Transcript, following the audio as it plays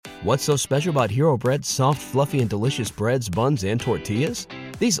What's so special about Hero Bread's soft, fluffy, and delicious breads, buns, and tortillas?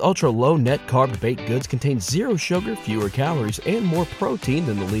 These ultra-low net-carb baked goods contain zero sugar, fewer calories, and more protein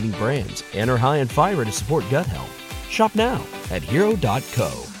than the leading brands, and are high in fiber to support gut health. Shop now at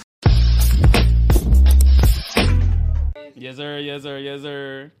hero.co. Yes, sir. Yes, sir. Yes,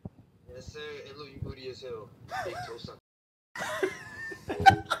 sir. Yes, sir. Hey, look, you booty as hell. Big toe sucker.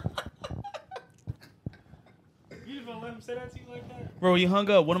 You just gonna let him say that to you like that? Bro, you hung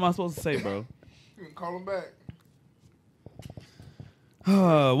up. What am I supposed to say, bro? You can call him back.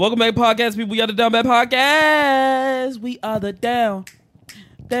 Welcome back, podcast people. We are the Down Bad Podcast. We are the Down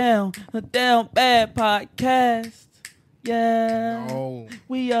Bad Podcast. Yeah. No.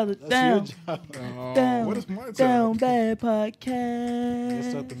 We are the That's Down What is my Down job? Bad Let's Podcast.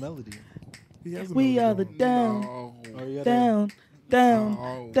 start the melody. He has a We melody are the going. Down No. Or you gotta- Down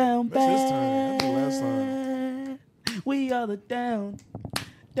No. Down That's his turn. Bad. That's the last time. We are the Down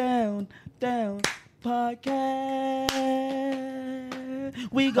Podcast.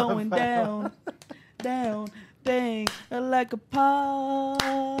 We going down, dang, like a pod.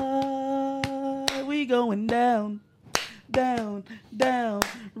 We going down,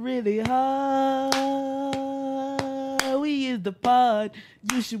 really hard. We is the pod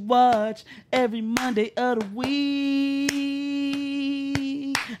you should watch every Monday of the week.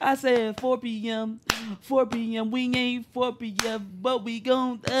 I said 4 p.m. We ain't 4 p.m. but we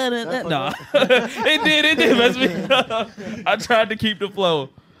gon' No, it did mess me up. I tried to keep the flow.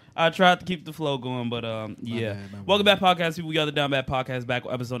 Going, but yeah. bad. Welcome back, podcast people. We got the Down Bad Podcast back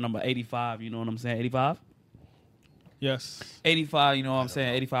with episode number 85. You know what I'm saying? 85? Yes. 85, you know what I'm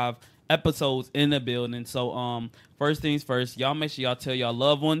saying? 85 episodes in the building. So, first things first, y'all make sure y'all tell y'all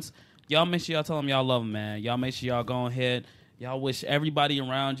loved ones. Y'all make sure y'all tell them y'all love them, man. Y'all make sure y'all go ahead. Y'all wish everybody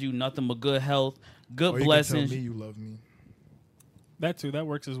around you nothing but good health, good Or you blessings. can tell me you love me. That too. That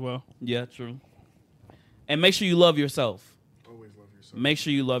works as well. Yeah, true. And make sure you love yourself. Always love yourself. Make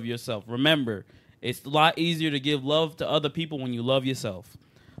sure you love yourself. Remember, it's a lot easier to give love to other people when you love yourself.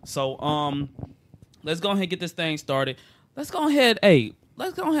 So, let's go ahead and get this thing started. Let's go ahead and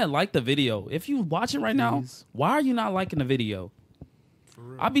like the video. If you watching right now, why are you not liking the video? For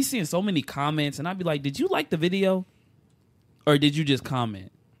real. I be seeing so many comments, and I be like, did you like the video? Or did you just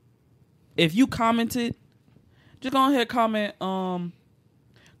comment? If you commented, just go ahead and comment.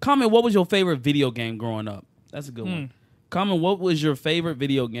 Comment what was your favorite video game growing up. That's a good one. Comment what was your favorite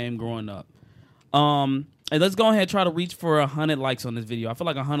video game growing up. And let's go ahead and try to reach for 100 likes on this video. I feel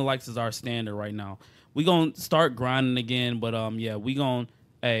like 100 likes is our standard right now. We gonna start grinding again, but yeah, we gonna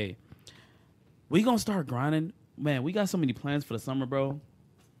start grinding. Man, we got so many plans for the summer, bro.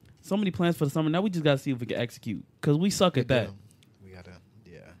 So many plans for the summer. Now we just gotta see if we can execute, cause we suck at that. We gotta,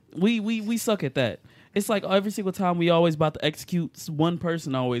 yeah. We suck at that. It's like every single time we always about to execute, one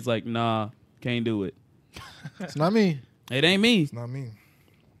person always like, nah, can't do it. It's not me. It ain't me. It's not me.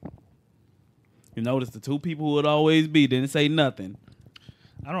 You notice the two people who would always be didn't say nothing.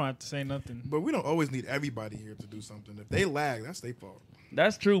 I don't have to say nothing. But we don't always need everybody here to do something. If they lag, that's their fault.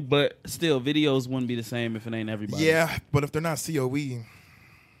 That's true, but still, videos wouldn't be the same if it ain't everybody. Yeah, but if they're not COE,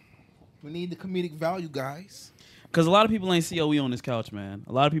 We need the comedic value, guys. Because a lot of people ain't COE on this couch, man.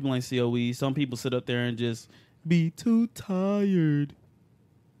 A lot of people ain't COE. Some people sit up there and just be too tired.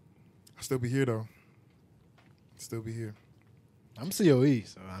 I still be here though. Still be here. I'm COE,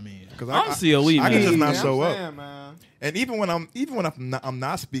 so I mean, Because I'm COE, I man. can just not Yeah, show I'm up. saying, man. And even when I'm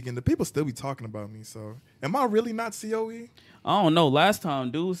not speaking, the people still be talking about me. So am I really not COE? I don't know. Last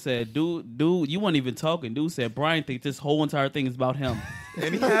time, dude, you weren't even talking. Dude said, Brian thinks this whole entire thing is about him.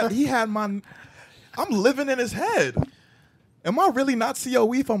 And he had my. I'm living in his head. Am I really not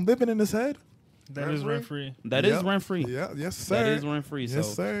COE if I'm living in his head? That is rent free. That is rent free. Yeah, yes sir. That is rent free. Yes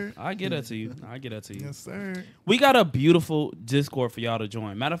so sir. I get that to you. Yes sir. We got a beautiful Discord for y'all to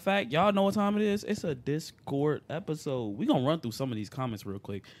join. Matter of fact, y'all know what time it is? It's a Discord episode. We gonna run through some of these comments real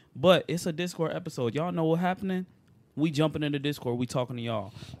quick. But it's a Discord episode. Y'all know what's happening? We jumping into Discord. We talking to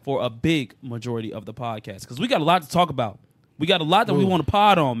y'all for a big majority of the podcast. Because we got a lot to talk about. We got a lot that we want to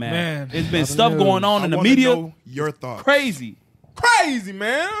pod on, man. It's been stuff going on in the media. Know your thoughts. Crazy. Crazy,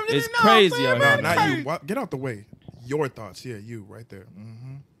 man. It's crazy out here. Not you. Get out the way. Your thoughts. Yeah, you right there.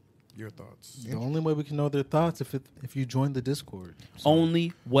 Mm-hmm. Your thoughts. The only way we can know their thoughts if you join the Discord. So.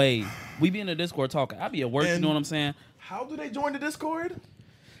 Only way. We be in the Discord talking. I be at work, you know what I'm saying? How do they join the Discord?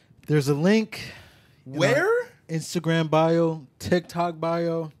 There's a link. Where? Instagram bio, TikTok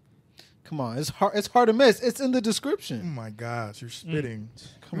bio. Come on, it's hard to miss. It's in the Oh description. my gosh, you're spitting.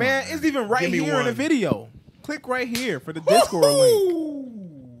 Come Man, on, it's even right Give me here in the one. video. Click right here for the Discord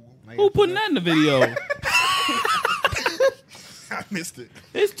link. Who putting that in the video? I missed it.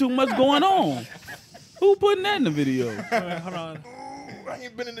 It's too much going on. Who putting that in the video? Hold on. Ooh, I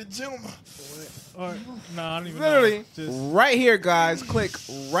ain't been in the gym. Or, no, I don't even Literally, know. Just, right here, guys. Click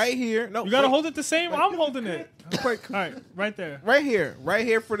right here. No, you gotta wait. hold it the same. I'm holding it. Click All right, right there. right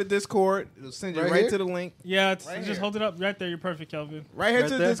here for the Discord. It'll send you Right right here? to the link. Yeah, it's, Right just here. hold it up right there. You're perfect, Kelvin. Right here Right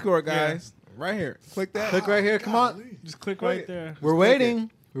to the there? Discord, guys. Right here. Click that. Click right here. Come on. Just click Click right it. there. We're waiting.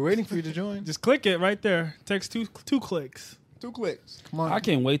 We're waiting for you to join. Just click it right there. Takes two clicks. 2 clicks. Come on. I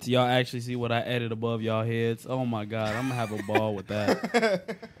can't wait till y'all actually see what I edit above y'all heads. Oh my God, I'm gonna have a ball with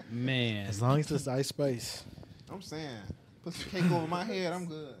that. Man, As long as it's Ice Spice. I'm saying, put some cake over my head. I'm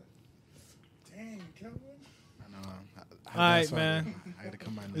good. Dang, Kelvin. I know. All right, man. I gotta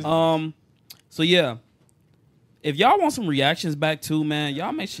come by. So yeah, if y'all want some reactions back too, man,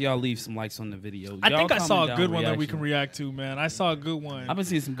 y'all make sure y'all leave some likes on the video. I Y'all think I saw comment a good down one that we reaction. can react to, man. I saw a good one. I've been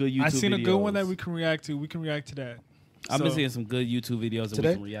seeing some good YouTube. I seen a good one that videos. we can react to. We can react to that. I've been So, seeing some good YouTube videos that Today?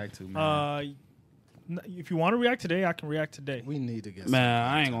 we can react to, man. If you want to react today, I can react today. We need to get Man,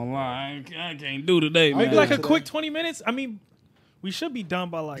 I ain't gonna lie, I can't do today, Maybe man. Maybe like a today. quick 20 minutes. I mean, we should be done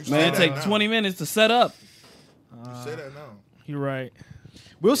by like. Man, it Say take that 20 minutes to set up. You say that now. You're right.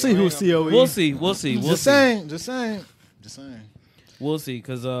 We'll see who's COE. We'll see. We'll see. We'll Just see. saying. Just saying. Just saying. We'll see,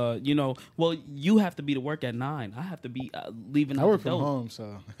 cause well, you have to be to work at 9. I have to be leaving. I out work the from door. home,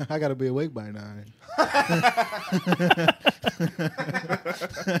 so I gotta be awake by 9.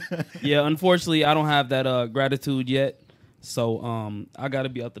 Yeah, unfortunately, I don't have that gratitude yet, so I gotta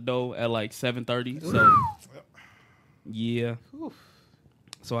be out the door at like 7:30. So yeah,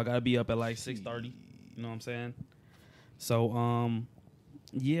 so I gotta be up at like 6:30. You know what I'm saying? So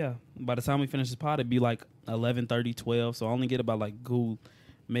yeah, by the time we finish this pod, it'd be like 11:30, 12. So I only get about like cool,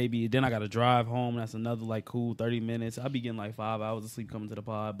 maybe. Then I gotta drive home. That's another like cool 30 minutes. I'll be getting like 5 hours of sleep coming to the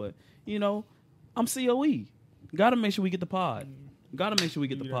pod, but I'm COE. Gotta make sure we get the pod. Gotta make sure we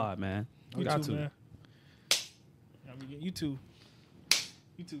get the pod, man. We got to. Man. Yeah, we get you too.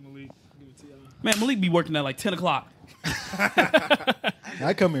 You too, Malik. Give it to y'all. Man, Malik be working at like 10 o'clock.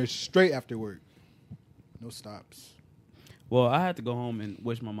 I come here straight after work. No stops. Well, I had to go home and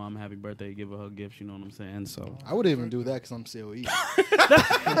wish my mom a happy birthday, give her her gifts, you know what I'm saying? So I would even do that because I'm COE.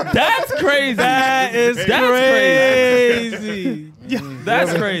 that's crazy. That is crazy.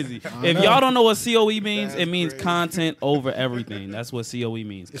 That's crazy. If know. y'all don't know what COE means, That's it means crazy. content over everything. That's what COE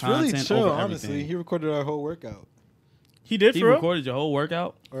means. It's Content really chill, over honestly. everything. He recorded our whole workout. He did He for real? recorded your whole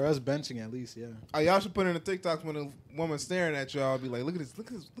workout? Or us benching at least, yeah. Oh, y'all should put in the TikToks when a woman's staring at y'all. Be like, look at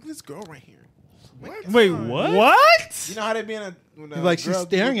this girl right here. Wait, what? You know how they be in a when a He's like, she's girl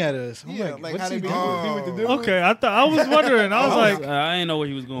staring do- at us. I'm Yeah, like, like what's how they she be doing? with the dude. Okay, I was wondering. I was like, I didn't know where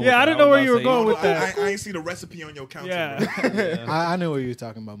he was going. Yeah, with I that. didn't know was where about you to were say, going with that. I ain't see the recipe on your counter. yeah. bro. Yeah. I know what you're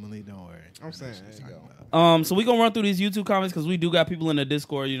talking about, Malik. Don't worry. I'm saying, there you go. So we gonna run through these YouTube comments because we do got people in the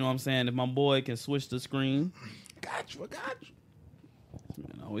Discord. You know what I'm saying? If my boy can switch the screen, I got you.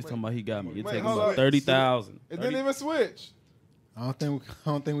 man, always talking about he got me. It wait, take hold about on. 30,000. It didn't even switch. I don't think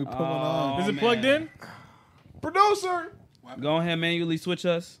we put one Oh. on. Is it man. plugged in? Producer. Go ahead, manually switch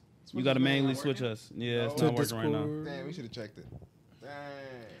us. You Switch got to is manually not switch us. Yeah, it's No. not working right now. Discord. Damn, we should have checked it. Dang.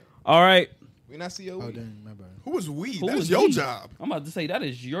 All right. We not COE. Oh, dang, my bad. Who is we? Who That's is your we? job. I'm about to say that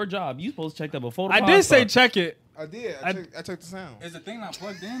is your job. You supposed to check that before the I pod did say starts. check it. I did. I- I checked the sound. Is the thing not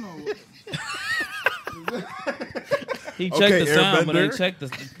plugged in or? He checked Okay, the sound, but Airbender. ain't checked the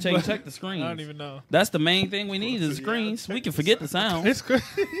check the I screen. don't even know. That's the main thing we need is the screens. We can forget the sound. It's good.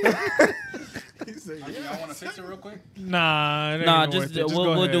 He said, Y'all want to fix it real quick? Nah, it ain't Nah, even just worth it.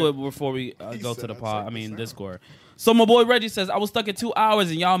 we'll go do ahead. it before we go to said the I pod. checked I the mean sound. Discord. So my boy Reggie says I was stuck at 2 hours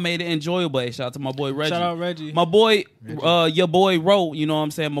and y'all made it enjoyable. Hey, shout out to my boy Reggie. Shout out Reggie. My boy, your boy Ro, you know what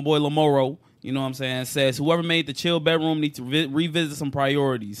I'm saying? My boy Lamoro, you know what I'm saying? Says whoever made the chill bedroom needs to revisit some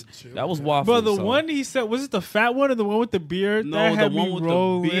priorities. That was waffle. But the one he said, was it the fat one or the one with the beard? No, that the had one me with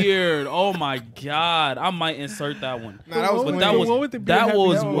rolling. the beard. Oh my god, I might insert that one. Nah, that was The But one that with was the one with the beard that had me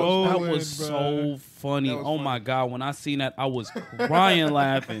was rolling, so bruh. funny. That was Oh funny. my god, when I seen that, I was crying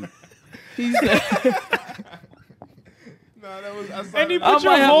laughing. He said, Nah, that was. I saw And he that. put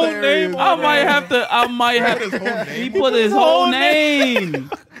your whole name I on might there. have to. I might have. his whole name. He put his whole name.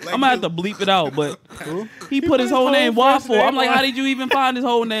 Like I'm gonna have to bleep it out, but he put his whole name Waffle. name I'm like, on- how did you even find his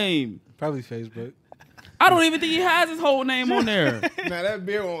whole name? Probably Facebook. I don't even think he has his whole name on there. Nah, that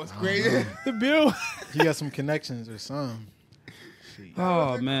beer one was crazy. The bill. He got some connections or something.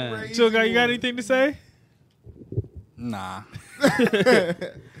 Oh man. Crazy Chill guy, you got one. anything to say? Nah.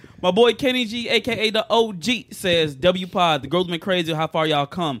 My boy Kenny G, aka the OG, says W Pod, the growth been crazy. How far y'all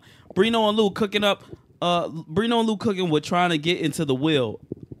come? Brino and Lou cooking up. Brino and Lou cooking with trying to get into the wheel.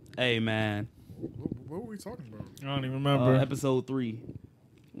 Hey man, What were we talking about? I don't even remember. Episode 3,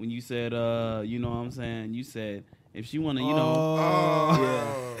 when you said, you know what I'm saying? You said if she want to, you know.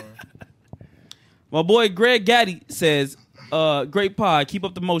 Oh. My boy Greg Gaddy says, great pod, keep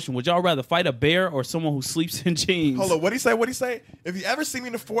up the motion. Would y'all rather fight a bear or someone who sleeps in jeans? Hold on, what'd he say? What'd he say? If you ever see me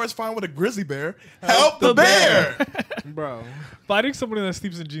in the forest fighting with a grizzly bear, help the bear. Bro. Fighting somebody that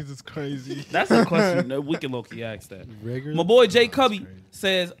sleeps in jeans is crazy. That's a question. No, we can low-key ask that. Regular? My boy Jay Cubby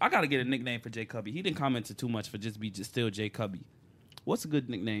says, I got to get a nickname for Jay Cubby. He didn't comment too much for just still Jay Cubby. What's a good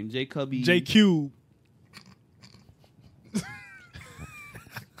nickname? Jay Cubby. J Cube.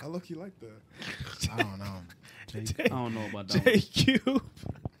 I look you like that. I don't know. I don't know about that J one. Cube.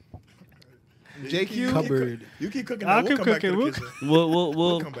 JQ? Cupboard. You keep cooking. I'll We'll keep come back to cooking. the kitchen.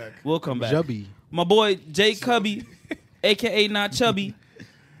 We'll come back. We'll come back. Jubby. My boy Jay Cubby, a.k.a. Not Chubby,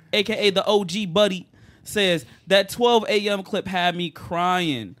 a.k.a. the OG Buddy, says, that 12 a.m. clip had me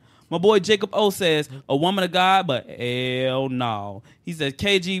crying. My boy Jacob O says, a woman of God, but hell no. He says,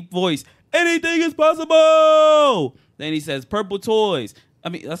 KG voice, anything is possible. Then he says, purple toys. I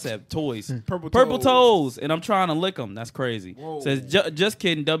mean, I said toys. Purple toes. And I'm trying to lick them. That's crazy. Says, just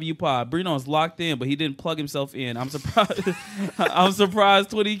kidding, W Pod. Brino's locked in, but he didn't plug himself in. I'm surprised. I'm surprised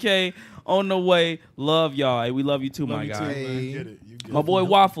 20K on the way. Love y'all. Hey, we love you too, my guy. You get it. You get My it. boy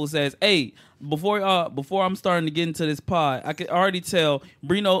Waffle says, "Hey, before I'm starting to get into this pod, I can already tell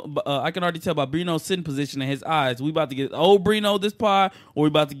Brino. I can already tell by Brino's sitting position in his eyes. We about to get old Brino this pod, or we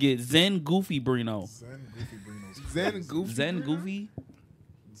about to get Zen Goofy Brino. Zen Goofy Bruno's. Zen Goofy. Zen Goofy.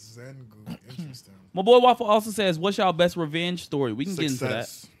 Zen Goofy. Interesting. My boy Waffle also says, "What's y'all best revenge story? We can get into that."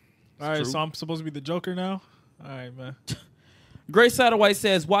 Success. All right, true. so I'm supposed to be the Joker now? All right, man. Grace Satterwhite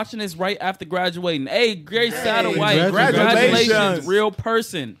says, "Watching this right after graduating." Hey, Grace Satterwhite, congratulations. congratulations, real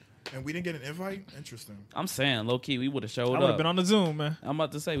person. And we didn't get an invite? Interesting. I'm saying, low key, we would have showed I would have up. been on the Zoom, man. I'm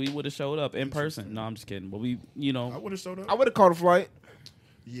about to say we would have showed up in person. No, I'm just kidding. But we, you know. I would have showed up. I would have called a flight.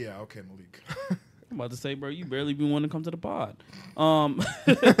 Yeah, okay, Malik. I'm about to say, bro, you barely been wanting to come to the pod.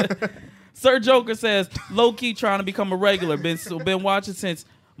 Sir Joker says, low key trying to become a regular. Been watching since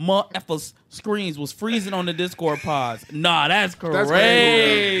motherfuckers screens was freezing on the Discord pods. Nah, that's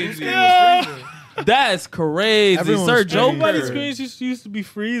crazy. That's crazy. Everyone's Sir freezing. Everybody's Joker. screens used to be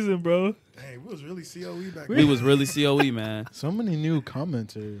freezing, bro. Hey, we was really COE back We then. was really COE, man. So many new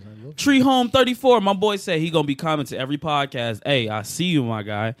commenters. I love Tree Home 34, my boy said he gonna be commenting every podcast. Hey, I see you, my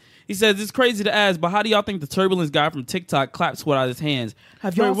guy. He says it's crazy to ask, but how do y'all think the turbulence guy from TikTok claps without his hands?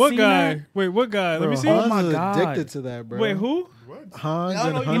 Have y'all Wait, what seen guy? that? Wait, what guy? Let me see. Oh my Hans is God. addicted to that, bro. Wait, who? What? Hans I don't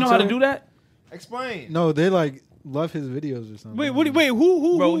and know, Hunter. You know how to do that? Explain. No, they like love his videos or something. Wait,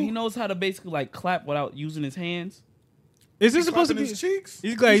 who? Bro, he knows how to basically like clap without using his hands. Is this supposed to Clapping be? his cheeks?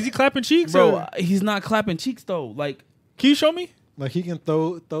 Is he clapping cheeks? Bro, or- he's not clapping cheeks though. Like, can you show me? Like he can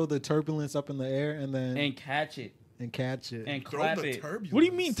throw the turbulence up in the air and then and catch it and catch it. and Throw clap the it. turbulence. What do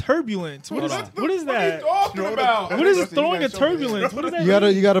you mean turbulence? What is Hold on. what is that? Talking about. What is throwing a turbulence? What is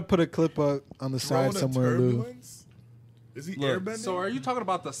that? You gotta put a clip up on the Throwing side a somewhere, Lou. turbulence? Is he Look, airbending? So are you talking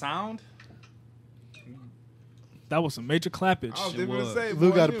about the sound? That was some major clappage. I was It just gonna was. say, Lou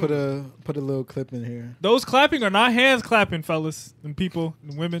boy, gotta you- put a little clip in here. Those clapping are not hands clapping, fellas and people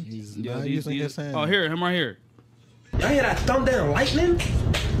and women. He's Yeah, not these- using these- his hand. Oh, here, him right here. Y'all hear that thunder and lightning?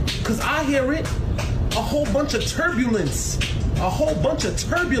 Cause I hear it. A whole bunch of turbulence. A whole bunch of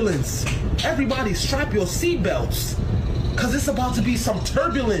turbulence. Everybody strap your seatbelts. Cause it's about to be some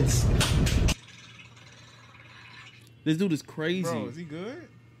turbulence. This dude is crazy. Bro, is he good?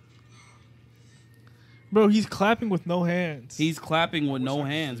 Bro, he's clapping with no hands. He's clapping with no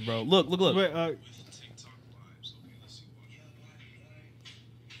hands, bro. Look. Wait,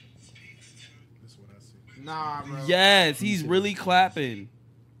 That's what I see. Nah, bro. Yes, he's really clapping.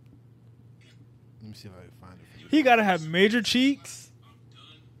 Let me see if I can find it. he gotta have major cheeks.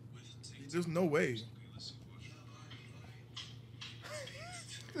 There's no way.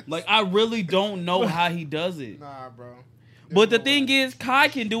 Like, I really don't know how he does it. Nah, bro. But the thing is, Kai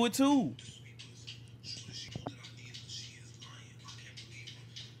can do it too.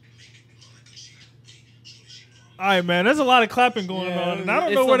 All right, man. There's a lot of clapping going on, and I don't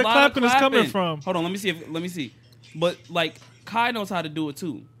It's know a where the lot of clapping is coming from. Hold on, let me see. But like, Kai knows how to do it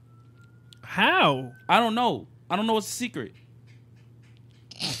too. How? I don't know what's the secret.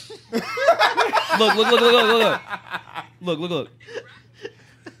 Look.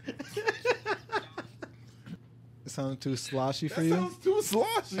 It sounds too sloshy for That you. sounds too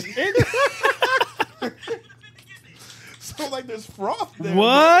sloshy. Sounds like there's froth there.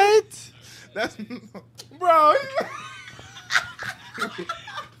 What? That's Bro.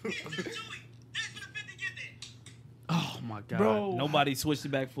 Oh my god, Bro. nobody switched it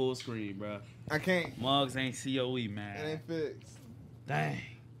back full screen, bro. I can't. Mugs ain't COE, It man. ain't fixed. Dang.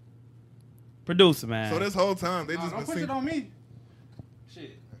 Producer, man. So this whole time they Nah, just don't been push it singing. on me.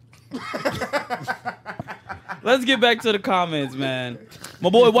 Shit. Let's get back to the comments, man. My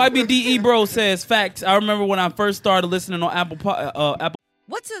boy YBDE Bro says, facts. I remember when I first started listening on Apple.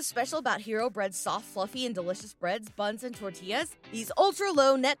 What's so special about Hero Bread's soft, fluffy, and delicious breads, buns, and tortillas? These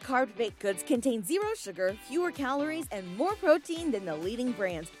ultra-low net-carb baked goods contain zero sugar, fewer calories, and more protein than the leading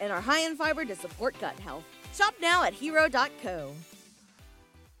brands, and are high in fiber to support gut health. Shop now at hero.co.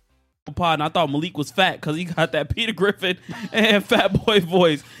 Pod, and I thought Malik was fat because he got that Peter Griffin and Fat Boy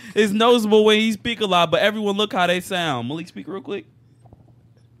voice. It's noticeable when he speak a lot, but everyone look how they sound. Malik, speak real quick.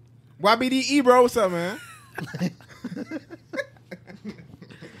 YBDE, bro. What's up, man?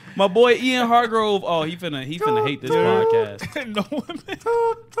 My boy Ian Hargrove. Oh, he finna hate this podcast. No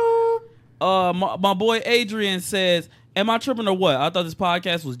one. My boy Adrian says, "Am I tripping or what? I thought this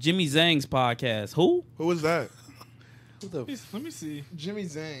podcast was Jimmy Zhang's podcast. Who Who is that? Who the Let me see. Jimmy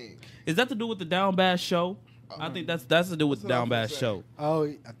Zane. is that to do with the Down Bass show? I think that's to do with the That's what I Down was Bass gonna show. Oh,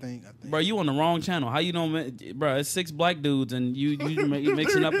 I think. Bro, you on the wrong channel. How you know, man? Bro, it's 6 black dudes and you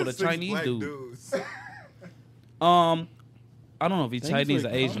mixing up with a 6 Chinese black dude. dudes. I don't know if he's Thank you Chinese for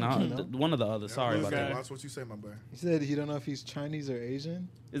or Asian. commenting, though. One or the other. Sorry about Okay. that. Watch what you say, my boy. He said he don't know if he's Chinese or Asian.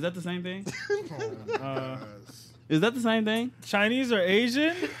 Is that the same thing? Uh, Is that the same thing? Chinese or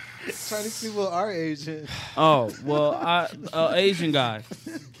Asian? Chinese people are Asian. Oh, well, Asian guy.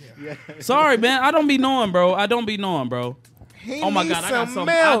 Yeah. Sorry, man. I don't be knowing, bro. He Oh my needs God, I got some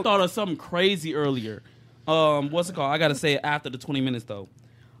something. I milk. thought of something crazy earlier. What's it called? I gotta say it after the 20 minutes though.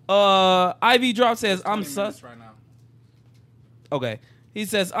 Ivy Drop says I'm sus. Right now. Okay. He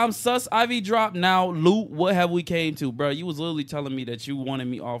says, I'm sus. Ivy Drop now. Loot, what have we came to, bro? You was literally telling me that you wanted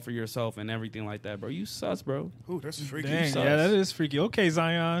me all for yourself and everything like that, bro. You sus, bro. Ooh, that's freaky. Dang, sus. yeah, that is freaky. Okay,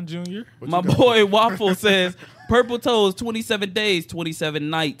 Zion Jr. My boy Waffle says, Purple Toes, 27 days, 27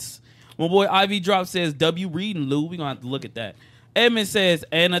 nights. My boy Ivy Drop says, W reading, Lou. We gonna have to look at that. Edmund says,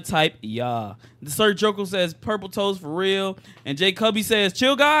 Anna type, yeah. The Sir Joker says, Purple Toes for real. And Jay Cubby says,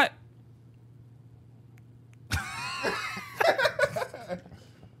 Chill God.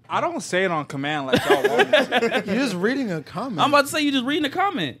 I don't say it on command like y'all want me to. You're just reading a comment. I'm about to say you just reading the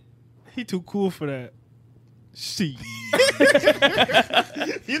comment. He too cool for that. She.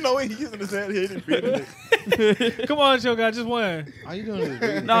 You know what? He's using his head. He didn't read it. Come on, Joe guy, just one. How you doing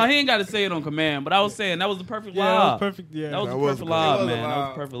this? No, he ain't got to say it on command. But I was saying that was the perfect Yeah, live. that was perfect. Yeah, That was That the was perfect good. live, That was man. a That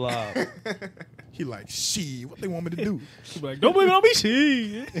was live. the perfect live. He like, she. What they want me to do? like, don't blame it on me.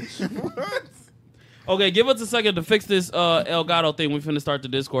 She. What? Okay, give us a second to fix this Elgato thing. We finna start the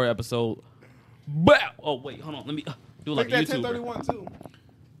Discord episode. Bow! Oh, wait, hold on. Let me do like Take a that YouTuber. 1031 too.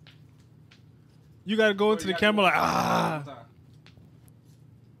 You gotta go into the camera like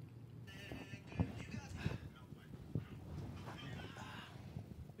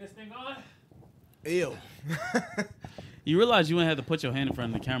This thing on? Ew. You realize you ain't have to put your hand in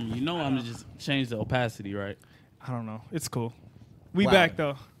front of the camera. You know I'm gonna just change the opacity, right? I don't know. It's cool. We Wow. back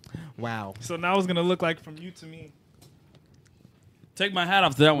though. Wow. So now it's gonna look like from you to me. Take my hat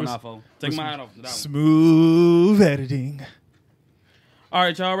off to that one, Where's- Afo. Take my hat off to that one. Smooth editing. All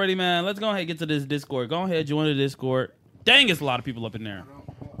right, y'all ready, man? Let's go ahead and get to this Discord. Go ahead, join the Discord. Dang, it's a lot of people up in there.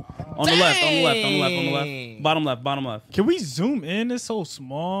 On the left, on the left, on the left, on the left. Bottom left, bottom left. Can we zoom in? It's so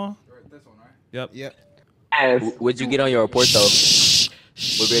small. This one, right? Yep. Yep. Would you get on your report though?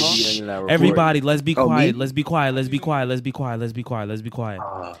 What grade you get on that report? Everybody, let's be Oh, quiet. me? Let's be quiet. Let's be quiet. Let's be quiet. Let's be quiet. Let's be quiet.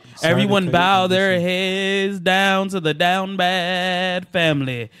 Sorry Everyone to bow cut you. their heads down to the down bad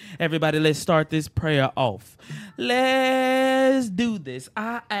family. Everybody, let's start this prayer off. Let's do this.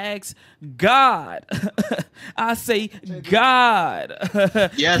 I ask God. I say God.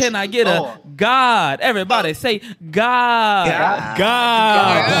 Yes, Can I get Lord. a God? Everybody say God.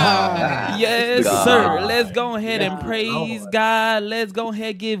 God. Yes, God. sir. Let's go ahead and praise God. Let's go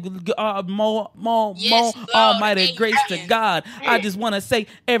ahead and give more almighty grace to God. I just want to say,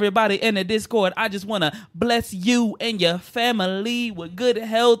 everybody in the Discord, I just want to bless you and your family with good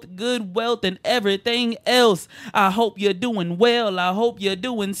health, good wealth, and everything else. I hope you're doing well. I hope you're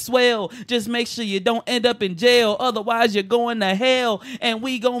doing swell. Just make sure you don't end up in jail. Otherwise, you're going to hell. And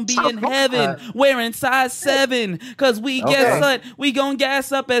we going to be in heaven wearing size 7. Because we guess what? We going to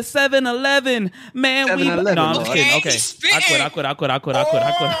gas up at 7-Eleven. Man, 7-Eleven, No, I'm just boy. kidding. Okay. I quit.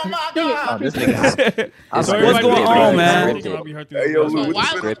 Oh, this nigga. I'm So sorry. What's everybody going be on, hurt. man? Everybody be hurt through Hey, this. yo, Lou, what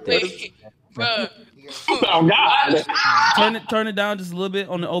Why would Turn it down just a little bit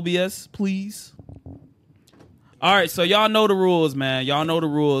on the OBS, please. All right, so y'all know the rules, man. Y'all know the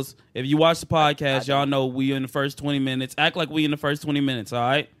rules. If you watch the podcast, y'all know we in the first 20 minutes. Act like we in the first 20 minutes, all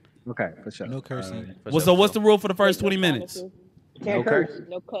right? Okay, for sure. No cursing. So what's the rule for the first 20 minutes? No curse.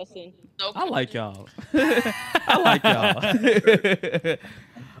 No cussing. No I like y'all. I like y'all.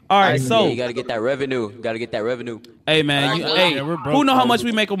 All right, so you gotta get that revenue. hey man, who know how much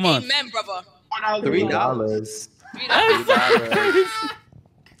we make a month? Amen, brother. $3.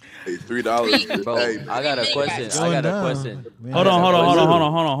 Hey, $3. Bro, Hey, I got a question. Hold on.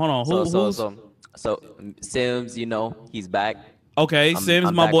 So Sims, you know, he's back. Okay, Sims,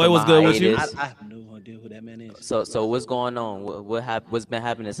 I'm my back boy, from what's my good with you? I have no idea who that man is. So what's going on? What's been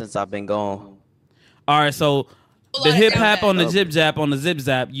happening since I've been gone? All right, so the hip hop on the zip zap,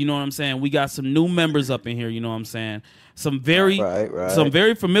 you know what I'm saying? We got some new members up in here, you know what I'm saying? Some very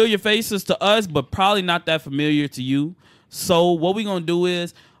familiar faces to us, but probably not that familiar to you. So what we gonna do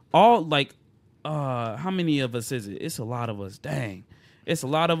is how many of us is it? It's a lot of us. Dang. It's a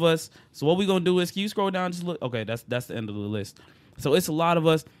lot of us. So what we gonna do is, can you scroll down just look? Okay, that's the end of the list. So it's a lot of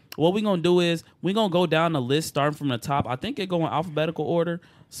us. What we gonna do is we gonna go down the list starting from the top. I think it go in alphabetical order.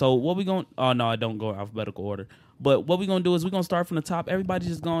 So what we gonna no, I don't go in alphabetical order. But what we gonna do is we gonna start from the top. Everybody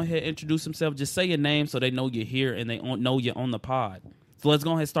just go ahead, introduce themselves, just say your name so they know you're here and they know you're on the pod. So let's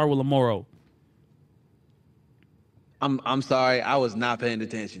go ahead and start with Lamoro. I'm sorry, I was not paying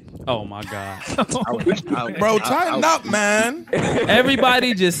attention. Oh my God. Bro, tighten up, man.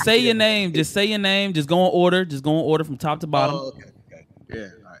 Everybody just say your name. Just say your name. Just go in order. Just go in order from top to bottom. Oh, okay. Yeah,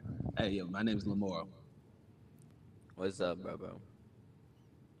 all right. Hey, yo, my name is Lamoro. What's up, bro?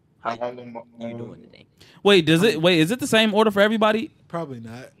 How you doing today? Wait, is it the same order for everybody? Probably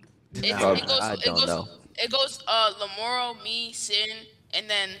not. It goes Lamoro, me, Sin, and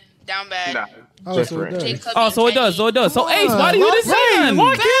then down bad. Nah. So it does. So Ace, why do you didn't say nothing?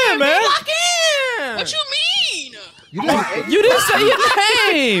 Walk in, man. Lock in. What you mean? You didn't say your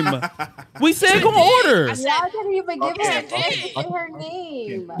name. We said go in order. Y'all didn't even give her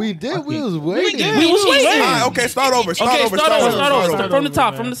name. We did. We was waiting. We was waiting. Right, okay, start over. Start over. From the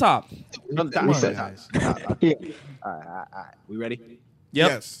top. From the top. All right. We ready? Yep.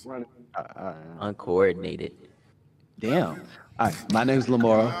 Yes. Uncoordinated. Damn. All right. My name's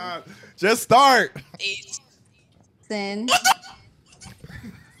Lamoro. Just start. Sin.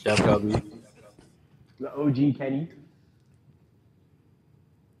 Jeff W. The OG Kenny.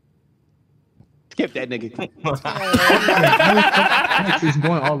 Skip that nigga. It's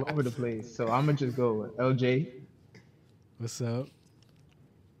going all over the place, so I'm gonna just go with LJ. What's up?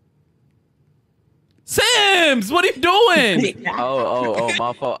 Sims, what are you doing? Oh,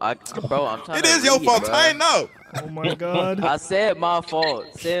 my fault. I'm trying It to is your read, fault. Bro. Tighten up. Oh my God. I said my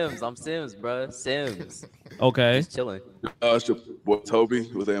fault. Sims. I'm Sims, bro. Sims. Okay. Just chilling. It's your boy Toby.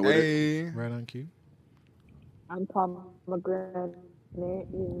 What's that with it? Right on cue. I'm pomegranate.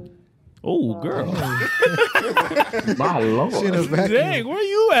 Oh, girl. My Lord. She in the back. Dang, where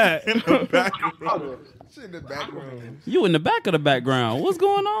you at? In the background. She in the background. You in the back of the background. What's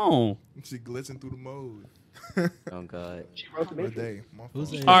going on? She glitzing through the mode. Oh God. She wrote the Day. All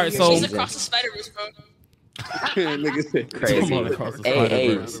right, so She's across the Spider-Verse, bro. Nigga said Crazy.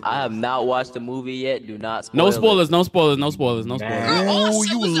 Hey, I have not watched the movie yet. Do not spoil no spoilers. it. No spoilers. No spoilers. No spoilers. Oh,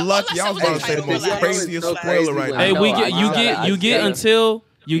 you lucky. I was about to say the most craziest spoiler right now. Hey,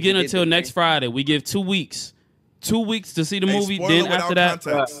 you get until next Friday. We give 2 weeks. 2 weeks to see the movie. Then after that,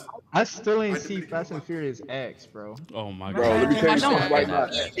 I still ain't see Fast and Furious X, bro. oh my Bro, God. let me tell you something right now.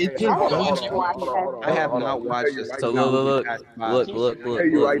 I have not watched this. So look. My birthday.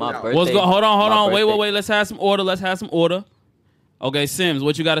 What's going? Hold on. birthday. Wait. Let's have some order. Okay, Sims,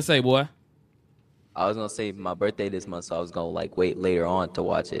 what you got to say, boy? I was gonna say my birthday this month, so I was gonna wait later on to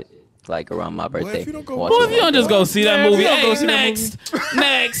watch it, like around my birthday. if you don't go- Watch Well, it if you don't just go see that movie, hey, next,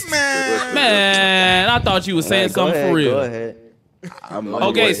 Man. man. I thought you was saying something for real. Go ahead.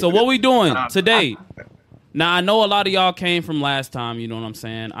 Okay, so what we doing today? Now I know a lot of y'all came from last time. You know what I'm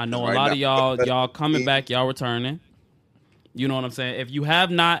saying? I know a lot of y'all coming back. Y'all returning. You know what I'm saying? If you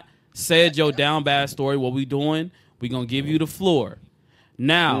have not said your down bad story, what we doing? We gonna give you the floor.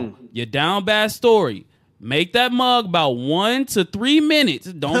 Now your down bad story. Make that mug about 1 to 3 minutes.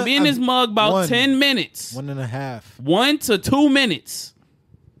 Don't be in this mug about 10 minutes. 1.5. 1 to 2 minutes.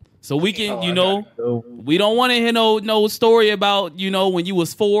 So we can, we don't want to hear no story about, when you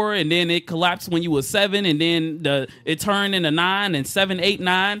was 4 and then it collapsed when you was 7 and then it turned into 9 and 7, 8,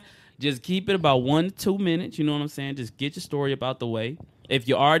 9. Just keep it about 1 to 2 minutes. You know what I'm saying? Just get your story about the way. If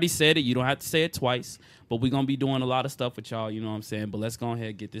you already said it, you don't have to say it twice. But we're going to be doing a lot of stuff with y'all, you know what I'm saying? But let's go ahead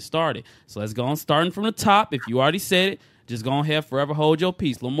and get this started. So let's go on starting from the top. If you already said it, just go ahead, forever hold your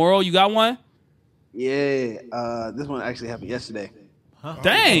peace. Lamoro, you got one? Yeah, this one actually happened yesterday.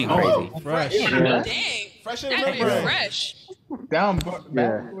 Dang. Crazy. Fresh. Dang. Fresh That is fresh. Down Yeah.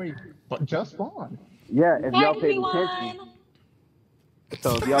 back before you just spawned. Yeah, if y'all Hey, paid everyone. attention.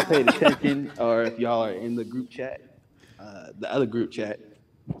 So if y'all paid attention, or if y'all are in the group chat, the other group chat,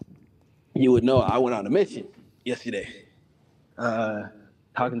 you would know I went on a mission yesterday.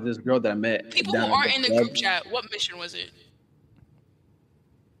 Talking to this girl that I met People who down at aren't in the club. group chat, what mission was it?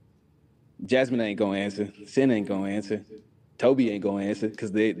 Jasmine ain't gonna answer. Sin ain't gonna answer. Toby ain't gonna answer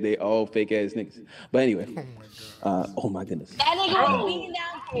because they all fake ass niggas. But anyway, oh my goodness. That nigga was beating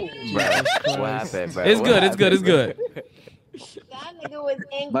down kids. Bro, what happened, bro? It's What good. It's good. It's happened, good. That nigga was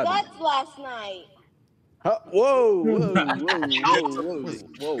in My- guts last night. Whoa. Hold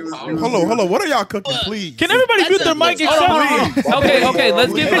on. What are y'all cooking, please? Can everybody mute their mic except me? Okay.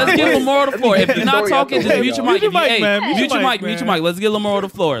 Let's give Lamar the floor. If you're not talking, just mute your mic. Mute your mic, man. Mute your mic. Mute your mic. Let's get Lamar the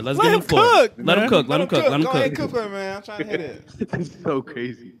floor. Let's give him the floor. cook, Let him man. cook. Let him cook. Let him Go ahead, cook. cook, man. I'm trying to hit it. It's so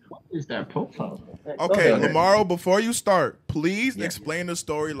crazy. What is that profile? Okay, Lamaro, before you start, please explain the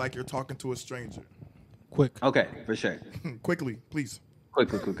story like you're talking to a stranger. Quick. Okay, for sure. Quickly, please.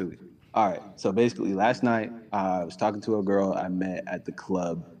 Quickly. All right. So basically, last night I was talking to a girl I met at the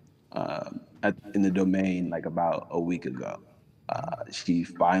club in the Domain like about a week ago. She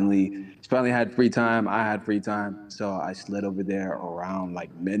finally had free time. I had free time, so I slid over there around like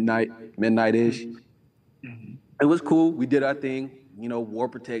midnight-ish. It was cool. We did our thing, war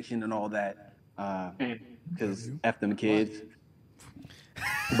protection and all that, because F them kids.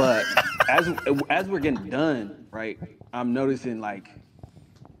 But as we're getting done, right, I'm noticing like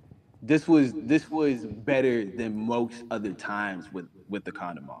this was better than most other times with the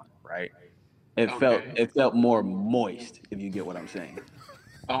condom on, right? It felt more moist, if you get what I'm saying.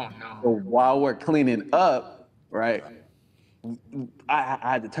 Oh no. So while we're cleaning up, right, I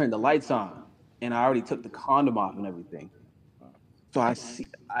had to turn the lights on, and I already took the condom off and everything. So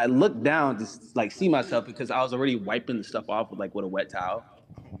I looked down to like see myself because I was already wiping the stuff off with a wet towel,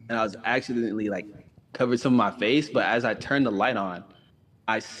 and I was accidentally like covered some of my face. But as I turned the light on,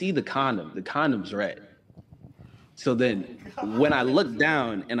 I see the condom. The condom's red. So then when I look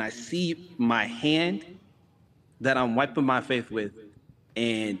down and I see my hand that I'm wiping my face with,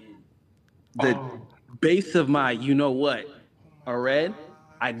 and the base of my are red,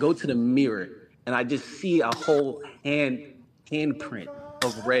 I go to the mirror and I just see a whole handprint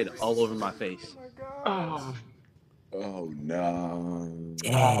of red all over my face. Oh no!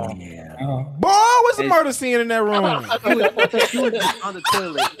 Boy, what's the murder scene in that room? He was just on the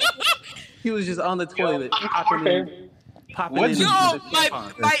toilet. He was just on the toilet, popping in.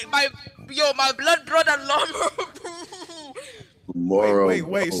 My blood brother Lamar.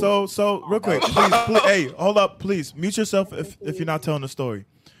 Wait. So real quick, please, hey, hold up, please. Mute yourself if you're not telling the story.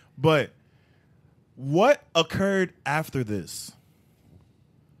 But what occurred after this?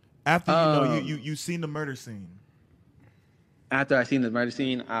 After you seen the murder scene. After I seen the murder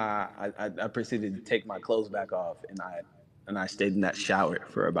scene, I proceeded to take my clothes back off, and I stayed in that shower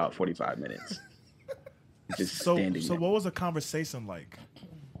for about 45 minutes. Just standing So there. what was the conversation like?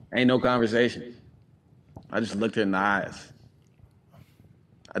 Ain't no conversation. I just looked her in the eyes.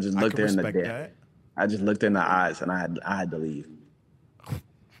 I just looked her in the that. I just looked her in the eyes, and I had to leave.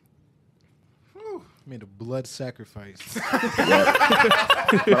 Made a blood sacrifice.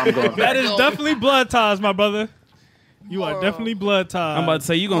 That is definitely blood ties, my brother. You are definitely blood ties. I'm about to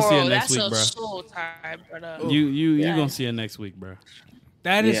say you gonna see it next week, bro. That's a soul tie, brother. You gonna see it next week, bro.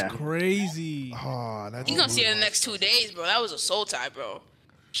 That is crazy. Oh, that's You gonna see it in the next 2 days, bro. That was a soul tie, bro.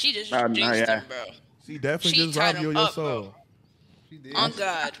 She just jinxed him, bro. She definitely She just tied robbed you him of your up, soul. On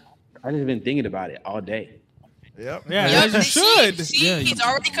God. I just been thinking about it all day. Yep. Yeah, Yep, as you should. See, he's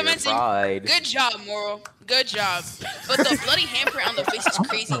already commencing. Pride. Good job, Moral. Good job. But the bloody handprint on the face is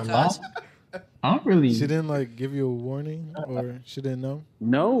crazy, cuz. I don't really. She didn't give you a warning, or she didn't know.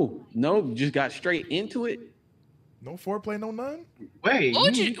 No, just got straight into it. No foreplay, no none. Wait.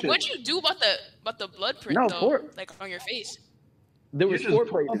 What'd you do about the blood print No, though? Like on your face? There was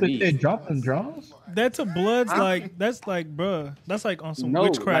foreplay to me. Drop them draws. That's a blood's that's like, bruh. That's like on some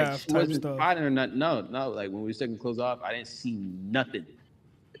witchcraft she type wasn't stuff. fighting or not. No. Like when we were taking clothes off, I didn't see nothing.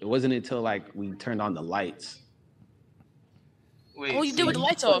 It wasn't until like we turned on the lights. Wait, Oh, you did with the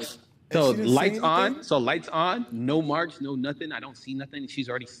lights off. So she didn't say lights anything? on. So lights on. No marks. No nothing. I don't see nothing. She's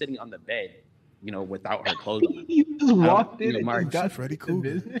already sitting on the bed, without her clothes on. You just walked in and Mark, just got Freddy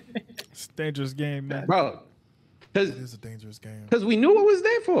Krueger. It's a dangerous game, man. Bro. It is a dangerous game. Because we knew what was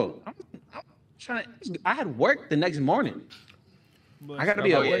there for. I had work the next morning. I got to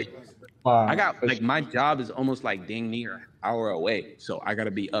be at work. I got my job is almost like dang near an hour away, so I got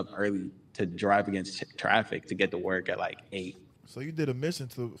to be up early to drive against traffic to get to work at like 8. So you did a mission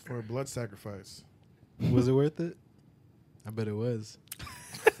for a blood sacrifice. Was it worth it? I bet it was.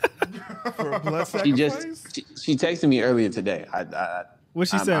 For a blood She sacrifice? she texted me earlier today.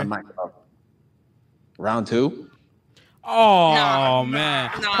 What'd she say? I might go. Round 2. Oh man.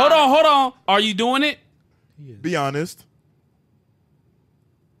 Hold on. Are you doing it? Be honest.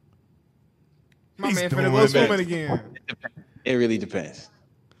 My He's man doing finna go it. swimming again. It really depends.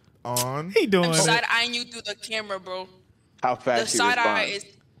 On He doing I'm it. side eyeing you through the camera, bro. How The fast she side eye responds.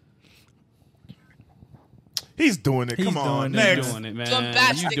 is He's doing it. Come on. Next. You doing it, man.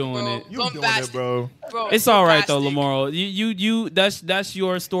 bombastic, You doing bro. it. You doing it, bro. Bro, It's all right though, Lamar. You. That's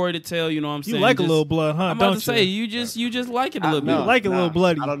your story to tell. You know what I'm You saying? like a Just- little blood, huh? I'm about Don't to say you just like it a little No, bit. like a little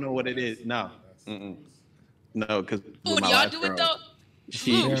bloody. I don't know what it is. No. Mm-mm. No, because Would y'all do it though?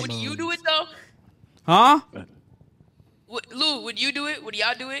 She- Lou, would you do it though? Huh? Lou, would you do it? Would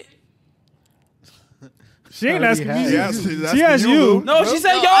y'all do it? She ain't asking me. Yes, She asked you. No, she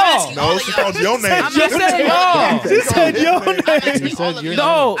said I'm y'all. asking all No, of she y'all. called your name. She said y'all. She said your I'm name. asking all of your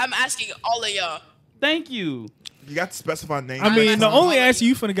y'all. No. I'm asking all of y'all. Thank you. You got to specify names. I mean, the asking only all of answer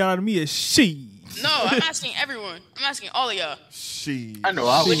you finna get out of me is she. No, I'm asking everyone. I'm asking all of y'all. She. I know.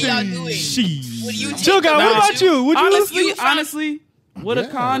 I Would would. y'all do it? She. Would you take Sugar, the what about you? Would you? Honestly, with a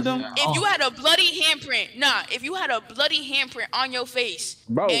condom. If you had a bloody handprint, if you had a bloody handprint on your face,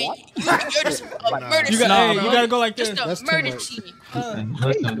 Bro, and what? you're just a murder You scene, got, hey, bro. you gotta go like Just this. a That's too murder much. scene.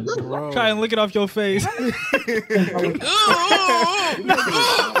 Try and lick it off your face. Like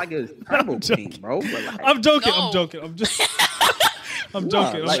it's turbo pink, bro. But like, I'm joking. No. I'm joking. I'm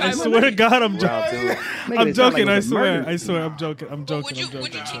joking. like- I swear to God, I'm Round joking. 2. I'm it sound joking. like I it's a swear. murder I scene. swear. I'm joking. I'm joking. Would you I'm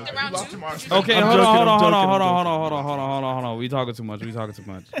joking. take the round two? Okay, I'm hold joking, on. I'm joking. We talking too much.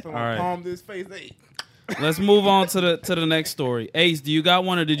 All right. Palm this face. Hey. Let's move on to the next story. Ace, do you got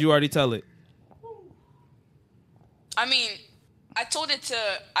one or did you already tell it? I mean, I told it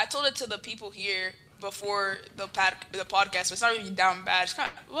to the people here before the podcast. So it's not really down bad. It's kind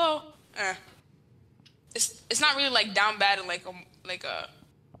of It's not really like down bad in like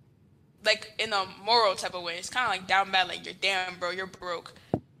in a moral type of way. It's kind of like down bad, like you're damn bro, you're broke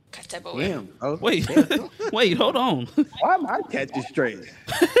type of way. Damn. Oh, Wait, wait, hold on. why am I catching straight?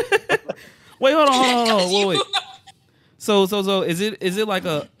 Wait, hold on. Wait. So is it like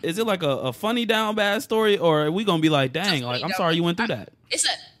a funny down bad story, or are we gonna be like, dang, like I'm sorry you went through that? It's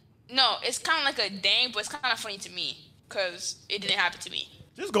kind of like a dang, but it's kind of funny to me because it didn't happen to me.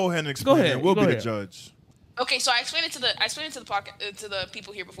 Just go ahead and explain ahead. it. We'll Go be the ahead. judge. Okay, so I explained it to the podcast to the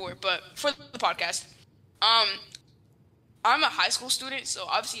people here before, but for the podcast, I'm a high school student, so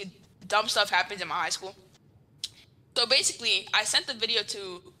obviously dumb stuff happens in my high school. So basically, I sent the video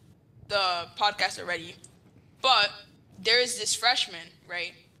to the podcast already, but there is this freshman,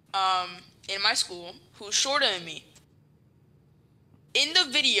 right, in my school who's shorter than me. In the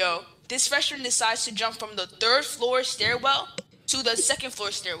video, this freshman decides to jump from the 3rd floor stairwell to the 2nd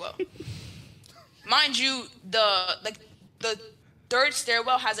floor stairwell. Mind you, the 3rd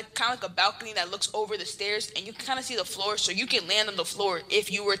stairwell has a kind of like a balcony that looks over the stairs, and you can kind of see the floor, so you can land on the floor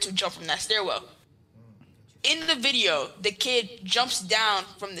if you were to jump from that stairwell. In the video, the kid jumps down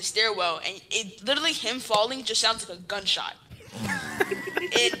from the stairwell, and it literally him falling just sounds like a gunshot.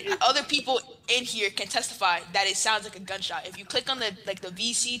 And other people in here can testify that it sounds like a gunshot. If you click on the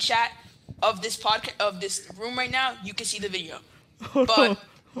VC chat of this podcast of this room right now, you can see the video. But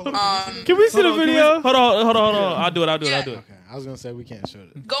Can we see the video? Hold on. I'll do it. Okay, I was gonna say we can't show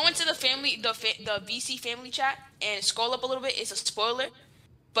it. Go into the VC family chat and scroll up a little bit. It's a spoiler,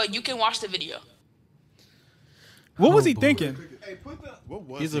 but you can watch the video. What was he thinking? What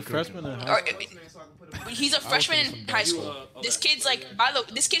was He's he a freshman in Or, high school. he's a freshman in high school. This kid's like,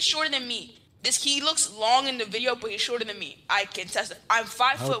 this kid's shorter than me. He looks long in the video, but he's shorter than me. I can test it. I'm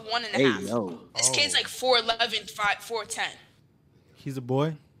 5'1.5". This kid's like 4'11", 4'10". He's a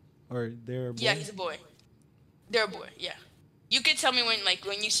boy, or they're a boy? Yeah, he's a boy. They're a boy. Yeah. You can tell me when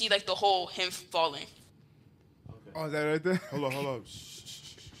you see like the whole him falling. Oh, is that right there? Hold on.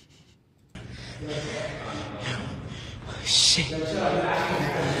 Shit.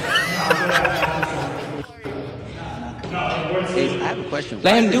 Hey, I have a question.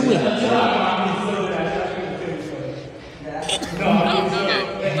 Let him do it.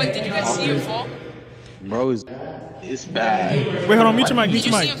 Okay. But did you guys see him fall? Bro, it's bad. Wait, hold on. Mute your mic. Mute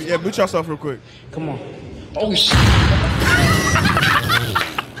your mic. Yeah, mute yourself real quick. Come on. Oh shit.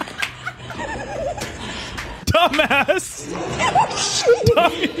 Dumbass.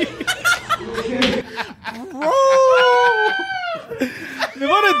 Bro!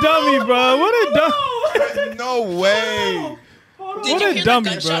 What a dummy, bro. What a dummy. No way. What a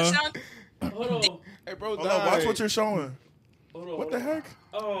dummy, bro. Hold on. Hey, bro, Hold on, watch what you're showing. Hold on. What the heck?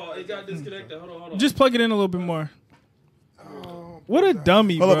 Oh, it got disconnected. Hold on. Just plug it in a little bit more. What a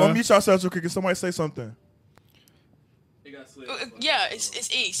dummy, Hold bro. up, unmute yourselves real quick. Can somebody say something? Yeah,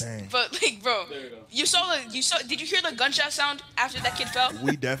 it's Ace. Dang. But like, bro, you saw. Did you hear the gunshot sound after that kid fell?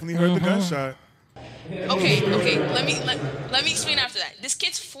 We definitely heard the gunshot. Okay. Let me explain after that. This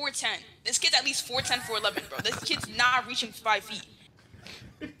kid's 4'10". This kid's at least 4'10", 4'11", bro. This kid's not reaching 5 feet.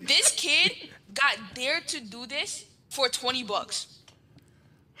 This kid got dared to do this for $20.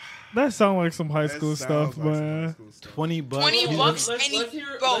 That sounds like some high school stuff, man. $20. $20 and he,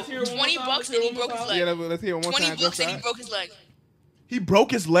 bro, $20 and he broke his leg. Yeah, let's hear it one time. $20 and he broke his leg. He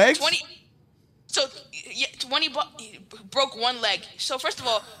broke his legs? 20. So yeah, $20. He broke one leg. So first of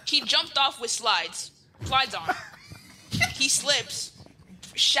all, he jumped off with slides on. He slips,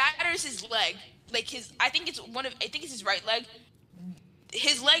 shatters his leg. Like I think it's his right leg.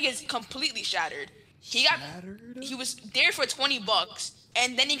 His leg is completely shattered. He was there for $20,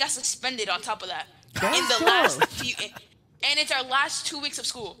 and then he got suspended on top of that. In the last few, and it's our last 2 weeks of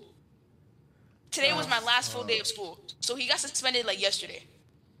school. Today was my last full day of school, so he got suspended like yesterday.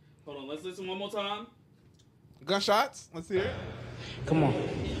 Hold on, let's listen one more time. Gunshots? Let's hear it. Come on.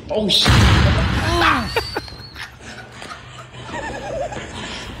 Oh shit.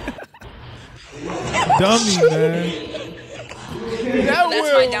 Dummy, man. That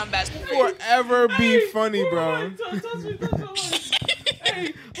That's my will down basketball. forever be funny, bro.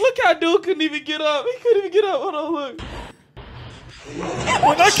 Hey, look how dude couldn't even get up. He couldn't even get up. Hold on, look.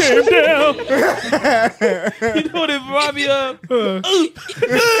 When I came down, you know what it brought me up?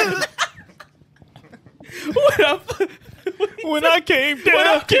 When I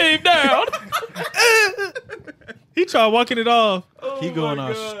came down. He tried walking it off. He going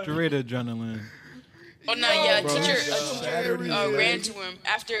off straight adrenaline. Oh no, yeah, a teacher ran to him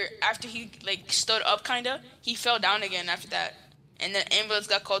after he like stood up kinda. He fell down again after that, and the ambulance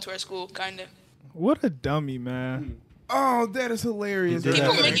got called to our school kinda. What a dummy, man. Oh, that is hilarious.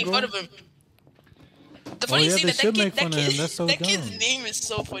 People were making fun of him. The funny thing that kid's name is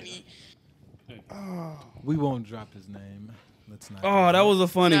so funny. We won't drop his name. Let's not. Oh, that was a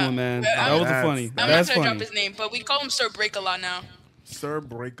funny one, man. That was a funny. I'm That's not gonna funny. drop his name, but we call him Sir Break a Lot now. Sir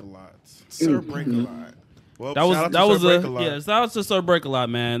Break a Lot. Sir Break a Lot. Well, That was shout out to that was Sir Break a a Lot. yeah. Shout out to Sir Break a Lot,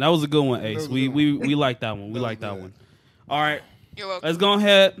 man. That was a good one, Ace. We like that one. We like that one. All right, You're welcome. let's go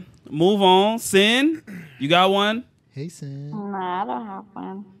ahead. Move on. Sin, you got one? Hey, Sin. Nah, I don't have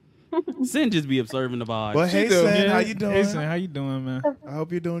one. Sin just be observing the vibes. Well, hey, Sin, how you doing? Hey, Sin, how you doing, man? I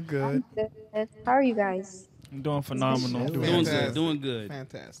hope you're doing good. Good. How are you guys? I'm doing phenomenal. Doing good.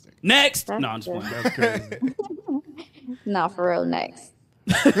 Fantastic. Next. That's No, I'm just good. playing. That's crazy. Not for real. Next.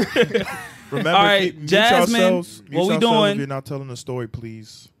 Remember, All right, mute Jasmine, yourselves. Mute what we yourselves doing? If you're not telling the story,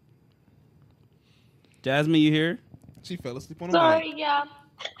 please. Jasmine, you here? She fell asleep on the Sorry, mic. yeah.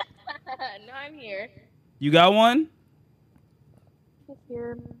 No, I'm here. You got one? Just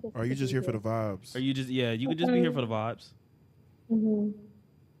here. Or are you just here for the vibes? Or you just you could just be here for the vibes. Mm-hmm.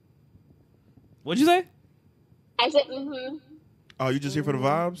 What'd you say? I said, mm-hmm. Oh, you just here for the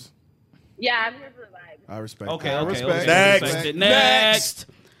vibes? Yeah, I'm here for the vibe. I respect. Okay, that. okay. Next.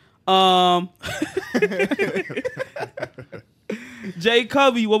 Okay. Next. Jay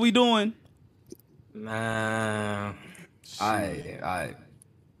Covey, what we doing? Man, I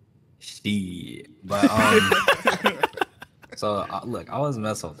shit. But so look, I was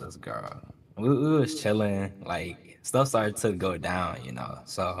messing with this girl. We was chilling. Like stuff started to go down, you know.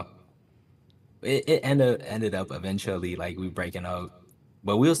 So it ended up eventually like we breaking up,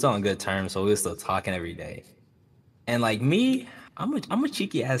 but we were still on good terms. So we were still talking every day. And like me, I'm a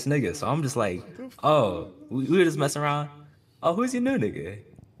cheeky ass nigga. So I'm just like, oh, we were just messing around. Oh, who's your new nigga?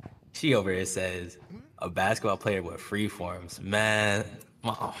 She over here says, a basketball player with free forms. Man,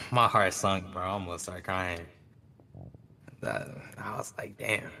 my heart sunk, bro. I almost started crying. I was like,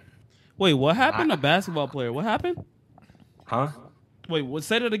 damn. Wait, what happened? A basketball player. What happened? Huh? Wait,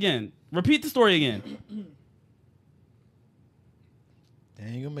 say that again. Repeat the story again.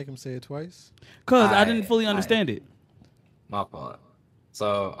 Dang, you gonna make him say it twice? Because I didn't fully understand it. My fault.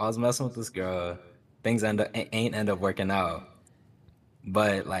 So I was messing with this girl. Things ain't end up working out.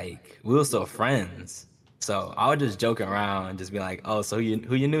 But like we were still friends. So I would just joke around and just be like, oh, so who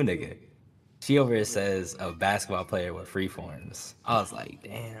your new nigga? She over here says a basketball player with free forms. I was like,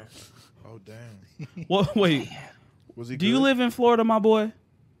 damn. Oh damn. What? Wait. Was he? Do you live in Florida, my boy?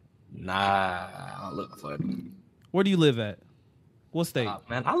 Nah, I don't live in Florida. Where do you live at? What state?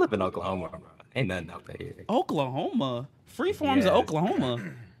 Man, I live in Oklahoma, bro. Ain't nothing up here. Oklahoma. Free forms of Oklahoma.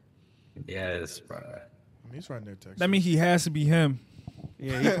 Yes, bro. He's right there, Texas. That means he has to be him.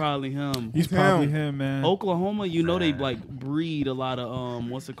 Yeah, he's probably him. He's probably him, man. Oklahoma, you know they like breed a lot of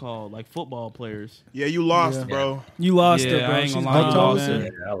what's it called, like football players. Yeah, you lost, bro. You lost her, Yeah, bro. I ain't She's gonna lie, you tall, lost man. her.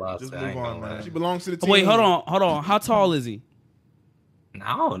 Yeah, I lost. Just I move ain't on, gonna man. lie. She belongs to the team. Wait, hold on. How tall is he?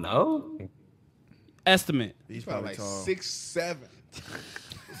 I don't know. Estimate. He's Probably like tall. 6'7".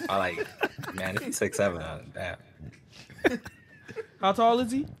 I like, man, if he's 6'7", damn. How tall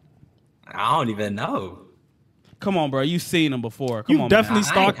is he? I don't even know. Come on, bro. You've seen him before. Come You on, definitely man.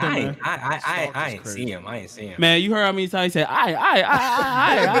 stalked him, man. I ain't seen him. I ain't seen him. Man, you heard how many times he said, I.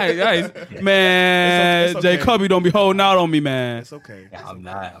 Man, It's okay. Jay Cubby don't be holding out on me, man. It's okay. Yeah, I'm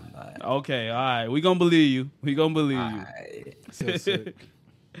not. Okay, all right. We gonna believe you. So sick.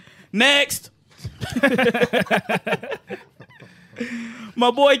 Next.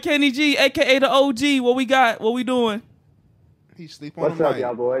 My boy Kenny G, a.k.a. the OG. What we got? What we doing? He sleep on What's the up, mic.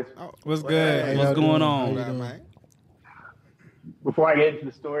 y'all boys? What's good? Hey, What's y'all going doing? on? How you Right, doing? man. Before I get into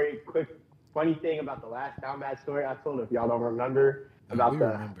the story, quick funny thing about the last Down Bad story I told, if y'all don't remember, about we the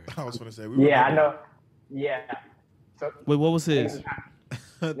remember. I was gonna say. We yeah, I remember. know, yeah. So Wait, what was his?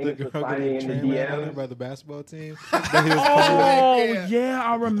 The Niggas was girl sliding getting in the train ran on her DMs. by the basketball team. That he was Oh, yeah,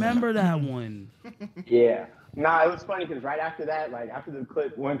 I remember that one. Yeah. Nah, it was funny because right after that, like after the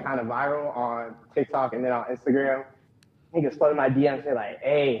clip went kind of viral on TikTok and then on Instagram, niggas flooded my DMs and say like,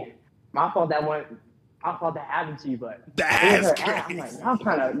 "Hey, my fault that happened to you, but That's look at her ass." I'm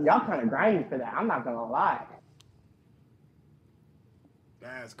like, y'all kind of grinding for that. I'm not gonna lie.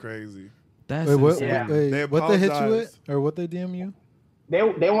 That's crazy. That's Wait, what? insane. Yeah. They What they hit you apologized. with, or what they DM you? They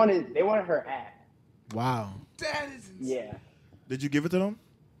wanted her at. Wow. That is Yeah. Did you give it to them?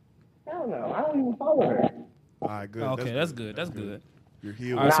 Hell no, I don't even follow her. All right, good. Okay, that's good. That's good. You're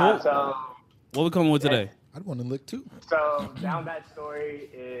healed. All right, Nah, so so what we coming with today? I'd want to look too. down that story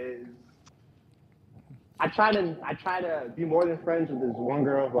is I try to be more than friends with this one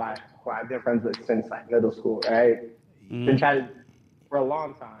girl who I've been friends with since like middle school, right? Been trying to for a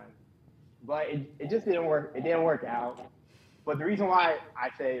long time, but it just didn't work. It didn't work out. But the reason why I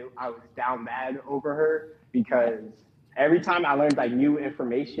say I was down bad over her because every time I learned like new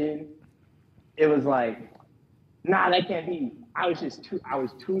information, it was like, nah, that can't be. I was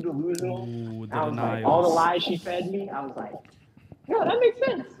too delusional. Ooh, the I was like, denials. all the lies she fed me. I was like, no, that makes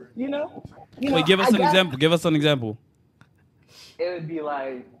sense. You know. Wait, give us an example. Give us an example. It would be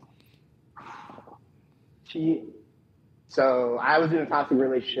like So I was in a toxic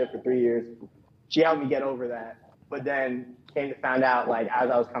relationship for 3 years. She helped me get over that, but then came to find out like as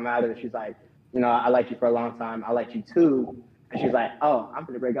I was coming out of it, she's like, I liked you for a long time. I liked you too, and she's like, oh, I'm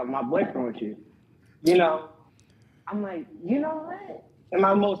gonna break up with my boyfriend with you. I'm like, you know what? In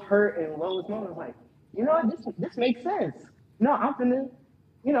my most hurt and lowest moments, like, you know what? This makes sense. No, I'm finna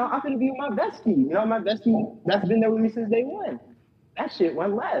be with my bestie. My bestie that's been there with me since day one. That shit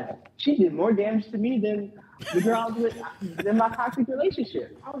went left. She did more damage to me than the girl I was with in my toxic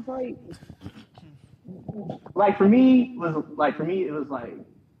relationship. I was like for me, it was like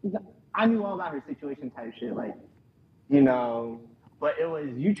I knew all about her situation type shit, but it was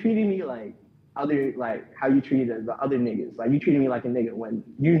you treating me like how you treated the other niggas. Like you treated me like a nigga when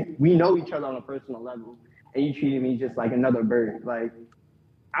we know each other on a personal level, and you treated me just like another bird. Like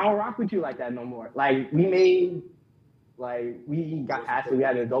I don't rock with you like that no more. Like we got past it. We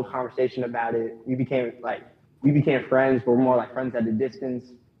had an adult conversation about it. We became friends, but we're more like friends at a distance.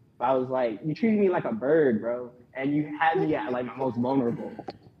 But I was like, you treated me like a bird, bro, and you had me at like my most vulnerable.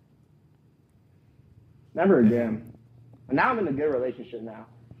 Never again. But now I'm in a good relationship now.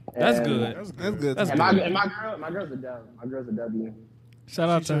 That's And- good. That's good. That's and good. my girl's a dub. My girl's a W. Shout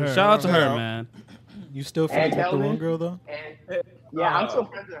out to her. Shout out to her, man. You still friends with the Kelvin? one girl though? And yeah, I'm still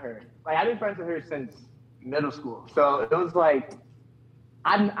friends with her. Like I've been friends with her since middle school. So it was like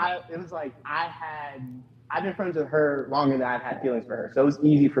I've been friends with her longer than I've had feelings for her. So it was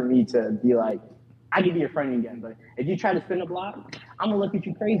easy for me to be like, I could be your friend again. But if you try to spin the block, I'm gonna look at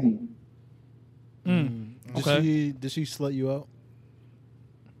you crazy. Did she slut you out?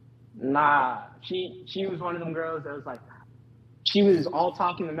 Nah, she was one of them girls that was like, she was all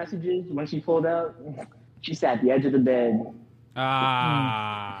talking the messages when she pulled up. She sat at the edge of the bed.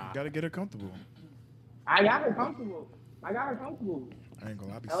 Gotta get her comfortable. I got her comfortable. I ain't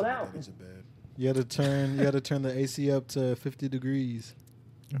gonna lie, I be Held sitting out. at the edge of bed. You had to turn the AC up to 50 degrees.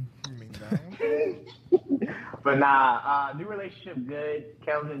 You mean down? But nah, new relationship good.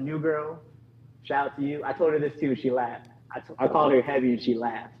 Kelvin, new girl. Shout out to you. I told her this too. She laughed. I called her heavy and she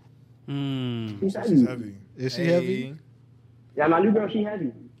laughed. She's She's heavy. Is she heavy? Yeah, my new girl, she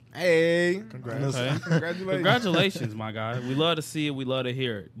heavy. Hey, Congrats. Congratulations, my guy. We love to see it. We love to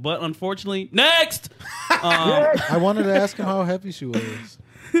hear it. But unfortunately, next. I wanted to ask him how heavy she was.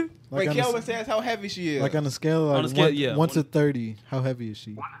 Wait, on a- Kelvin says how heavy she is. Like on a scale of On a scale, one, yeah. 1 to 30, how heavy is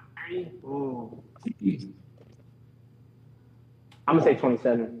she? Ooh. I'm gonna say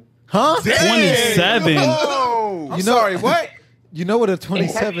 27. Huh? 27. Oh, I'm You know- sorry. What? You know what a It's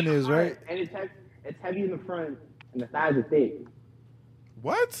 27 heavy is, in the front, right? And it's heavy in the front, and the thighs are thick.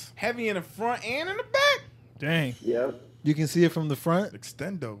 What? Heavy in the front and in the back. Dang. Yep. You can see it from the front.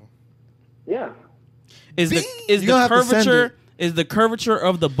 Extendo. Yeah. Is the You gonna have to send curvature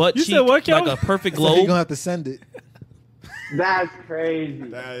of the butt You cheek said what, like Kelvin? a perfect So you're globe? gonna have to send it. That's crazy.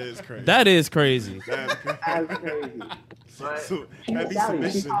 That is crazy. That is crazy. That's crazy. That's crazy. But So, she's heavy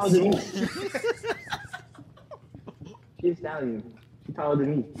Italian. She's taller than me. submissions. She's Italian. She's taller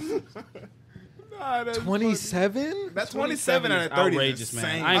than me. Nah, that's 27? That's 27 out of 30. Outrageous, man.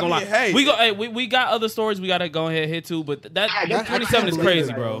 Insane. I ain't gonna lie. hey, we got other stories we gotta go ahead and hit to, but that I 27 is can't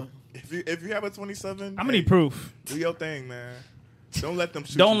crazy, believe it, bro. if you have a 27, I'm gonna need proof. do your thing, man. Don't let them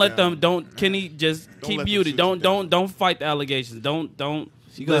shoot Don't you let down. them. Don't Kenny. Just Don't keep let them muted. shoot you Don't fight the allegations. Don't. You gonna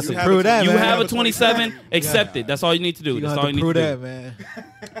have Listen, to prove that, you man. have a 27. Accept it. That's all you need to do. You That's gonna all have you to need prove to do.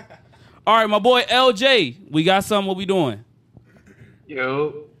 that, man. All right, my boy LJ. We got something. What we doing?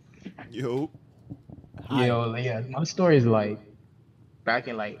 Yo, Yo. yeah. My story is like back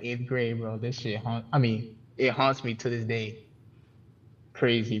in like 8th grade, bro. This shit it haunts me to this day.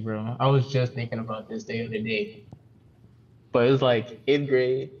 Crazy, bro. I was just thinking about this the other day. But it was like 8th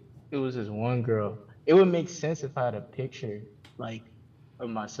grade. It was this one girl. It would make sense if I had a picture like of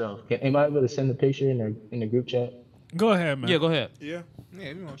myself. Am I able to send the picture in the group chat? Go ahead, man. Yeah, go ahead. Yeah.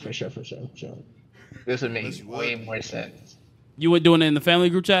 Yeah, we want For sure. This would make Unless you way would. more sense. You were doing it in the family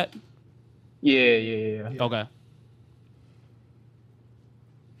group chat. Yeah. Okay.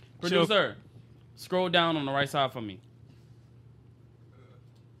 Producer, scroll down on the right side for me.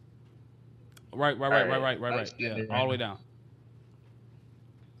 Right. Yeah, all the way down.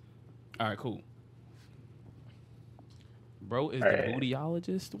 All right, cool. Bro is the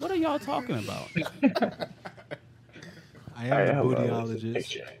bootyologist. What are y'all talking about? I am a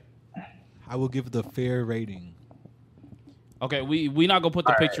bootyologist. I will give the fair rating. Okay, we not gonna put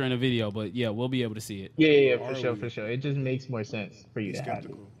the picture in the video, but yeah, we'll be able to see it. Yeah, for sure. It just makes more sense for you to have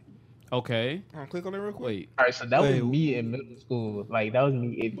it. Okay. click on it real quick. Wait. All right, so that was me in middle school. Like that was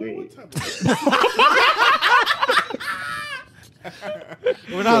me 8th grade.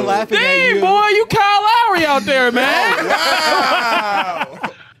 We're not laughing at Dang, you. boy, you Kyle Lowry out there, man. Wow.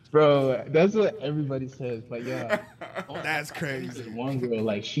 Bro, that's what everybody says. Like, yeah, That's crazy. one girl,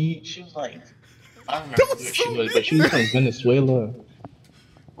 like she was like, I don't remember where she was, but she was from Venezuela.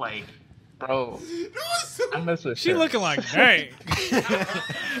 Like, bro, I mess with She her. looking like, dang. Hey,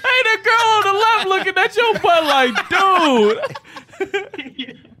 the girl on the left looking at your butt like, dude.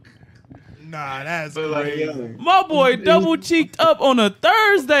 Nah, that's But, like, crazy. yo, My boy double cheeked up on a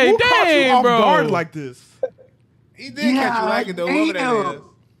Thursday. Who caught you Dang, off bro. guard like this? He did catch you like it though. Whoever that damn. is.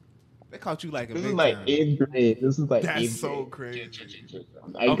 They caught you like it This big is like time. 8th grade. This is like That's 8th so grade. crazy.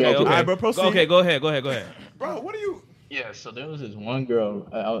 I Okay, graduated. All right, bro, proceed. Okay, go ahead. Bro, what are you? Yeah, so there was this one girl,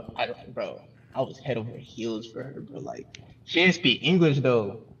 I was head over heels for her, bro. Like, she didn't speak English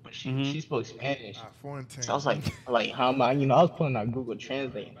though, but she spoke Spanish. Foreign team. So I was like, how am I? You know, I was putting on Google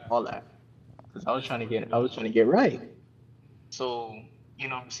Translate and all that, because I was trying to get right. So you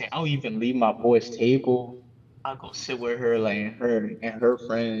know what I'm saying? I would even leave my boy's table. I'll go sit with her, like, and her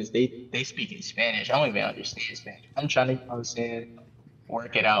friends. They speak in Spanish. I don't even understand Spanish. I'm trying to, you know what I'm saying,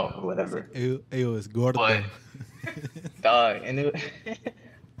 work it out or whatever. Ayo, es gordo. But dog, and it,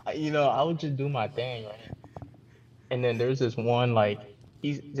 you know, I would just do my thing, right? And then there's this one, like,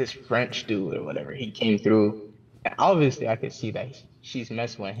 he's this French dude or whatever. He came through, and obviously I could see that she's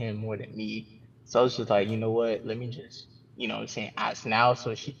messing with him more than me. So I was just like, you know what? Let me just, you know what I'm saying, ask now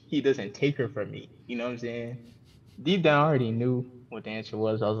so he doesn't take her from me. You know what I'm saying? Deep down, I already knew what the answer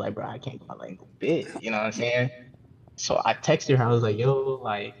was. I was like, bro, I can't go like a bit. You know what I'm saying? So I texted her. I was like, yo,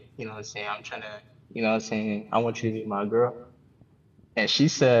 like, you know what I'm saying? I'm trying to, you know what I'm saying? I want you to be my girl. And she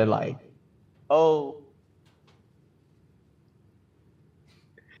said, like, oh.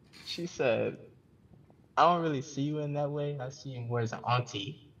 She said, I don't really see you in that way. I see you more as an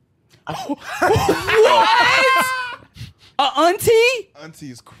auntie. What? A auntie?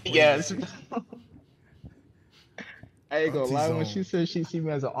 Auntie is crazy. Yes. I ain't gonna Auntie lie. When zone. she said she see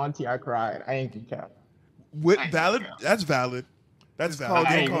me as an auntie, I cried. I ain't gonna count. Valid? That's valid. That's valid. called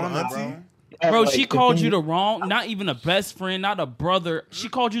You being don't call a her woman, auntie? bro. Bro, like, she the called thing you is- the wrong, not even a best friend, not a brother. She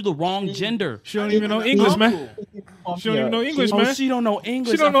called you the wrong gender. She don't even know English, man. She don't even know English, man. Oh, she don't know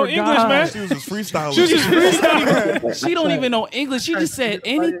English. She don't know English, man. She was just freestyling. She was just freestyling. She don't even know English. She just said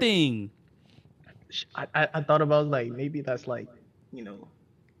anything. I thought about like maybe that's like, you know.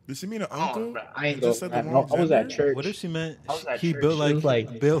 Did she mean an uncle? I ain't Just gonna- said the I wrong was at gender? church. What if she meant I was at he church. built She was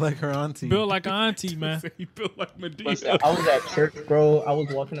like her auntie? Built like an auntie, man. He built like Medea. Listen, I was at church, bro. I was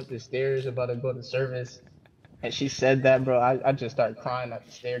walking up the stairs about to go to service, and she said that, bro. I just started crying at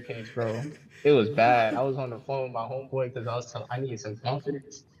the staircase, bro. It was bad. I was on the phone with my homeboy because I was telling I needed some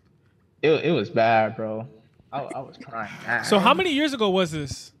confidence. It was bad, bro. I was crying. Bad. So how many years ago was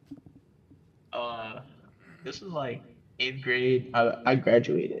this? This was like 8th grade. I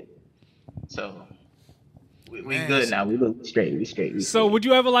graduated, so we good now. We look straight. We straight. We So would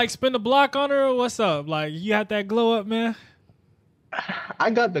you ever like spin the block on her or what's up? Like you had that glow up, man? I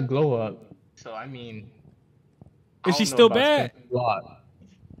got the glow up. So I mean, Is she still bad?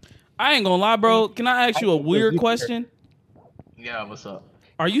 I ain't gonna lie, bro. Can I ask you a weird question? Yeah, what's up?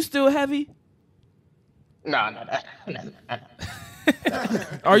 Are you still heavy? Nah.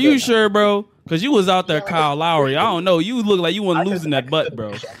 Are you sure, bro? Because you was out there, Kyle Lowry. I don't know. You look like you wasn't losing that butt,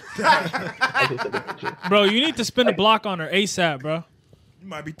 bro. Bro, you need to spin the block on her ASAP, bro. You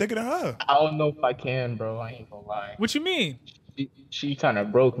might be thinking of her. I don't know if I can, bro. I ain't gonna lie. What you mean? She kind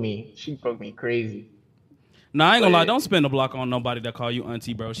of broke me. She broke me crazy. Nah, I ain't gonna lie. Don't spin the block on nobody that call you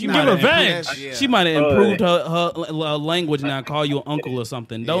auntie, bro. She Get might have revenge. improved, she might have improved her language now and call you an uncle or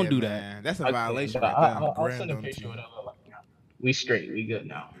something. Don't do that. Man, that's a violation But right there. I'll send a picture of what I look like now. We straight. We good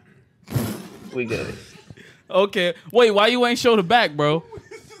now. We good. Okay. Wait, why you ain't show the back, bro?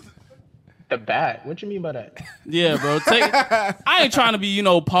 The back? What you mean by that? Yeah, bro. I ain't trying to be,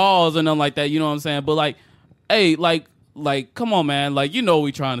 pause or nothing like that. You know what I'm saying? But like, hey, like, come on, man. Like, you know what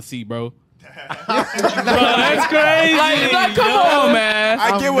we trying to see, bro. Bro, that's crazy. Like, come on, man.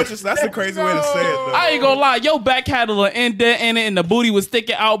 I get what you're saying. That's a crazy way to say it, though. I ain't gonna lie. Your back had a little indent in it and the booty was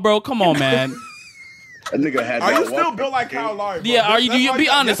sticking out, bro. Come on, man. That nigga had Are that you still walk- built like Kyle Lowry? Bro? Yeah, are you? That's Do you all be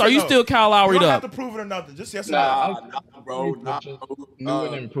honest? yes or Are you no? still Kyle Lowry You don't up? have to prove it or nothing. Just yes or no. Nah, bro. Nah, New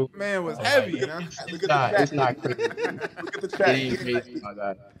and improved. Man was heavy, you know? Look at the It's not crazy. Look at the It chat. ain't crazy, my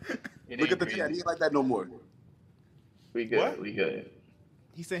God. Look at the chat. He ain't like that no more. We good. What? We good.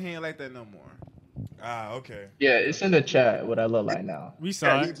 He said he ain't like that no more. Ah, okay. Yeah, it's in the chat what I look like now. We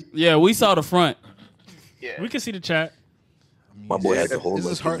saw it. Yeah, we saw the front. Yeah. We can see the chat. My boy had the whole This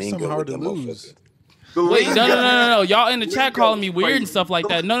is hard, something hard to lose. Wait, no. Y'all in the chat calling me weird and stuff like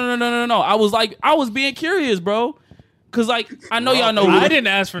that. No. I was being curious, bro. Cause like I know y'all know. I didn't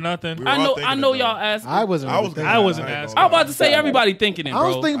ask for nothing. I know y'all asked. I wasn't. I wasn't asking. I was about to say everybody thinking it, I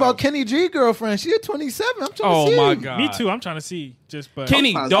was bro. thinking about Kenny G girlfriend. She at 27. I'm trying to Oh see. my god. Me too. I'm trying to see.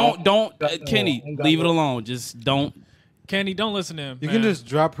 Kenny, Kenny, leave it alone. Just don't. Kenny, don't listen to him. You man. can just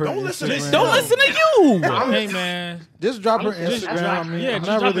drop her. Don't listen to Instagram. Don't listen to you. Hey man, Just drop her Just Instagram. drop- I mean, yeah, I'm just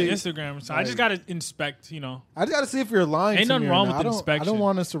not drop really. her Instagram. So I just gotta inspect. I just gotta see if you're lying. Ain't to nothing me or wrong not. with I the don't, I inspection. don't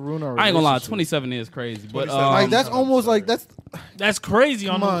want us to ruin our. I ain't gonna lie. relationship. 27 is crazy, but 27. Like that's almost like that's. That's crazy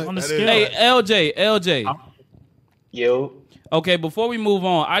on Come on. the That scale. Hey, LJ. Yo. Okay, before we move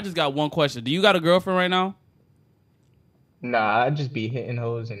on, I just got one question. Do you got a girlfriend right now? Nah, I just be hitting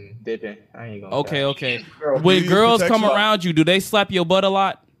hoes and dipping. I ain't gonna. Okay. Do When you girls use come protection? around you, do they slap your butt a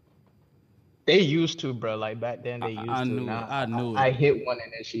lot? They used to, bro. Like back then, they used I to. knew Now, it. I knew I it. hit one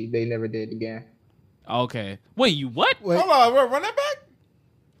and then they never did again. Okay. Wait, you what? Wait, Hold on, bro, run that back.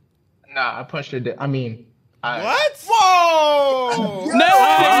 Nah, I punched her. I mean, What? Whoa!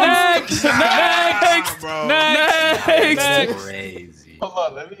 Next! Bro. Next! Crazy. Hold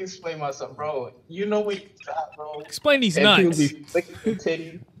on, let me explain myself, bro. You know when you stop, bro. Explain these And people nuts. be flicking your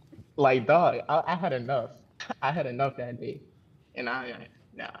titty. Like, dog, I had enough. I had enough that day. And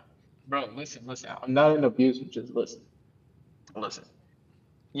nah. Bro, listen. I'm not an abuser, just listen. Listen.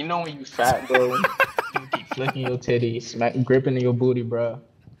 You know when you fat, bro, you keep flicking your titty, gripping your booty, bro.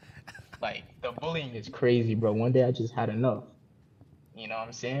 Like, the bullying is crazy, bro. One day I just had enough. You know what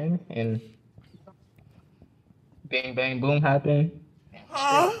I'm saying? And bang, bang, boom happened.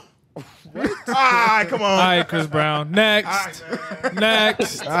 Huh? Ah, come on. All right, Chris Brown. Next.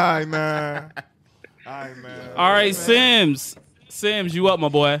 Next. All right, man. All right, Sims. Sims, you up, my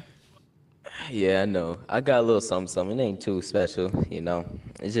boy? Yeah, I know. I got a little something. It ain't too special, you know.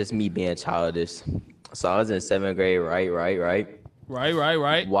 It's just me being childish. So I was in 7th grade, right.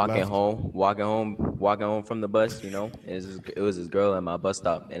 Right. Walking home from the bus, you know. It was this girl at my bus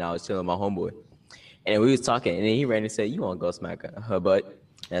stop, and I was chilling with my homeboy. And we was talking, and then he ran and said, "You want to go smack her butt?"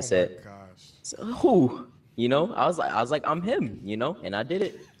 And I said, "So, who?" You know, I was like, I'm him, you know, and I did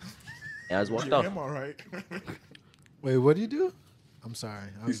it. and I just walked Yeah, off. I'm all right. Wait, what do you do? I'm sorry.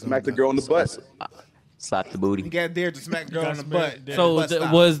 You smacked the girl in the butt. Slap the booty. He got there to smack the girl in the butt. So Butt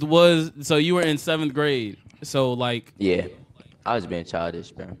stop. was so you were in 7th grade. So like Yeah, I was being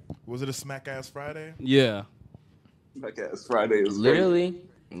childish, bro. Was it a smack ass Friday? yeah. Smack ass Friday is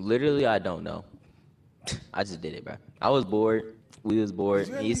Literally, I don't know. I just did it, bro. I was bored. We was bored. Did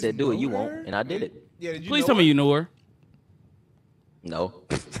you And at he least said, "Do it." know You her? won't, and I did it. Yeah, did you Please know tell me her? you knew her. No.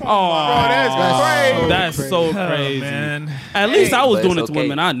 Oh, that's crazy. That's so crazy. man. At least I was But doing it's it to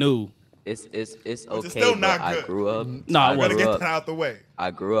women okay. I knew. It's okay. still not but I good. grew up. No, I I Better wasn't. grew get up. that out the way. I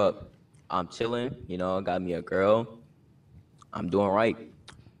grew up. I'm chilling. You know, got me a girl. I'm doing right.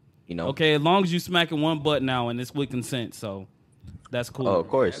 You know. Okay, as long as you smacking one butt now and it's with consent, so that's cool. Oh, of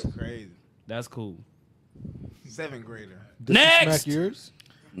course. That's crazy. That's cool. 7th grader. Did she Next! smack yours?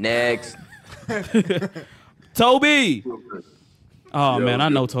 Next. Toby. Oh Yo, man, I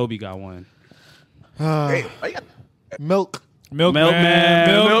know Toby got one. Hey, I got Milk. Milkman.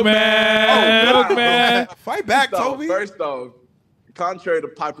 Fight back, So, Toby. first off, contrary to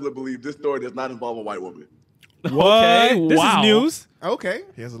popular belief, this story does not involve a white woman. What? Okay, This wow. is news. Okay.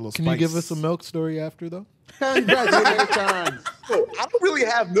 He has a little Can spice. you give us a milk story after, though? Congratulations. So, I don't really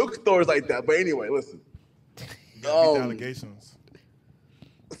have milk stories like that, but anyway, listen. Beat the allegations.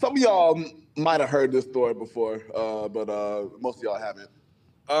 Some of y'all might have heard this story before, but most of y'all haven't.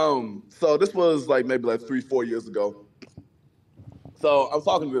 So this was like maybe like 3-4 years ago. So I was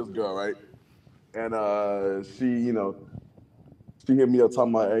talking to this girl, right? And she, you know, she hit me up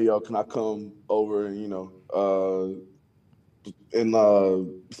talking about, "Hey, yo, can I come over and, you know,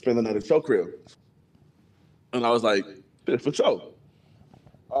 spend the night at your crib?" And I was like, "Yeah, for sure."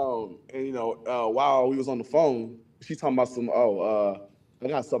 And you know, while we was on the phone, she talking about some, I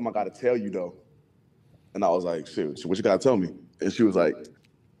got something I gotta tell you though. And I was like, "Shit, what you gotta tell me?" And she was like,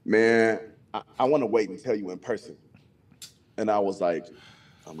 "Man, I wanna wait and tell you in person." And I was like,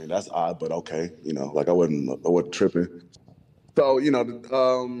 I mean, that's odd, but okay, you know, like I wasn't tripping. So, you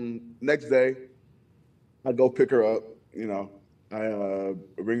know, next day, I go pick her up, you know, I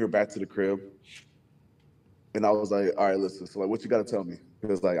bring her back to the crib. And I was like, all right, listen, so like, what you gotta tell me?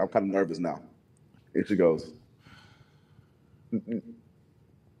 Because like, I'm kind of nervous now. And she goes, and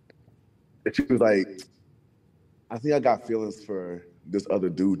she was like, I think I got feelings for this other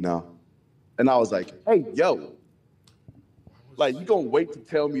dude now. And I was like, hey, yo, like, you gonna wait to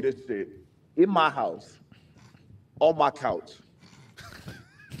tell me this shit in my house, on my couch,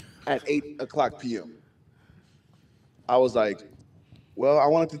 at 8:00 p.m. I was like, well, I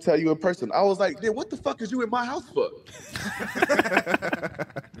wanted to tell you in person. I was like, then what the fuck is you in my house for?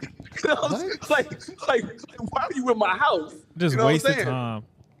 like, why are you in my house? Just You know what I'm wasted saying? time.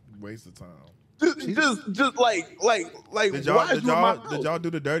 Waste of time. Just like, Did why is you in my house? did y'all do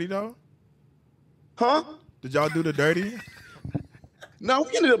the dirty though? Huh? Did y'all do the dirty? No,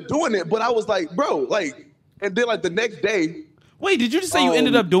 we ended up doing it, but I was like, bro, like, and then like the next day. Wait, did you just say you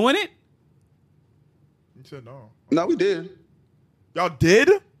ended up doing it? You said no. No, we did. Y'all did?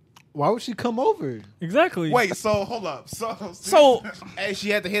 Why would she come over? Exactly. Wait, so hold up. So Hey, she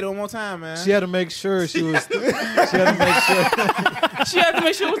had to hit it one more time, man. She had to make sure she was. She had to make sure. she had to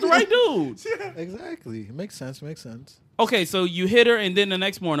make sure it was the right dude. Exactly. It makes sense. Makes sense. Okay, so you hit her, and then the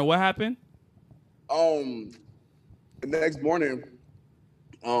next morning, what happened? The next morning,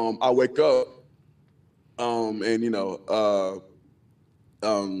 I wake up, and you know,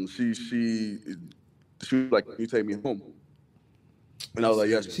 she was like, "Can you take me home?" And I was like,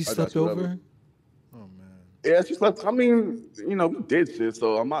 "Yes." She I got slept you, whatever. over. Oh man. Yeah, she slept. I mean, you know, we did shit,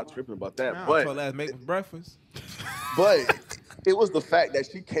 so I'm not tripping about that. Nah, I but told her to make breakfast. But it was the fact that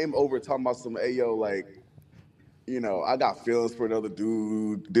she came over talking about some, hey, yo, like, you know, I got feelings for another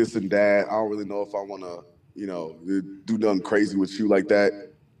dude, this and that. I don't really know if I want to, you know, do nothing crazy with you like that.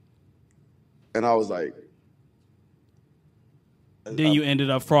 And I was like. Then you ended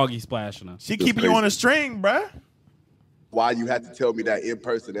up froggy splashing her. She keeping you on a string, bruh. Why you had to tell me that in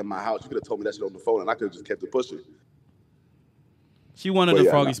person in my house? You could have told me that shit on the phone, and I could have just kept it pushing. She wanted Well, the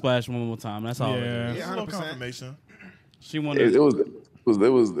yeah, froggy nah. splash one more time. That's all. Yeah. It is. Yeah, 100%. Confirmation. She wanted. It was. I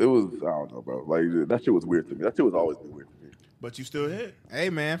don't know, bro. Like that shit was weird to me. That shit was always been weird to me. But you still hit. Hey,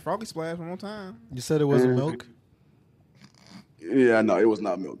 man, froggy splash one more time. You said it wasn't milk, Yeah, no, it was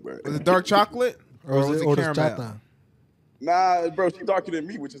not milk, bro. Was it dark chocolate or was it caramel? horchata? Nah, bro, she darker than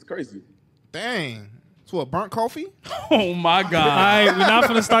me, which is crazy. Dang. So what, burnt coffee? Oh my God! All right, we're not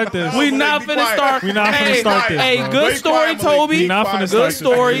gonna start this. We not finna start. We're not finna start this. Hey, bro. good story, Toby. We not finna Good start this.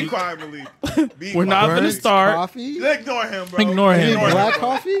 story. Be quiet, Malik. Be We're not quiet. finna start. Coffee? Ignore him, bro. Ignore him. Black bro.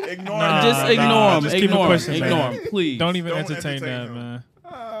 coffee? Ignore Nah, him. Just ignore him. Just keep the Ignore him. questions, Ignore man. him. Please. Don't even Don't entertain that, him. man.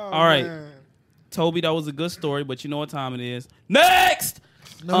 All right. Toby, that was a good story, but you know what time it is. Next!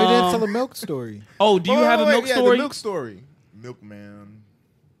 No, he didn't tell a milk story. Oh, do you have a milk story? The milk story. Milkman.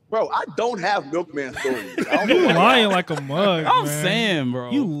 Bro, I don't have milkman stories. You lying like a mug. I'm man. saying,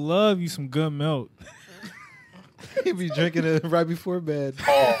 bro. You love you some good milk. He be drinking it right before bed.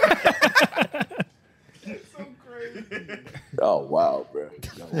 Oh wow, bro.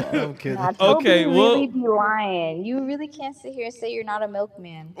 I'm kidding. Nah, Toby Okay, well- really be lying. You really can't sit here and say you're not a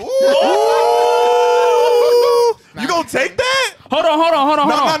milkman. You gonna take that? Hold on.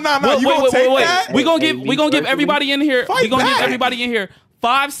 No, you gonna take that? We gonna give everybody in here. Fight We gonna give back. everybody in here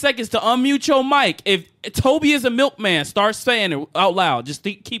 5 seconds to unmute your mic. If Toby is a milkman, start saying it out loud. Just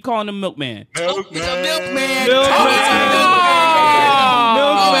keep calling him milkman. Toby's a milkman. Milkman.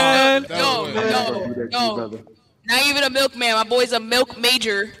 No. Not even a milkman. My boy's a milk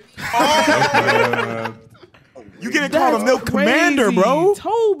major. You getting called a milk commander, bro?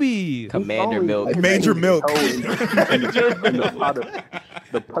 Toby. Commander milk. Major milk. The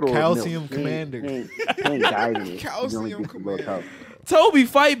puddle Calcium of milk. commander. He ain't guiding it. Calcium commander. Toby,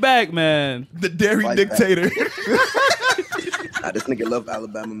 fight back, man. The dairy dictator. Nah, this nigga love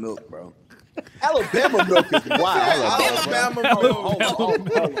Alabama milk, bro. Alabama milk is wild. Alabama milk.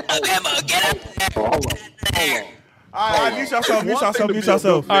 Alabama, get up. Hold on. All right, mute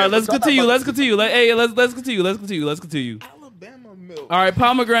yourself. All right, let's continue. Let's continue. Let's continue. Alabama milk. All right,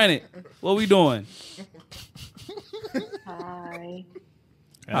 pomegranate. What we doing? Hi.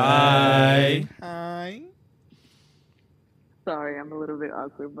 Hi. Hi. Sorry, I'm a little bit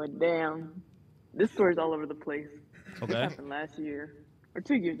awkward, but damn, this story's all over the place. Okay. This happened last year or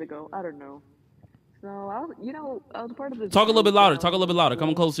 2 years ago. I don't know. So I was part of this. Talk a little bit louder.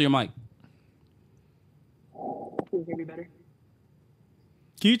 Come close to your mic. Can you hear me better?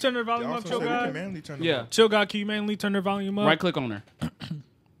 Can you turn her volume up, Chill God? Yeah. Chill God, can you manually turn her volume up? Right click on her.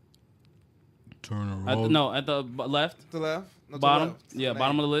 Turn her at the left. To the left. No, to the Bottom. left. To Yeah, the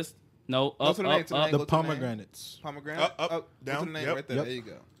bottom name. of the list. No, Go up, to the name, to the up, name, up. go The to the name. pomegranates. Pomegranate. Up, Go down. to the name Yep, right there. yep. There you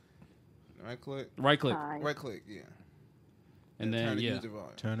go. Right click. Right click. Hi. Right click. Yeah. And turn then, the yeah. user volume.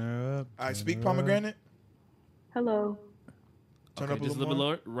 Turn her up. All right, speak turn her up. pomegranate. Hello. Turn Okay, up a just a little little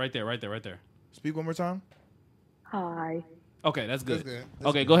more. bit lower. Right there. Speak one more time. Hi. Okay, that's good. That's good.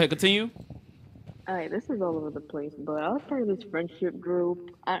 Okay, go ahead. Continue. All right, this is all over the place, but I was part of this friendship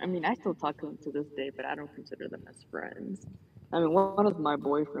group. I mean, I still talk to them to this day, but I don't consider them as friends. I mean, one is my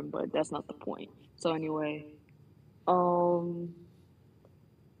boyfriend, but that's not the point. So anyway, so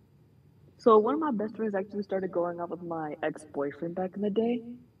one of my best friends actually started going out with my ex-boyfriend back in the day.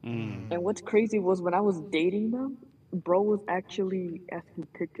 And what's crazy was when I was dating them, bro was actually asking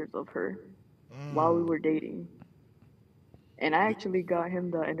pictures of her while we were dating. And I actually got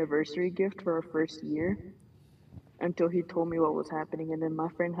him the anniversary gift for our first year until he told me what was happening. And then my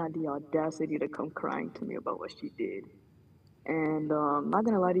friend had the audacity to come crying to me about what she did. And not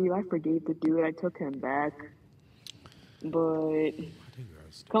gonna lie to you, I forgave the dude. I took him back. But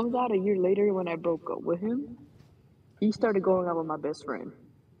comes out a year later when I broke up with him, he started going out with my best friend.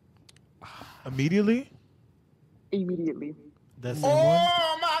 Immediately. That same one?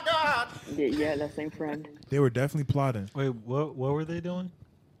 Oh my God. Yeah, that same friend. They were definitely plotting. Wait, what were they doing?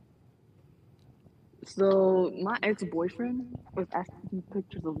 So my ex-boyfriend was asking me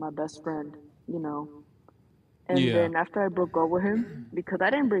pictures of my best friend, you know. And Yeah. then after I broke up with him, because I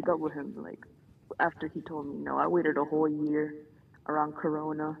didn't break up with him like after he told me no, I waited a whole year around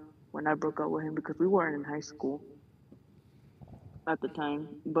Corona when I broke up with him because we weren't in high school at the time.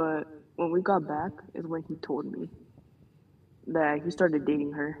 But when we got back is when he told me that he started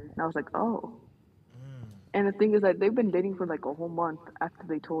dating her. And I was like, oh. And the thing is that they've been dating for like a whole month after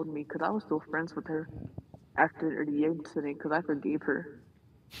they told me because I was still friends with her after the incident because I forgave her.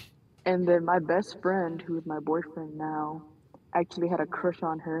 And then my best friend, who's my boyfriend now, actually had a crush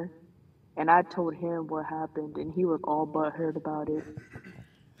on her. And I told him what happened and he was all butthurt about it.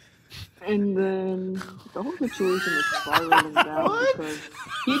 And then the whole situation is spiraling down because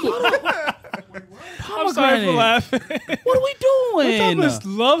he did. I'm sorry for laughing. What are we doing? What type of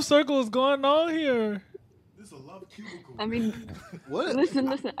love circle is going on here? I mean, what? Listen.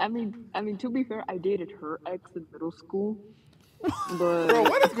 I mean, to be fair, I dated her ex in middle school. But Bro,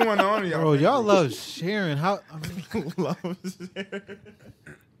 what is going on here? Bro, y'all love sharing. How?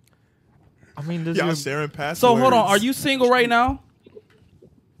 I mean, does Y'all your- sharing passwords. So hold on. Are you single right now?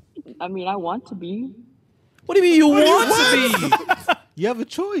 I mean, I want to be. What do you mean you want to be? You have a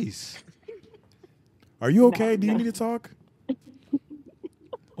choice. Are you okay? Do you need to talk?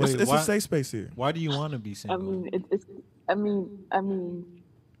 Wait, It's why- a safe space here. Why do you want to be I single? mean, I mean,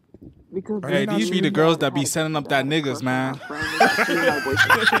 Because Hey, these be the girls that be setting up that niggas, man.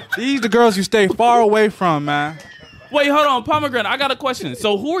 man. These the girls you stay far away from, man. Wait, hold on, Pomegranate. I got a question.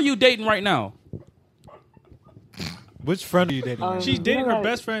 So who are you dating right now? Which friend are you dating? She's dating her like,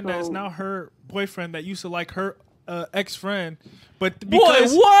 best friend that's so- now her boyfriend that used to like her ex-friend. But Boy,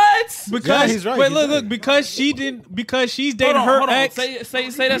 because what? Because Yeah, he's right, wait, he's look, right. look, because she's dating Hold on, her hold on. ex.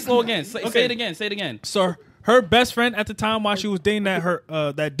 Say that slow again. Say Okay. it again. Say it again. So her best friend at the time while she was dating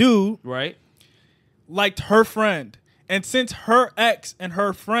that dude, Right. liked her friend. And since her ex and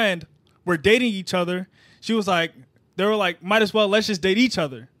her friend were dating each other, they were like, might as well let's just date each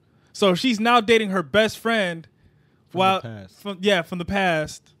other. So she's now dating her best friend the past. from the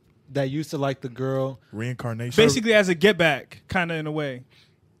past. That used to like the girl. Reincarnation. Basically as a get back, kind of in a way.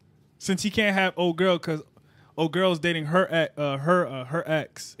 Since he can't have old girl because old girl's dating her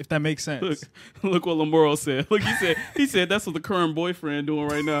ex, if that makes sense. Look what Lamoro said. Look, he said that's what the current boyfriend doing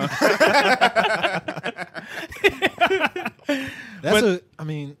right now.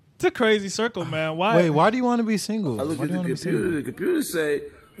 It's a crazy circle, man. Why? Wait, why do you want to be single? I look Why at do you the wanna be single? computer. The computer say,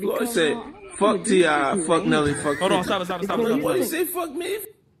 Floyd say, fuck T.I., fuck Nelly, fuck. Hold on, stop. What you say? Fuck me.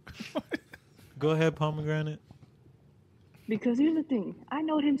 Go ahead, Pomegranate. Because here's the thing. I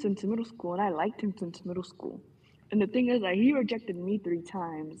know him since middle school, and I liked him since middle school. And the thing is that he rejected me 3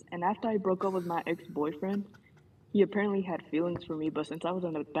 times, and after I broke up with my ex-boyfriend, he apparently had feelings for me, but since I was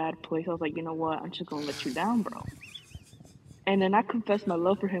in a bad place, I was like, you know what? I'm just gonna let you down, bro. And then I confessed my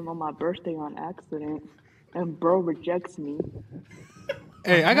love for him on my birthday on accident, and bro rejects me.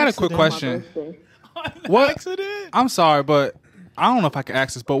 Hey, I got a quick question. What? I'm sorry, but I don't know if I can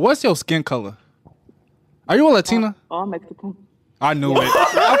ask this, but what's your skin color? Are you a Latina? Oh, I'm Mexican. I knew it.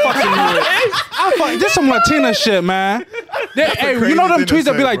 I fucking knew it. This some Latina shit, man. Hey, you know them tweets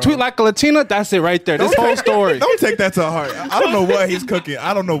that be like, tweet like a Latina? That's it right there. This whole story. Don't take that to heart. I don't know what he's cooking.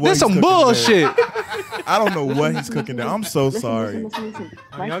 I don't know what This he's some cooking bullshit. there. I don't know what he's cooking there. I'm so sorry. Listen.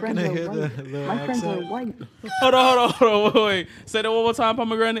 My y'all friends gonna are hear the white. little My friends are accent? white. Hold on. Wait. Say that one more time,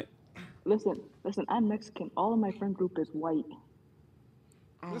 Pomegranate. Listen. I'm Mexican. All of my friend group is white.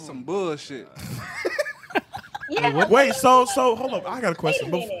 This some bullshit. Yeah. Wait, so hold up. I got a question.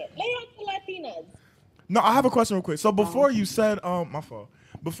 Wait a minute. Lay out the Latinas. No, I have a question real quick. So before you said, my fault.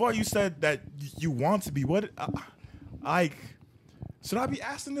 Before you said that you want to be, what, like, should I be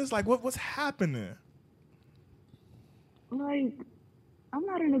asking this? Like, what's happening? Like, I'm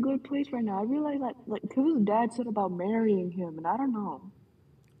not in a good place right now. I realize like, cause his dad said about marrying him, and I don't know.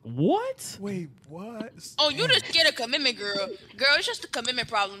 What? Wait, what? Oh, you just scared of commitment, girl. Girl, it's just a commitment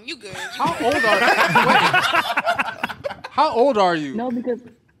problem. You good. How old are you? How old are you? No, because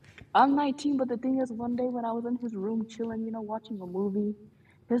I'm 19, but the thing is, one day when I was in his room chilling, watching a movie,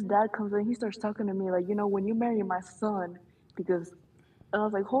 his dad comes in, he starts talking to me like, when you marry my son, because, and I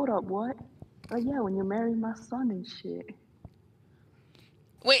was like, hold up, what? Like, yeah, when you marry my son and shit.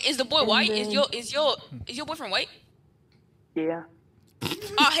 Wait, is the boy And white? then- Is your boyfriend white? Yeah.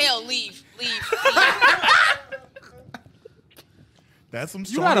 Oh hell, leave. That's some You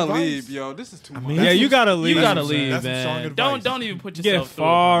strong gotta advice. leave, yo. This is too much. Yeah, you gotta leave. You gotta That's leave, some strong man. advice. Don't even put Get yourself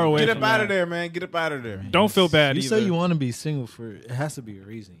far away. Get from up out that. of there, man. Get up out of there. Don't feel bad You either. say you want to be single for it has to be a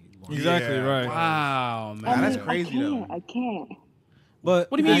reason. You want Exactly Yeah. right. Wow, man. Nah, that's crazy though. I can't.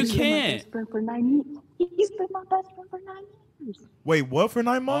 But What do you mean you He's been my can't? best friend for 9 years. He's been my best friend for 9 years. Wait, what for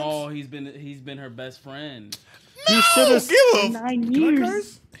 9 months? Oh, he's been her best friend. he should have. For 9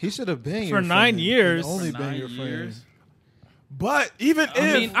 years. He should have been For your 9 friend. years. He only For been 9 your friend. years. But even if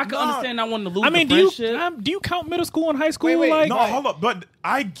I mean, I can understand not wanting to lose I mean, the friendship. do you count middle school and high school? Wait, like, no, hold up. But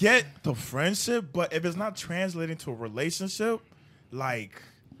I get the friendship, but if it's not translating to a relationship, like,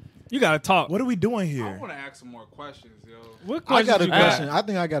 you gotta talk. what are we doing I here? want to ask some more questions, yo. What I got a questions you question. I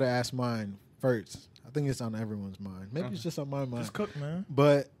think I got to ask mine first. I think it's on everyone's mind. Maybe it's just on my mind. Just cook, man.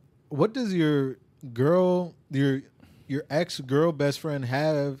 But what does your girl, your ex-girl best friend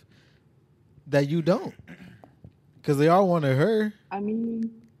have that you don't? Because they all wanted her. I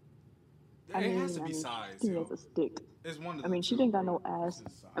mean, It has to be size, she yo. has a stick. It's one of I mean, the she two. didn't got no ass.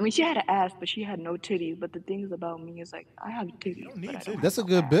 I mean, she had an ass, but she had no titties. But the things about me is like, I have titties. But I don't That's a have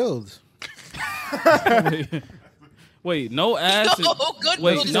good ass. build. Wait, no ass. Oh, good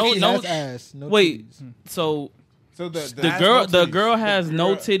Wait, build. no, She no. has ass, no Wait, titties. so So the girl has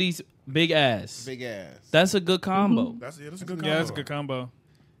no titties, big ass. Big ass. That's a good combo. That's a good combo. Yeah, that's a good combo.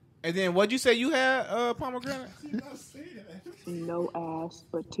 And then what'd you say you had, pomegranate? No ass,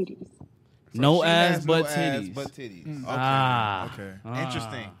 but titties. No She ass, has but no ass, titties. but titties. Okay. Ah, Okay.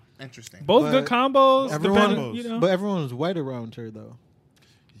 ah. Interesting. Both But good combos. Everyone, depending, you know. but everyone's white around her though.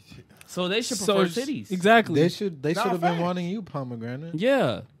 So they should So prefer it's- titties. Exactly. They should have been facts. wanting you, pomegranate.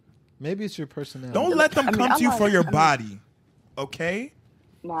 Yeah. Maybe it's your personality. Don't let them I mean, come I to you like- for your I mean- body, okay?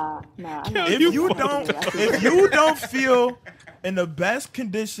 Nah. If you don't feel in the best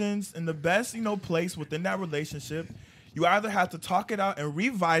conditions, in the best place within that relationship, you either have to talk it out and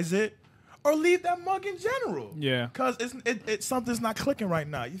revise it, or leave that mug in general. Yeah. Because it's something's not clicking right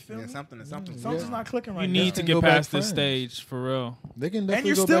now. You feel me? Something's Something's not clicking right You now. need to get past this stage for real. They can And definitely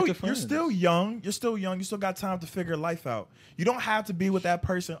you're go still back to you're friends. still young. You're still young. You still got time to figure life out. You don't have to be with that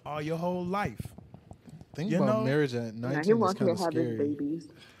person all your whole life. Think You about know? marriage at Nah, 19 he is wants me kind to of have his scary. babies.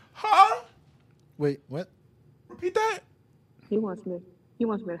 Huh? Wait, what? Repeat that. He wants me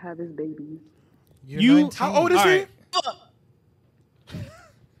to have his babies. You're 19. How old is All he? right.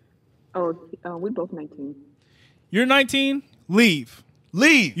 Oh, we both 19. You're 19. Leave.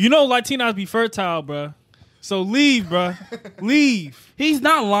 Leave. You know Latinas be fertile, bruh. So leave, bruh. Leave. He's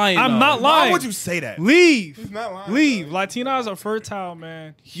not lying. I'm though. not lying. Why would you say that? Leave. He's not lying, Leave. Latinas are fertile,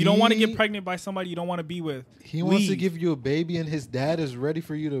 man. You don't want to He- get pregnant by somebody you don't want to be with. He wants to Leave. give you a baby, and his dad is ready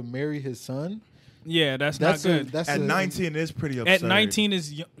for you to marry his son. Yeah, that's That's not a- good. that's At a- 19 is pretty absurd. At 19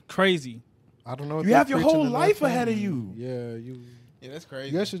 is crazy. I don't know. If You they're have your preaching whole enough life on ahead of you. you. Yeah, you. Yeah, that's crazy.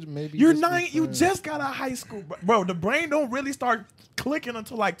 You guys should maybe. You're just be 9. You friends. just got out of high school, bro. The brain don't really start clicking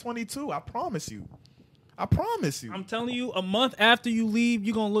until like 22. I promise you. I promise you. I'm telling you, a month after you leave,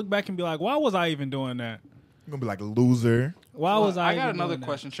 you're gonna look back and be like, "Why was I even doing that? You're gonna be like a loser. Why was I?" I got even another doing that?"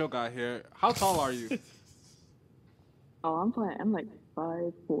 question. Chill guy here. How tall are you? Oh, I'm like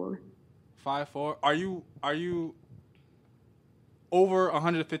 5'4". 5'4". Are you over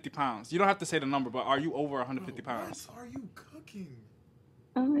 150 pounds? You don't have to say the number, but are you over 150 pounds? What are you cooking?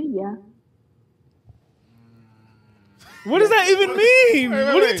 Yeah. What does that even mean? Wait,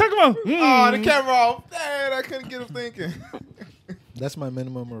 What are you talking about? Oh, the camera off. Dang, I couldn't get him thinking. That's my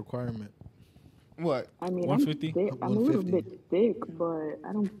minimum requirement. What? I mean, 150? I'm a little bit thick, but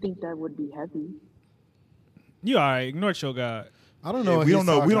I don't think that would be heavy. You all right? Ignore Chill God. I don't know. Yeah, what we he's don't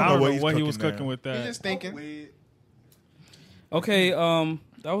know. talking We don't I know don't what know he's what he cooking was there. cooking with He's that. just thinking. Okay,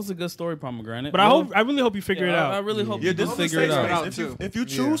 that was a good story, Pomegranate. But I really hope you figure it out. I really hope Yeah, you this do is a figure it safe out. space. If you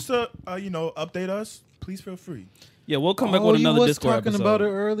choose to, update us, please feel free. Yeah, we'll come back Oh, with you another was Discord talking episode. about it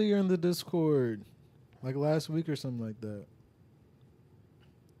earlier in the Discord, like last week or something like that.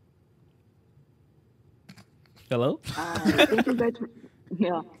 Hello? Thank you guys.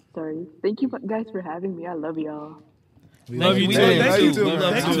 Sorry. Thank you guys for having me. I love y'all. Love you We too. love you Thank too. you. We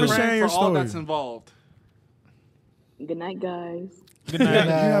love Thank you you too. for sharing your For all story. that's involved. Good night, guys. Good You night.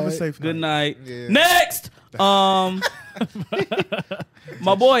 have a safe Good night. night. Yeah. Next,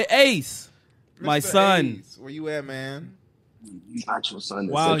 my boy Ace, my Mr. son, Ace, where you at, man? Not your son.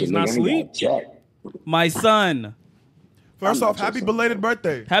 Wow, he's not asleep. my son. First off, happy belated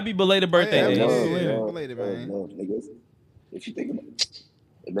birthday. Happy belated birthday, Yeah, Ace. belated, man. Niggas, if you think about it,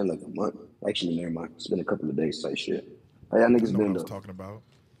 it's been like a month. Actually, never mind. It's been a couple of days, type shit. How y'all niggas You know what been, I was though? talking about.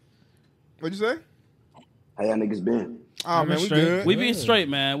 What'd you say? How y'all niggas been? Oh, man, we straight. good. We been straight,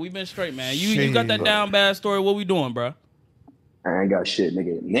 man. We been straight, man. You got that down bad story. What we doing, bro? I ain't got shit,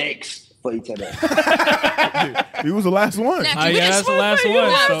 nigga. Next. Fuck you tell that. He was the last one. Now, Ah, can we yeah, just- that's the last one.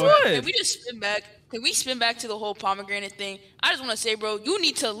 Last So one. Can we just spin back? Can we spin back to the whole pomegranate thing? I just want to say, bro, you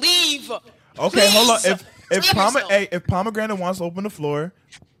need to leave. Okay, hold on. Please. If Pomegranate wants to open the floor,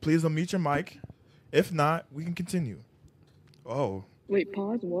 please unmute your mic. If not, we can continue. Oh, Wait,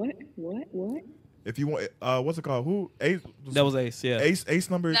 pause. What? if you want, what's it called? Who? Ace. That was Ace. Yeah. Ace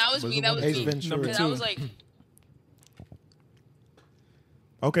number. That was me. That was Ace me. Ventura. Number Because two. I was like,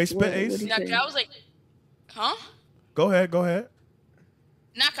 Okay, spit What Ace. did nah, 'cause I was like, huh? Go ahead.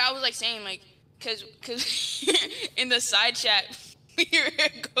 Nah, 'cause I was like saying like, cause in the side chat we were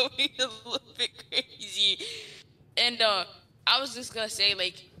going a little bit crazy, and I was just gonna say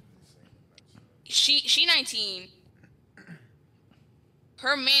like, she 19,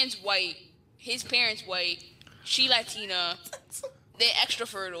 her man's white, his parents white, she Latina, they extra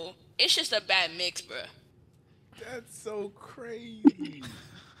fertile. It's just a bad mix, bruh. That's so crazy.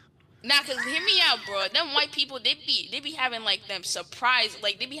 Nah, cause hear me out, bro. Them white people, they be having like them surprise,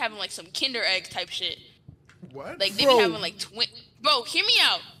 like they be having like some Kinder eggs type shit. What? Like they be having like twin. Bro, hear me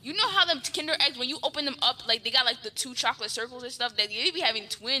out. You know how them Kinder eggs, when you open them up, like they got like the 2 chocolate circles and stuff. They be having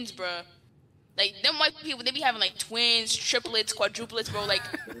twins, bro. Like them white people, they be having like twins, triplets, quadruplets, bro. Like,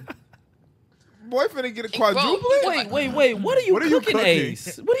 Boy, finna get a bro, quadruplet? Wait. What are you What are you cooking, cooking?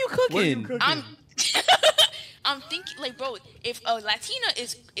 Ace? What are you cooking? I'm thinking, like, bro, if a Latina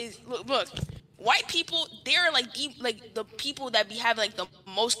is look, white people, they're like the people that be having like the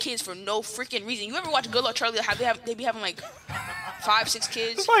most kids for no freaking reason. You ever watch Good Luck Charlie? How they be having like 5, 6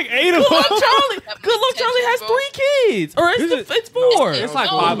 kids. It's like 8 of Good them. Luck Charlie. Good Luck Charlie has 3 kids, or it's 4. It's like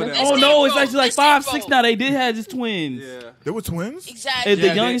 5 of them. Oh no, it's actually like 5, 6 now. They did have just twins. Yeah. They were twins? Exactly. And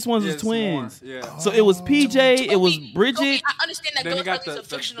the youngest ones was twins. So it was PJ, it was Bridget. I understand that Then you Good got Luck is a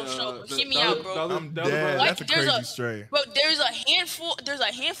fictional show. But hear me the out, bro. I'm dead. That's a crazy stray. Bro, there's a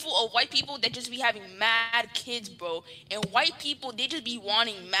handful of white people that just be having mad kids, bro. And white people, they just be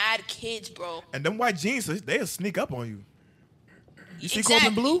wanting mad kids, bro. And them white jeans, they'll sneak up on you. You see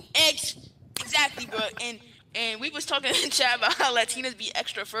Corbin Blue? Exactly, bro. And we was talking in chat about how Latinas be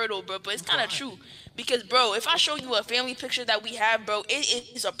extra fertile, bro. But it's kind of true. Because, bro, if I show you a family picture that we have, bro,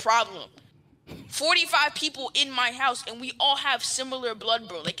 it is a problem. 45 people in my house, and we all have similar blood,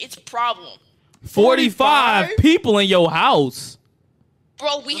 bro. Like, it's a problem. 45 people in your house.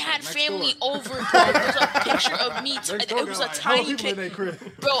 Bro, we had family over, bro. There's a picture of me. It was a tiny picture.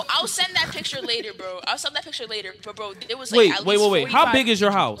 Bro, I'll send that picture later, bro. But, bro, there was like Wait. How big is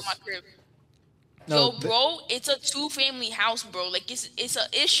your house? Yo, bro, it's a 2-family house, bro. Like, it's an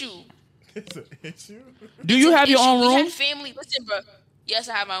issue. It's an issue? Do you have your own room? We had family. Listen, bro. Yes,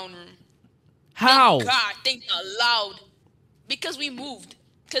 I have my own room. How? Thank God, loud. Because we moved.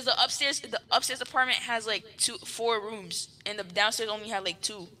 Because the upstairs apartment has like 4 rooms, and the downstairs only had like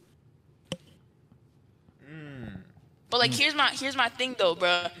 2. But like, here's my thing though,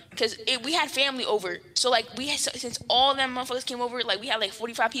 bro. Because we had family over, so like since all them motherfuckers came over, like we had like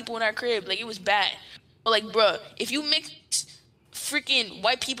 45 people in our crib. Like it was bad. But like, bro, if you mix freaking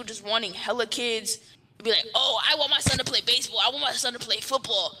white people just wanting hella kids, be like, oh, I want my son to play baseball. I want my son to play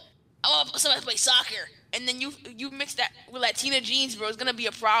football. I want my son to play soccer. And then you mix that with Latina genes, bro, it's gonna be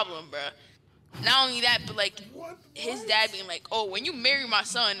a problem, bro. Not only that, but like his dad being like, oh, when you marry my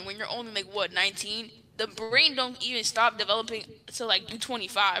son, when you're only like 19, the brain don't even stop developing until like you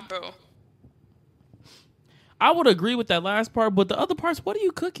 25, bro. I would agree with that last part, but the other parts, what are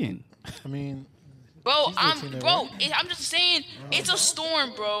you cooking? I mean, I'm just saying, it's a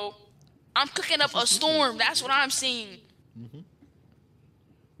storm, bro. I'm cooking up a storm. That's what I'm saying.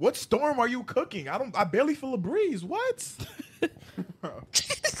 What storm are you cooking? I barely feel a breeze. What?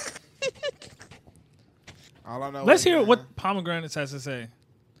 All I know. Let's hear what Pomegranates has to say.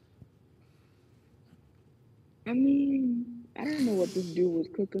 I mean, I don't know what this dude was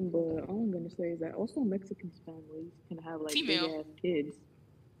cooking, but all I'm gonna say is that also Mexican families can have like big ass kids.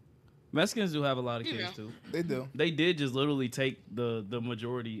 Mexicans do have a lot of kids too. They do. They did just literally take the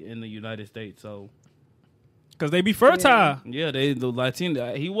majority in the United States. So, because they be fertile. Yeah, the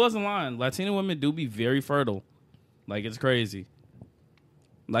Latina. He wasn't lying. Latina women do be very fertile. Like it's crazy.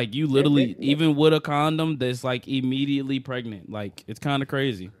 Like you literally, even with a condom, that's like immediately pregnant. Like it's kind of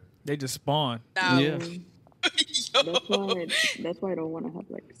crazy. They just spawn. Yeah. That's why I don't want to have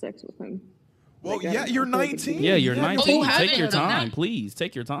like sex with him. Well, yeah, you're 19. Yeah, you're 19. Oh, take your time, please.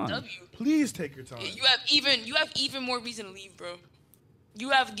 Take your time. Please take your time. You have even more reason to leave, bro. You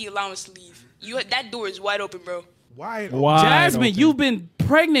have the allowance to leave. That door is wide open, bro. Wide Jasmine, you've been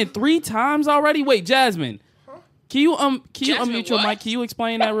pregnant 3 times already. Wait, Jasmine, can you unmute your mic? Can you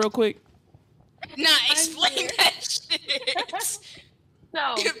explain that real quick? Nah, explain that shit.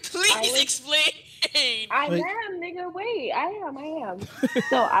 No, please explain. I am, nigga. Wait, I am.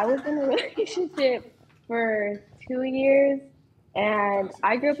 So I was in a relationship for 2 years, and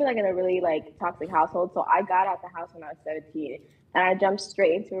I grew up in a really toxic household. So I got out the house when I was 17, and I jumped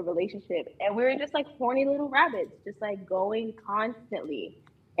straight into a relationship, and we were just horny little rabbits, just going constantly.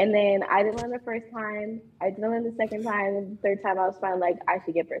 And then I didn't learn the first time. I didn't learn the second time, and the third time I was finally I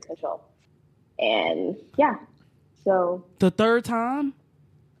should get birth control. And yeah, so the third time.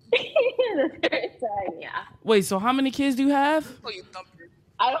 The third time, yeah. Wait, so how many kids do you have?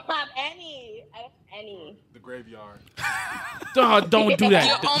 I don't have any. The graveyard. Don't do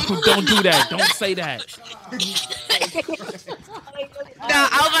that. Don't do that. Don't say that. Nah,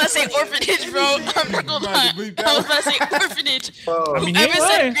 I was about to say orphanage, bro. I'm not gonna lie. I was about to say orphanage. Whoever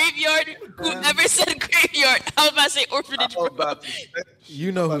said graveyard, whoever said graveyard, I was about to say orphanage, bro.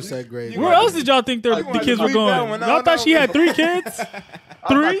 You know who said graveyard. Where else did y'all think the kids were going? Y'all thought she had 3 kids?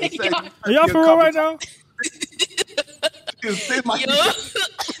 3? Are y'all for real right now?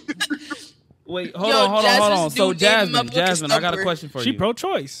 Wait, hold on. So Jasmine, I got a question for you. She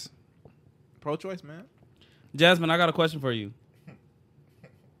pro-choice. Pro-choice, man. Jasmine, I got a question for you.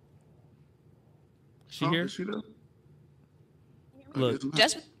 She here? Look,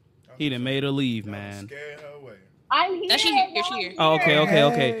 Jasmine. He done made her leave, man. I'm here. She here. Oh,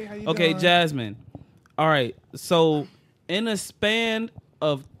 okay, Jasmine. All right, so in a span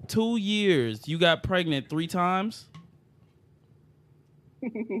of 2 years, you got pregnant 3 times?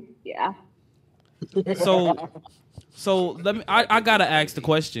 Yeah. So let me. I gotta ask the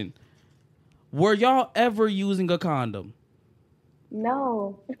question. Were y'all ever using a condom?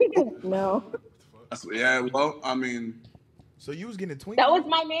 No. No. Yeah, well, I mean, so you was getting twinkies? That was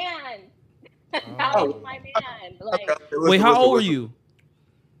my man. That was my man. Like, Wait, how old were you?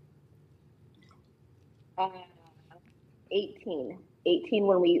 18. 18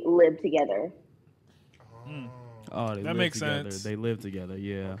 when we lived together. Oh, they That live makes together. sense. They live together.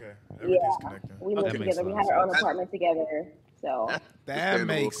 Yeah. Okay. Yeah. We lived That makes together. a We lot had of our own sense. apartment together. So That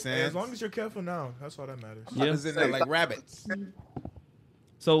makes Hey, sense. as long as you're careful now, that's all that matters. Yeah. Is in there like rabbits.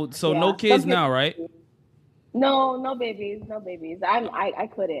 So Yeah. no kids Some now, right? no babies, no babies. I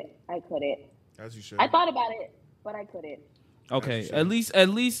couldn't. As you should. I thought about it, but I couldn't. Okay. At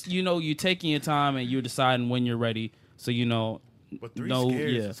least you know you're taking your time and you're deciding when you're ready. So you know. But 3 No,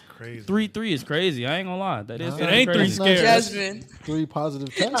 scares yeah. is crazy. 3 is crazy. I ain't gonna lie. That is. It ain't 3 crazy. scares. Jasmine. 3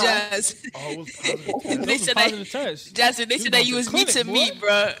 positive tests. Jazz. Oh, it was positive. They said that. Test. Jasmine, they said that you was meat to me,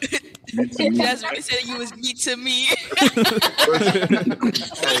 bro. Jasmine, they said you was meat to me. hey,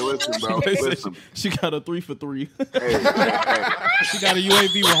 listen, bro. Listen. She got a 3 for 3. Hey. She got a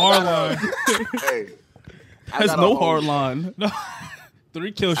UAV with hard line. Hey. There's no hard line. No.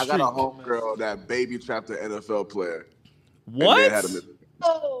 3 kill I streak. got a homegirl that baby trapped an NFL player. What?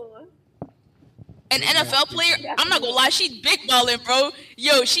 Oh. An NFL player, I'm not gonna lie, she's big balling, bro.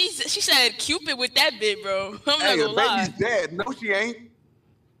 Yo, she said Cupid with that bit, bro. I'm not Hey, gonna the lie. baby's dead. No, she ain't.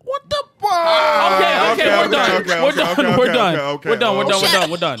 What the? Okay, we're done. We're done. We're done.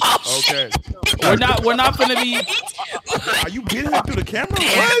 We're done. Okay. We're not finna be. Are you getting it through the camera?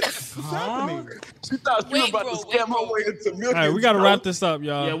 What? What's happening? She thought she was about to scam her way into millions. All right, we gotta wrap this up,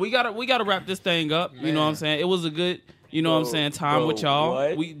 y'all. Yeah, we gotta wrap this thing up. You know what I'm saying? It was a good, you know what I'm saying, time with y'all.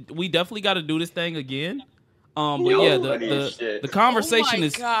 what? We definitely gotta do this thing again. But yeah, the conversation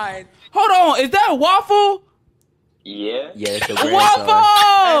is. Oh my God. Hold on, is that a waffle? Yeah, it's your Waffle!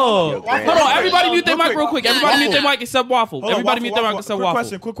 grandson. Hold on, everybody mute their mic real quick. Everybody mute their mic except waffle. Hold on, Everybody mute their mic except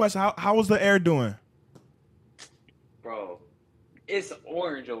waffle. Quick question. How was the air doing? Bro, it's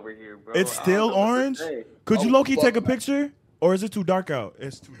orange over here, bro. It's I still don't know what to orange? say. Could you Oh, low-key fuck. take a picture? Or is it too dark out?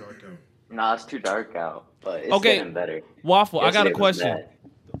 It's too dark out. Nah, it's too dark out, but it's Okay, getting better. Waffle, I got a Yesterday was question.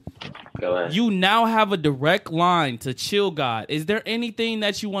 bad. Go ahead. You now have a direct line to Chill God. Is there anything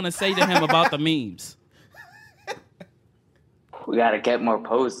that you want to say to him about the memes? We gotta get more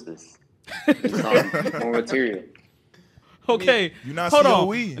poses. More material. Okay, You're not hold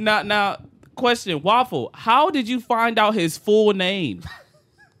COE. on. Now, question, Waffle. How did you find out his full name?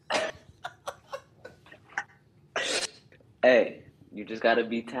 Hey, you just gotta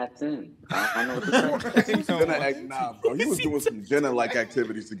be tapped in. I don't know what to say. He's gonna act nah, bro. He was doing some Jenna-like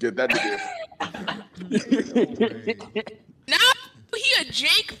activities to get that nigga. Nah, he a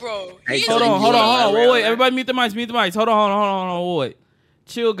Jake, bro. He Hold is a on. Jake. Wait. Everybody mute the mics. Hold on. Wait.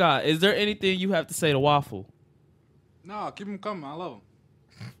 Chill God, is there anything you have to say to Waffle? No, keep him coming. I love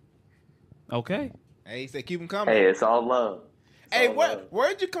him. Okay. Hey, he said keep him coming. Hey, it's all love. Hey,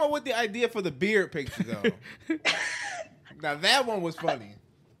 where'd you come up with the idea for the beard picture though? Now that one was funny.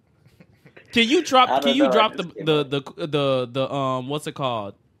 Can you drop know, the what's it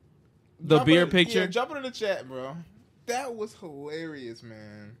called? The Jump beer in- picture? Yeah, jump in the chat, bro. That was hilarious,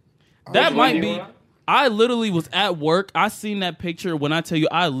 man. That might be. I literally was at work. I seen that picture. When I tell you,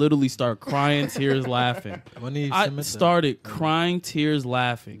 I literally started crying, tears, laughing. I started crying, tears,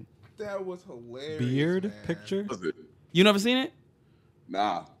 laughing. That was hilarious. Beard picture? You never seen it?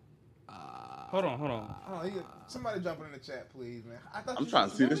 Nah. Hold on. Oh, somebody jump in the chat, please, man. I'm trying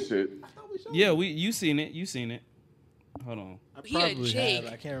to see this shit. Yeah, you seen it. Hold on. He a Jake.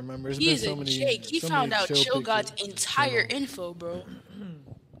 I can't remember. It's He been is so a many. Jake. He so found many out chill Chill God's pictures. entire info, bro.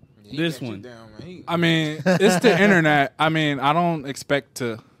 This one. I mean, it's the internet. I mean, I don't expect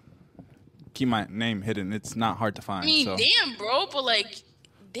to keep my name hidden. It's not hard to I find. mean, So damn, bro, but like,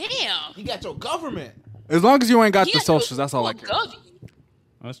 damn. You got your government. as long as you ain't got He the got your socials, that's all I full care. govy.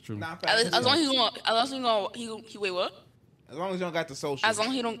 That's true. As long as he wait, what? As long as you don't got the social. As long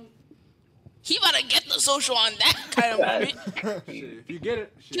as he don't. He better get the social on that kind of moment. If you get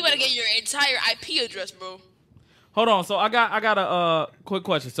it, He better get your entire IP address, bro. Hold on. So I got a quick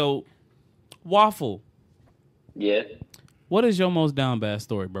question. So, Waffle. Yeah. What is your most down bad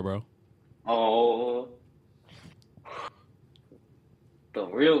story, bro? Oh. The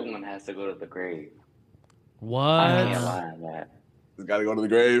real one has to go to the grave. What? I can't lie on that. It's gotta go to the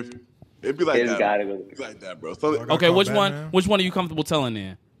grave. It'd be like It's that. gotta go. It's like that, bro. So, Okay, which one are you comfortable telling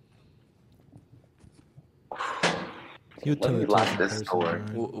then? You Let me lock this door.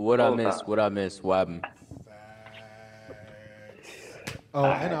 What I miss? What happened? Oh,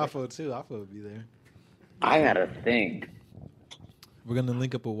 and Alpha too. Alpha would be there. I gotta think. We're gonna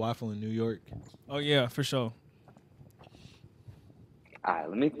link up a waffle in New York. Oh yeah, for sure. All right,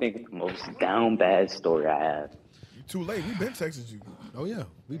 let me think of the most down bad story I have. You too late. We've been texting you. Oh yeah,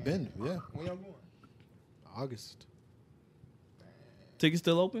 we've been. Yeah, When y'all going? August. Tickets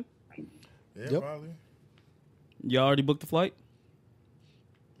still open? Yeah, Yep. probably. Y'all already booked the flight?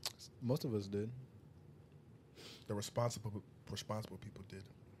 Most of us did. The responsible people did.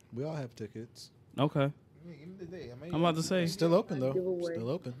 We all have tickets. Okay. I'm about to say. Still open though. Still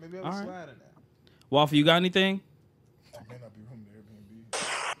open. Maybe I'll All right. slide in that. Waffle, you got anything?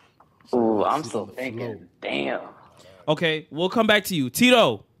 Ooh, I'm still thinking. Damn. Okay, we'll come back to you.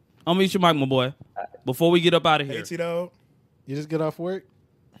 Tito, I'll mute your mic, my boy. Before we get up out of here. Hey, Tito. You just get off work?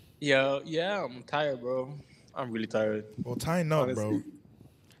 Yeah, I'm tired, bro. I'm really tired. Well, tighten up, bro.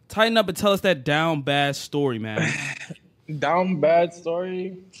 Tighten up and tell us that down bad story, man. Down bad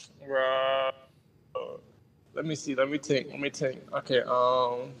story? Let me see. Let me think. Okay,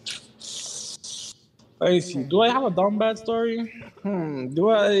 let me see. Do I have a down bad story? Do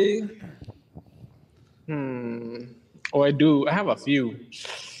I? Oh, I do. I have a few.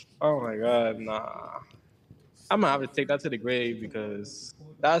 Oh my god, nah. I'm gonna have to take that to the grave because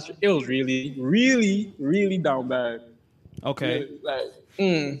it was really, really, really down bad. Okay.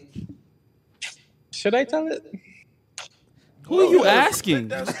 Should I tell it? Who are you asking?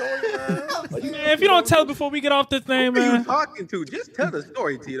 Man, if you don't tell before we get off this thing, Who are man. you talking to? Just tell the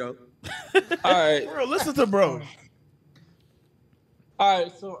story, Tito. All right. Bro, listen to bro. All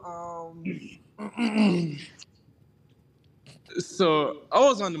right, so so I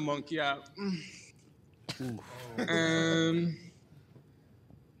was on the Monkey app, and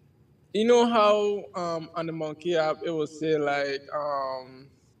you know how on the Monkey app it will say like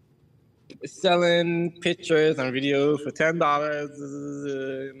selling pictures and videos for $10,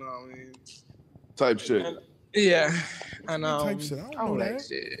 you know what I mean? Type shit. Yeah, and Type shit. I don't I know was that. like,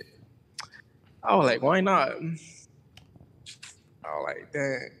 shit. I was like, why not? I was like,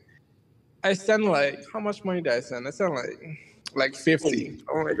 dang. I sent like, how much money did I send? I sent like 50.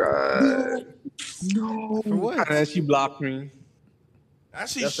 Oh my god. No. For what? And then she blocked me.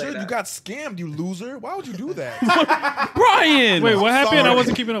 Actually, Just like should. You that. got scammed, you loser. Why would you do that? Brian! Wait, what happened? I Sorry.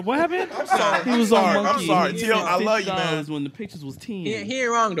 wasn't keeping up. What happened? I'm sorry. He was I'm on sorry. Monkey. I'm sorry. He Tito, spent I love you, $50 man. when the pictures was 10. He ain't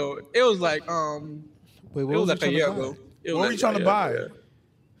wrong though. It was like Wait, it what was like a you year trying to ago. buy? It was What were like you trying a to year buy? ago,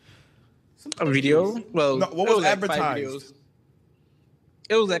 yeah. A video? Well, No, what it was like 5 advertised? videos.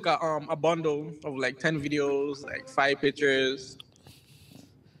 It was like a bundle of like 10 videos, like 5 pictures.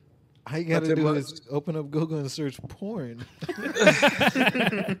 All you gotta Nothing do much. is open up Google and search porn.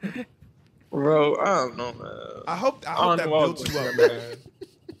 Bro, I don't know, man. I hope don't that know what I built was you up, doing, man.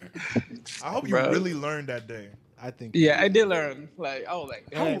 I hope you Bro. really learned that day. I think. Yeah, I did learn. Like, I was like,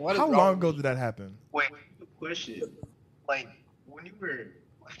 dang, what is How wrong long with ago me? did that happen? Wait, question. Like, when you were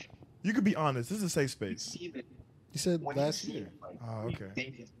You could be honest. This is a safe space. see the You said when last you see year. it, like, Oh, when you okay. think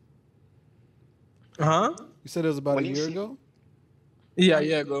it's- Huh? You said it was about When a you year see- ago. Yeah, a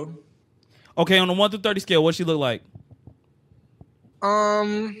year ago. Okay, on a 1 through 30 scale, what she look like?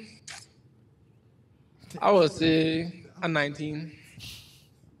 I would say a 19.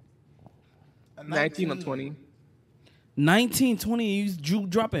 19 or 20. 19, 20, you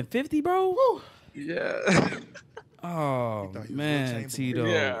dropping 50, bro? Yeah. Oh, man, Tito.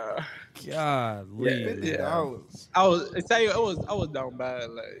 Yeah. Golly. Yeah. I tell you, I was down bad.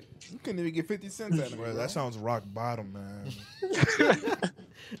 Like, You couldn't even get 50 cents out of Bro, it. that sounds rock bottom, man.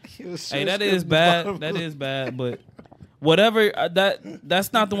 Hey, that is bad. That is bad, but whatever.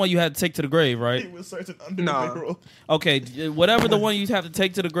 That's not the one you had to take to the grave, He right? was searching under Nah. the barrel. Okay, whatever the one you have to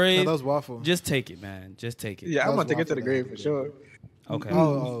take to the grave, No, that was waffle. just take it, man. Just take it. yeah, I'm That was gonna take it to the waffle, grave for sure. Okay.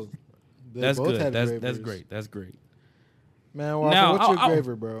 Oh, they That's both good. had That's gravers. great. That's great. Man, waffle, Now, what's your I-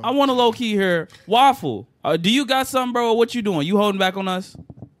 graver, bro? I want to low key here. Waffle, do you got something, bro? Or what you doing? You holding back on us?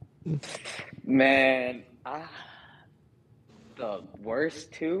 Man, the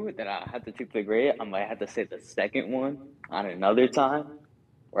worst two that I had to take to the grave, I might have to say the second one on another time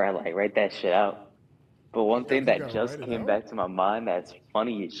where I like write that shit out. But one thing that just came back to my mind that's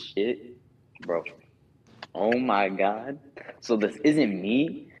funny as shit, bro. Oh my God. So this isn't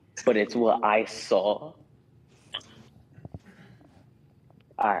me, but it's what I saw.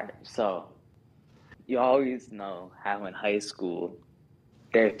 Alright, so you always know how in high school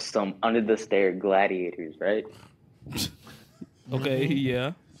there's some under the stair gladiators, right? Okay,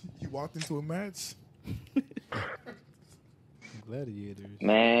 yeah. You walked into a match? Gladiators.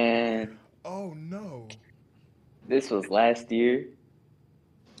 Man, Oh, no. this was last year.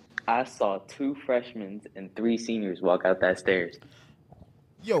 I saw 2 freshmen and 3 seniors walk out that stairs.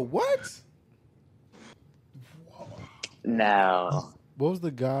 Yo, what? Now, What was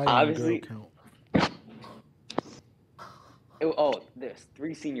the guy and obviously, girl count? there's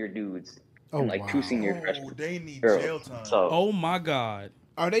 3 senior dudes Oh, and like 2 wow. senior Oh, freshmen. they need girls. jail time. So, Oh my God.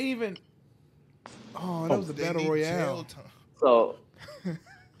 Are they even? Oh, that was a They battle need royale. jail time. so,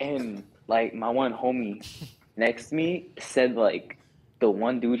 and like my one homie next to me said like the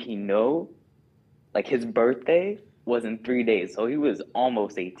one dude he know, like his birthday was in 3 days, so he was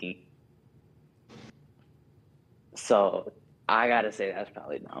almost 18. So I gotta say that's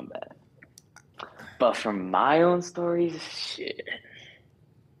probably down bad. But from my own stories, shit,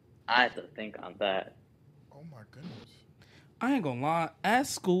 I have to think on that. Oh my goodness. I ain't gonna lie. At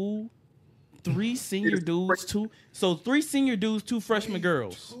school, 3 senior dudes, 3 senior dudes, 2 freshman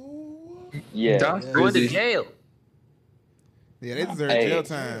girls. Yeah. That's Going to crazy. jail. Yeah, they deserve Hey. jail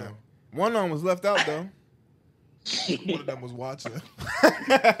time. One of them was left out though. One of them was watching.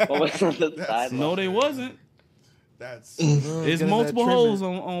 What was on the side? No, they wasn't. That's It's multiple holes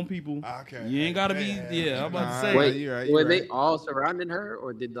on people. Okay. You ain't gotta be. Yeah, I'm about to say. Wait, you're right, were you're they right. all surrounding her,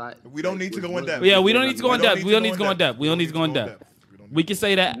 or did that? We don't need to go in depth. Yeah, we don't need to go in We don't depth. We don't need to go in depth. We don't need to go in go in depth. We can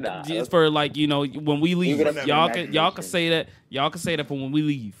say that Nah, just for like when we leave. Leave it up to Y'all imagination. can say that. Y'all can say that for when we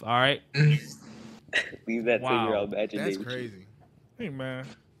leave. All right. Leave that to Wow. your That's imagination. crazy. Hey man,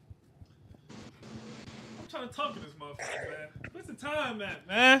 I'm trying to talk to this motherfucker, man. What's the time at,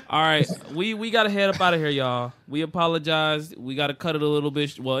 man? All right, we gotta head up out of here, y'all. We apologize. We gotta cut it a little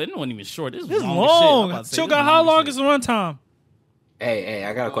bit. Well, it wasn't even short. This was This is long. as shit. I'm long. about to say, Chill, this guy, is how as long shit. is the runtime? Hey,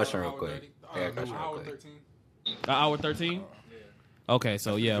 I got a question real quick. An hour 13. Okay,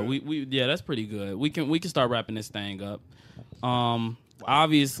 so yeah, we that's pretty good. We can start wrapping this thing up.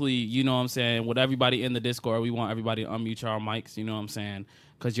 Obviously, you know what I'm saying, with everybody in the Discord, we want everybody to unmute y'all mics, you know what I'm saying?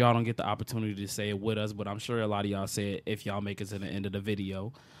 Because y'all don't get the opportunity to say it with us, but I'm sure a lot of y'all say it if y'all make it to the end of the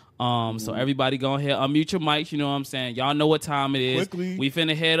video. So everybody go ahead, unmute your mics, you know what I'm saying? Y'all know what time it is. Quickly. We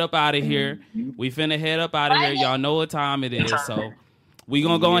finna head up out of here. Y'all know what time it is, so we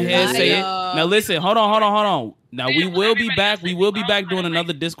gonna go ahead and say it. Now listen, hold on. Now we will be back. We will be back doing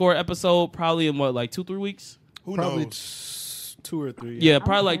another Discord episode probably in what, like 2-3 weeks? Who Probably knows? 2 or 3. Yeah,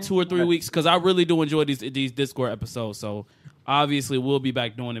 probably like 2 or 3 weeks because I really do enjoy these Discord episodes. So obviously we'll be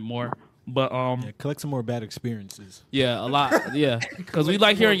back doing it more. But Yeah, collect some more bad experiences. yeah, a lot. Yeah, because we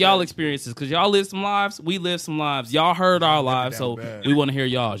like hearing y'all experiences. Because y'all live some lives, we live some lives. Y'all heard our lives, so bad. we want to hear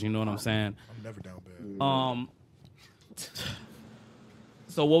y'all's. You know what I'm saying? I'm never down bad.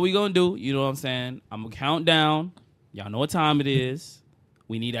 So what we gonna do? You know what I'm saying? I'm gonna count down. Y'all know what time it is.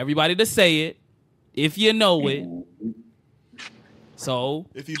 We need everybody to say it if you know it. So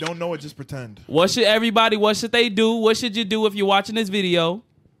If you don't know it, just pretend. what should they do? What should you do if you're watching this video?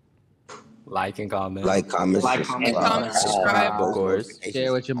 Like and comment. Like, comment, Like, subscribe. comment, subscribe. Of course.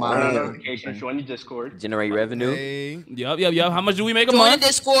 Share with your mom. notifications, join the Discord. Generate revenue. Hey, Yup. How much do we make a Join month? the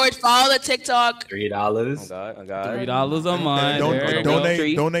Discord. Follow the TikTok. $3. God. $3 a month. Don't- There you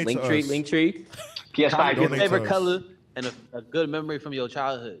donate- go. donate to us. Link tree. PS5, Donate give to Favorite us. color and a good memory from your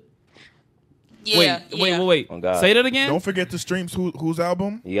childhood. Yeah. Wait. Oh, God. Say that again. Don't forget to stream whose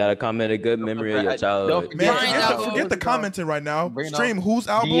album. You gotta comment a good memory of your childhood. Man, Brian's album. forget the commenting right now. Bring it Stream whose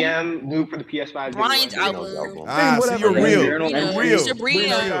album? DM Luke for the PS5. Brian's giveaway. album. Ah, see, you're Yeah. real. Sabrina. You're real.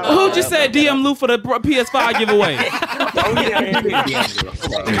 Sabrina. Who just said DM Lou for the PS5 giveaway?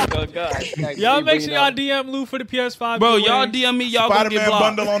 Y'all make sure y'all DM Lou for the PS5. Bro, giveaway. y'all DM me, y'all gonna get Spider-Man blocked.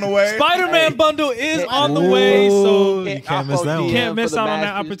 bundle on the way. Spider-Man bundle is on the way, so you can't miss that one. you can't miss for the out on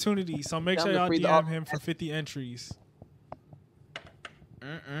that masters. opportunity. So make Time sure to y'all free the DM him for 50 entries.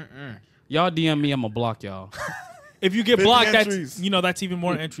 Y'all DM me, I'ma block y'all. If you get 50 blocked, entries. that's even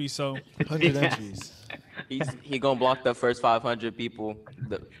more entries. So 100 entries. He gonna block the first 500 people.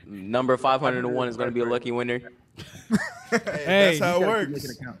 The number 501 is gonna be a lucky winner. hey, That's how it works.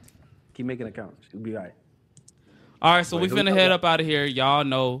 Keep making accounts. It'll be all right. All right, so we finna head up out of here. Y'all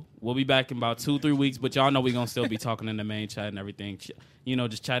know we'll be back in about 2-3 weeks, but y'all know we gonna still be talking in the main chat and everything. You know,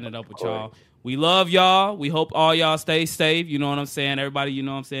 just chatting it up with y'all. We love y'all. We hope all y'all stay safe. You know what I'm saying? Everybody, you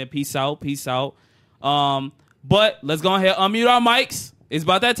know what I'm saying? Peace out. But let's go ahead, unmute our mics. It's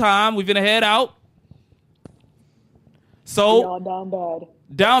about that time. We finna head out. So Y'all down bad.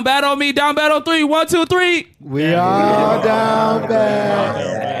 down bad on me, down bad on 3. 1, 2, 3. We are down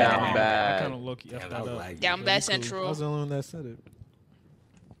bad. Down bad. kind of low-key effed that up. Down bad I central. was the only one that said it.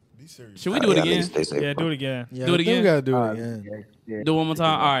 Be serious. Should we do it again? Stay safe. Yeah, do it again. Yeah, Do it I think again? We gotta do it again. Do it one more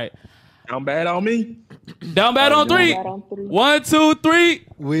time. All right. Down bad on me. Down bad on 3. Bad on 3. 1, 2, 3.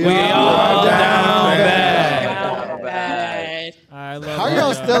 We all are down bad. Down bad. I love How it.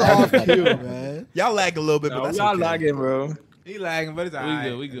 y'all still off cue, man? Y'all lag a little bit, but that's Y'all okay. lagging, bro. he lagging, but it's all We right.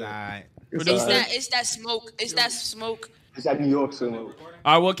 good, we It's good. all right. It's that smoke. It's that smoke. It's that New York smoke.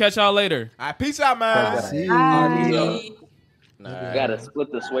 All right, we'll catch y'all later. All right, peace out, man. Gotta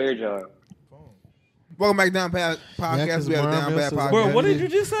split the swear jar. Welcome back to Down Bad Podcast. We have a Down Bad Podcast. Bro, what did you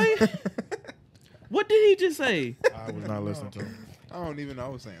just say? What did he just say? I was not listening to him. I don't even know. I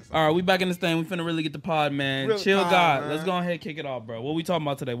was saying something. All right, we back in this thing. We finna really get the pod, man. Real Chill, pod, God. man. Let's go ahead and kick it off, bro. What we talking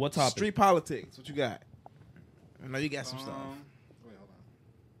about today? What topic? Street politics. What you got? I know you got some stuff.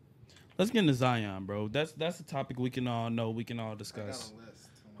 Let's get into Zion, bro. That's a topic we can all know. We can all discuss.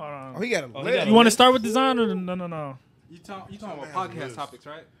 Hold on. Oh, he got a list. You want to start with design or no? You talking about podcast topics,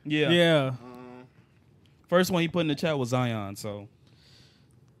 right? Yeah. Yeah. First one he put in the chat was Zion. So,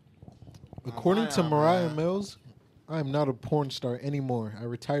 According to Mariah Mills, I am not a porn star anymore. I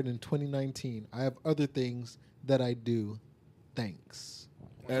retired in 2019. I have other things that I do. Thanks.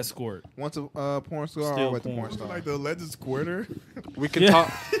 Escort. Once a porn star, Still always a porn porn. star. Like the alleged squirter. We can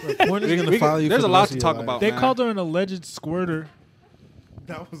talk. Porn is gonna follow you. There's for a the lot rest to of talk your about. life. They man. called her an alleged squirter.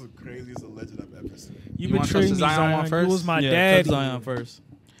 That was the craziest alleged I've ever seen. You wanna betrayed touch me, the Zion one Zion. first? You was my yeah, dad. cut Zion first.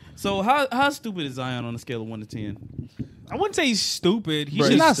 So how stupid is Zion on a scale of 1 to 10? I wouldn't say he's stupid.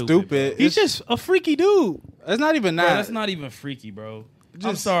 He's not stupid. He's just a freaky dude. It's not even Bro, that. that's not even freaky, bro.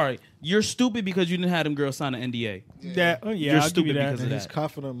 I'm sorry. You're stupid because you didn't have them girls sign an NDA. Yeah, You're I'll give you stupid that. because of And he's that.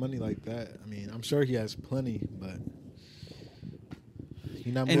 coughing up money like that. I mean, I'm sure he has plenty, but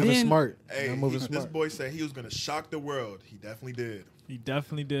he's not And moving then- smart. Hey, not moving this smart. boy said he was gonna shock the world. He definitely did. He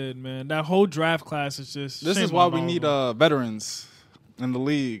definitely did, man. That whole draft class is just. This shame is why on we all need of them. veterans in the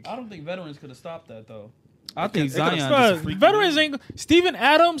league. I don't think veterans could have stopped that though. I think it could've Zion stopped. just a freaky Veterans dude. ain't. Steven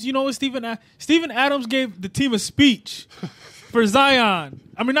Adams, you know what Steven Adams gave the team a speech for Zion.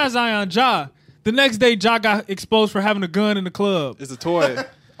 I mean, not Zion, Ja. The next day, Ja got exposed for having a gun in the club. It's a toy.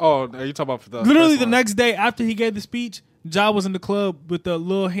 Oh, are you talking about for the Literally first the one? next day after he gave the speech, Ja was in the club with the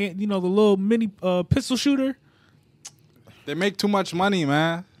little hand, the little mini pistol shooter. They make too much money,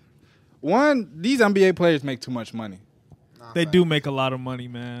 man. These NBA players make too much money. They do make a lot of money,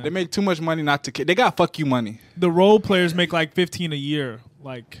 man. They make too much money not to. They got fuck you money. The role players make like 15 a year,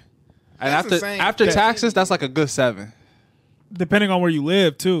 like, And That's insane. after taxes, that's like a good 7. depending on where you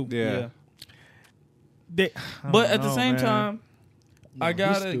live too. Yeah. But at the same man. time, I he's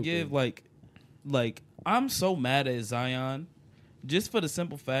gotta stupid. give like I'm so mad at Zion, just for the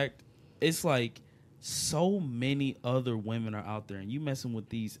simple fact, it's like so many other women are out there, and you messing with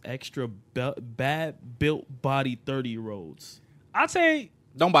these extra bad built body 30-year-olds. I'd say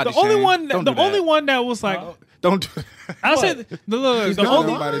Don't body the only shame. one, Don't the do that. only one that was like, Don't do I'd say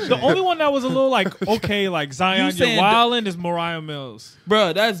the only one that was a little like okay, like Zion, you're saying wildin' is Mariah Mills.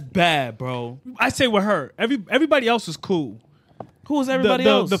 Bro, that's bad, bro. I say with her, everybody else was cool. Who was everybody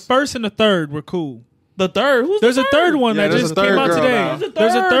else? The first and the third were cool. The third? Who's There's the a third one Yeah, that there's just a third came out girl today. now.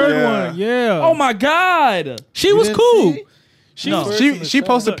 There's a third one. Yeah. Oh my god. She was didn't cool. see? She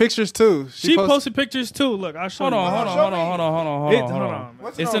posted pictures too. She posted pictures too. Look, I'll show Hold you. on. Hold on.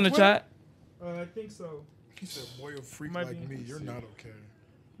 What's It's it in the on chat. I think so. He said, "Boy, a freak Might like be. me, you're not okay."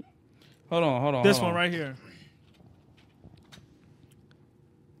 Hold on. This hold one on. right here.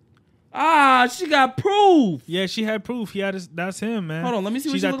 Ah, she got proof. Yeah, she had proof. He had that's him, man. Hold on, let me see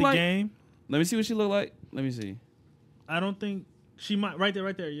what She's she at look the like. game. Let me see what she look like. Let me see. I don't think she might. Right there.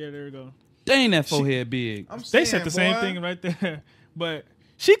 Yeah, there we go. Dang, that forehead big. They said the same thing right there, but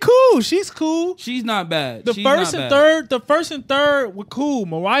she cool. She's cool. She's not bad. The She's first not and bad. third, the first and third were cool.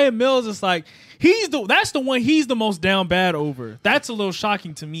 Mariah Mills is like that's the one he's the most down bad over. That's a little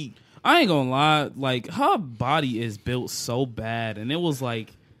shocking to me. I ain't gonna lie. Like her body is built so bad, and it was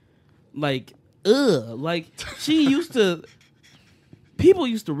like ugh. Like she used to. People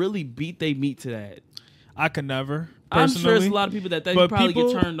used to really beat they meat to that. I could never. I'm sure personally, it's a lot of people that but probably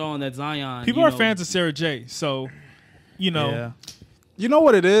people- get turned on that Zion. People you are know, fans of Sarah J. So, Yeah. You know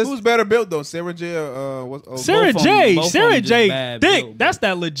what it is? Who's better built though, Sarah J or Sarah both of 'em- J. both of Sarah 'em just J. bad Thick. built, That's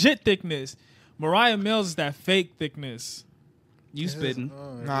that legit thickness. Mariah Mills is that fake thickness. You spitting?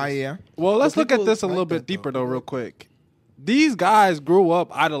 Nah, yeah. Well, let's look at people this a like little that, bit deeper though. though, real quick. These guys grew up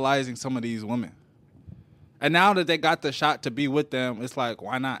idolizing some of these women, and now that they got the shot to be with them, it's like,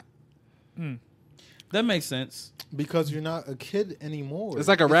 why not? That makes sense. Because you're not a kid anymore. It's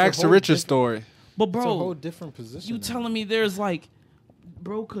like a rags to whole riches different- story. But It's a bro, whole different position. you now. telling me there's like,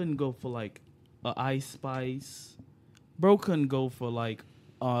 bro couldn't go for like a Ice Spice. Bro couldn't go for like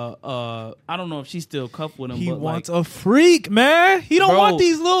I don't know if she's still cuffed with him. He but wants like, a freak, man. He don't bro, want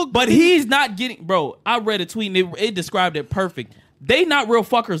these little. But he's not getting. Bro, I read a tweet and it described it perfect. They not real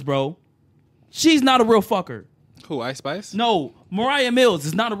fuckers, bro. She's not a real fucker. Who, Ice Spice? No, Mariah Mills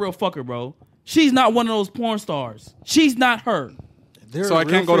is not a real fucker, bro. She's not one of those porn stars. She's not her. So I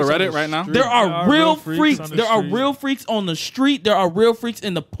can't go to Reddit right now? There are real freaks. on the There are street. real freaks on the street. There are real freaks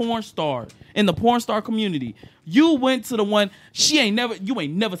in the porn star community. You went to the one. You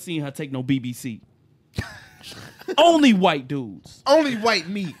ain't never seen her take no BBC. Only white dudes. Only white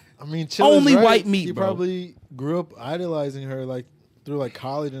meat. I mean, Chill Only is right. white meat, He bro. probably grew up idolizing her like through like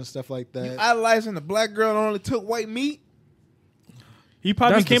college and stuff like that. Idolizing the black girl that only took white meat. He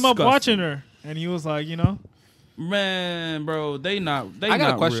probably That's came up disgusting. watching her, and he was like, Man, bro, they I not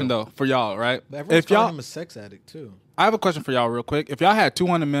got a question real. though for y'all, right? But everyone's If y'all, calling him a sex addict too. I have a question for y'all real quick. If y'all had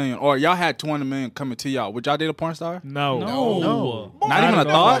 200 million, or y'all had 200 million coming to y'all, would y'all date a porn star? No. Not even a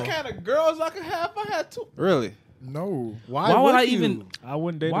thought. What kind of girls I could have? I had two. Really? No. Why would I you? even? I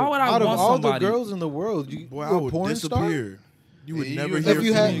wouldn't date Why her. would I Out of want all somebody? the girls in the world, you Boy, I you're a would porn star. disappear. You would never If hear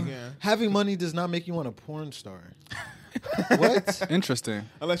you from had me again. having money does not make you want a porn star. What? Interesting.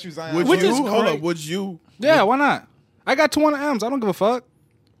 Unless you Zion. Would Which you? is Hold great. up. Would you Yeah, why not? I got 200 M's. I don't give a fuck.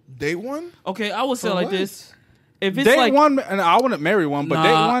 date one? Okay, I would say For like what? this. If it's Date like one, and I wouldn't marry one, but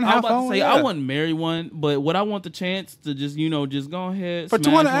date one, I'm have about fun. to say yeah. I wouldn't marry one, but would I want the chance to just just go ahead For smash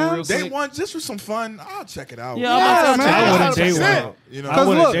 200 one real M's? quick? Date one just for some fun. I'll check it out. Yeah, I'm about to say, I wouldn't check date it out. one. You know, I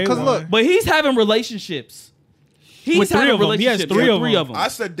wouldn't date one. look, But he's having relationships. He's With three having of them. He has relationships three with of three them. of them. I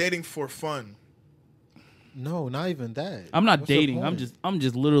said dating for fun. No, not even that. I'm not What's the dating. point? I'm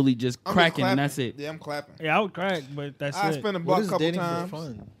just literally just I'm just cracking, and clapping. that's it. Yeah, I'm clapping. Yeah, I would crack, but that's I it. spent a What buck a is couple dating times. for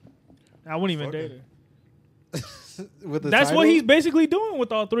fun? I wouldn't even date her. With the That's what title? he's basically doing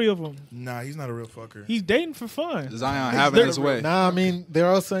with all three of them. Nah, he's not a real fucker. He's dating for fun. Zion having his way. Nah, I mean they're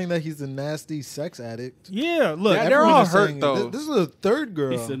all saying that he's a nasty sex addict. Yeah, look, Yeah, they're Everyone all is hurt saying it. though. This is a third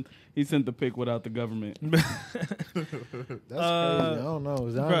girl. He sent the pic without the government. That's crazy. I don't know.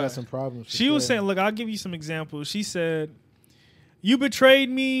 Zion bruh. got some problems. for She was sure. saying, look, I'll give you some examples. She said, "You betrayed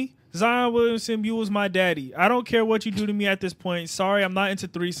me, Zion Williamson. You was my daddy. I don't care what you do to me at this point. Sorry, I'm not into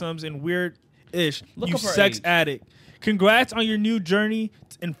threesomes and weird-ish. Look You up her sex age. addict. Congrats on your new journey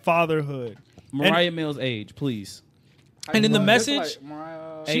in fatherhood." Mariah Mills' age, please. And in the message,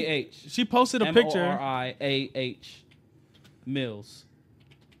 A-H. she posted a picture. M-O-R-I-A-H. Mills.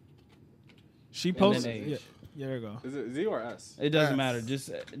 She And posted. then age. Yeah, there you go. Is it Z or S? It doesn't matter.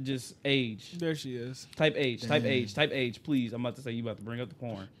 Just age. There she is. Type age. Type age. Type age. Please. I'm about to say you about to bring up the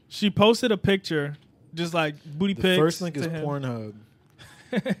porn. She posted a picture, just like booty The pics. first link is to him. Pornhub.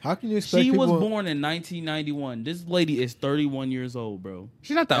 How can you expect She people? was born in 1991. This lady is 31 years old, bro.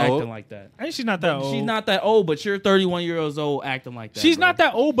 She's not that acting old. like that. Ain't she not that old? She's not that old, but you're 31 years old acting like that. She's bro. not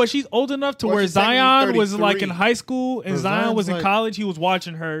that old, but she's old enough to Well, where she's technically Zion was like in 33. high school and But Zion was in Zion's like- college. He was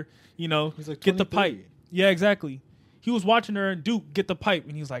watching her, He's like get the 23. pipe. Yeah, exactly. He was watching her and Duke get the pipe,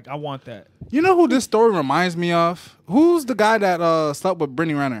 and he was like, "I want that." You know who this story reminds me of? Who's the guy that slept with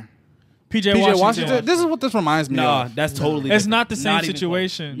Brittany Renner? PJ Washington. This is what this reminds me Nah, of. that's totally It's different. not the same Not even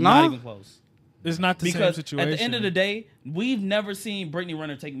situation. close. Not No? even close. It's not the Because same situation. at the end of the day, we've never seen Brittany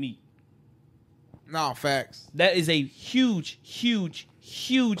Renner take meat. No, facts. That is a huge,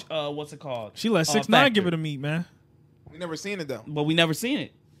 what's it called? she let 6ix9ine factor. give her the meat, man. We never seen it though. But we never seen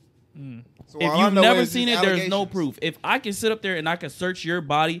it. So If all I you've know never is seen these it, there's no allegations. proof. If I can sit up there and I can search your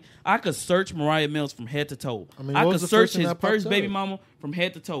body, I could search Mariah Mills from head to toe. I mean, I what could was the search first thing his that popped first baby up? mama from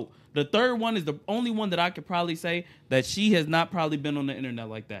head to toe. The third one is the only one that I could probably say that she has not probably been on the internet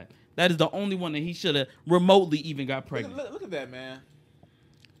like that. That is the only one that he should have remotely even got pregnant. Look at that, man.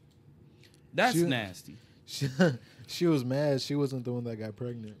 That's She- nasty. She was mad. She wasn't the one that got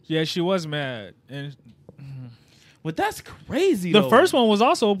pregnant. Yeah, she was mad, and But that's crazy. the though. first one was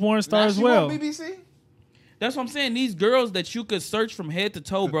also a porn star Now as she well. on BBC? That's what I'm saying. These girls that you could search from head to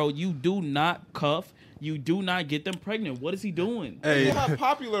toe, bro, you do not cuff. You do not get them pregnant. What is he doing? Hey, Look how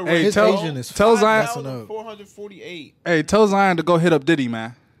popular hey, His tell, agent is tell Zion. messing up. 448. Hey, tell Zion to go hit up Diddy,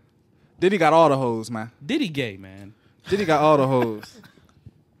 man. Diddy got all the hoes, man. Diddy gay, man. Diddy got all the hoes.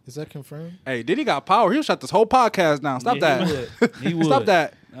 Is that confirmed? Hey, Diddy got power. He'll shut this whole podcast down. Stop Yeah, that. he would. He would. Stop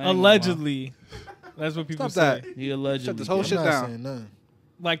that. I ain't gonna Allegedly, that's what people Stop say. that. He allegedly. Shut this whole I'm shit not down. saying nothing.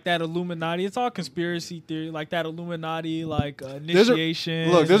 Like that Illuminati, it's all conspiracy theory. Like that Illuminati, like There's a-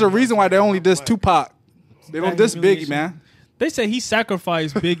 initiation. Look, there's a reason why they only diss Tupac. They don't diss Biggie, man. They say he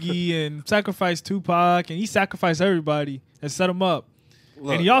sacrificed Biggie and sacrificed Tupac, and he sacrificed everybody and set him up.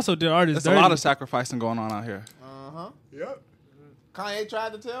 Look, and he also did artists. there's a lot of sacrificing going on out here. Yep. Kanye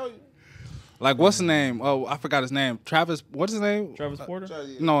tried to tell you. Like, what's his name? Oh, I forgot his name. Travis, what's his name? Travis Porter?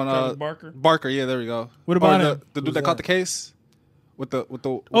 No, Travis Barker? Barker, yeah, there we go. What about Or him? The dude that caught the case? With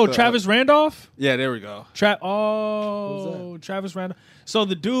the Travis Randolph? Yeah, there we go. Travis Randolph. So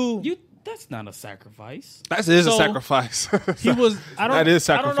the dude, that's not a sacrifice. That is a So, sacrifice. he was. I don't. That is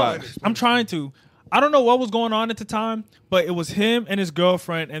I don't know. sacrifice. I'm trying to. I don't know what was going on at the time, but it was him and his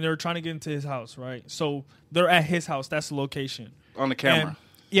girlfriend, and they were trying to get into his house, right? So they're at his house. That's the location. On the camera. And,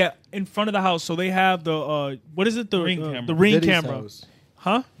 yeah, in front of the house. So they have the what is it? The ring camera. The ring Diddy's camera. house.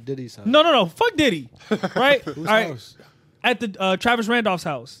 Huh? Diddy's house. No. Fuck Diddy. Right? Whose All right. house? At the Travis Randolph's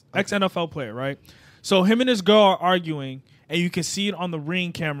house, ex-NFL player, right? So him and his girl are arguing, and you can see it on the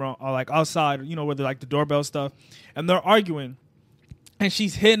ring camera, or like outside, you know, where they're like the doorbell stuff, and they're arguing, and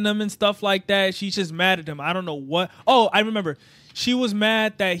she's hitting him and stuff like that. She's just mad at him. I don't know what. Oh, I remember. She was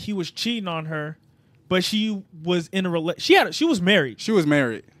mad that he was cheating on her, but she was in a she was married. She was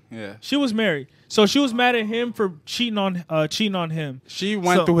married. Yeah. She was married. So she was mad at him for cheating on him. She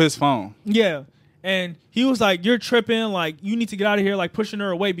went through his phone. Yeah. And he was like, "You're tripping. Like, you need to get out of here." Like, pushing her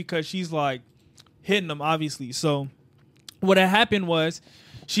away because she's like hitting him, obviously. So what had happened was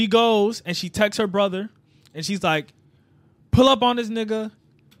she goes and she texts her brother and she's like, "Pull up on this nigga,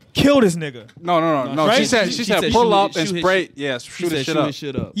 kill this nigga." No. Right? She said pull up and spray. Yeah, shoot his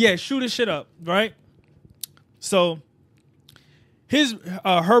shit up. Yeah, shoot his shit up. Right. So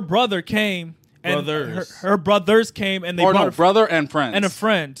her brother came. And her brothers came and they brought a brother and friends. And a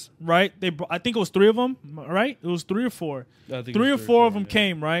friend, right? I think it was 3 of them, right? It was 3 or 4. Three or four of them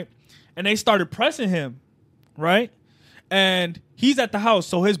came, right? And they started pressing him, right? And he's at the house.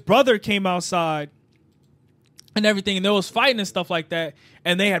 So his brother came outside and everything. And there was fighting and stuff like that.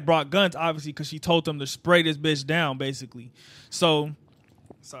 And they had brought guns, obviously, because she told them to spray this bitch down, basically. So,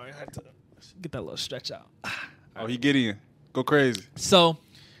 sorry, I had to get that little stretch out. Oh, he get in. Go crazy. So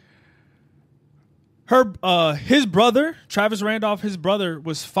his brother, Travis Randolph, his brother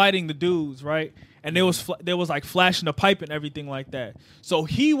was fighting the dudes, right? And they was like flashing the pipe and everything like that. So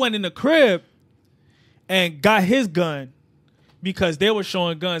he went in the crib and got his gun because they were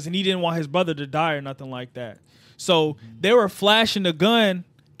showing guns and he didn't want his brother to die or nothing like that. So they were flashing the gun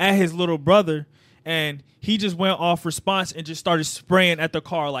at his little brother and he just went off response and just started spraying at the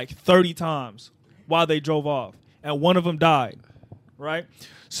car like 30 times while they drove off. And one of them died, right?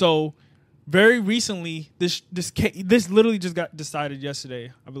 So very recently, this literally just got decided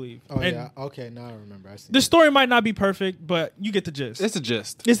yesterday, I believe. Oh, and yeah. Okay, now I remember. I see. The story might not be perfect, but you get the gist. It's a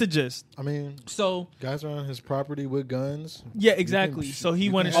gist. It's a gist. I mean, so guys are on his property with guns. Yeah, exactly. So he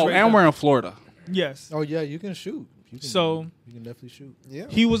went. And we're in Florida. Yes. Oh yeah, you can shoot. You can definitely shoot. Yeah.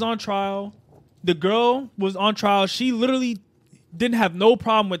 He was on trial. The girl was on trial. She literally didn't have no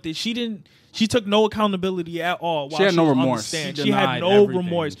problem with it. She took no accountability at all. She had no remorse. She had no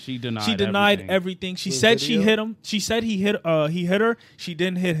remorse. She denied everything. She said she hit him. She said he hit her. She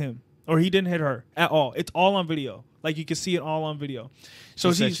didn't hit him, or he didn't hit her at all. It's all on video. Like, you can see it all on video.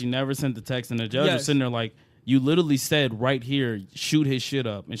 So she said she never sent the text, and the judge was sitting there like, "You literally said right here, shoot his shit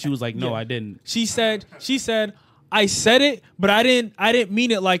up," and she was like, "No, I didn't." She said, "I said it, but I didn't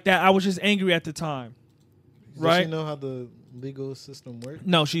mean it like that. I was just angry at the time." Right? Does she know how the legal system works?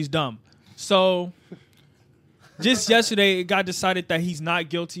 No, she's dumb. So, just yesterday, it got decided that he's not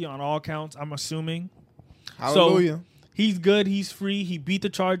guilty on all counts, I'm assuming. Hallelujah. So, he's good. He's free. He beat the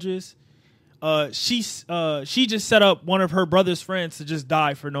charges. She just set up one of her brother's friends to just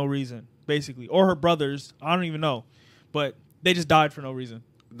die for no reason, basically. Or her brothers. I don't even know. But they just died for no reason.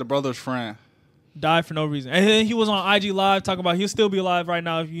 The brother's friend. Died for no reason. And then he was on IG Live talking about he'll still be alive right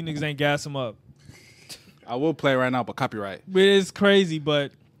now if you niggas ain't gas him up. I will play right now, but copyright. It is crazy,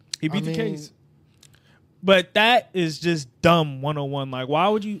 but... He beat the case. But that is just dumb 101. Like, why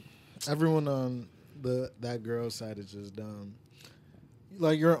would you... Everyone on that girl's side is just dumb.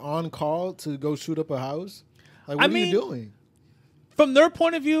 Like, you're on call to go shoot up a house? Like, what are you doing? From their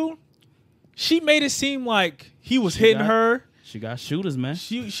point of view, she made it seem like he was hitting her. She got shooters, man.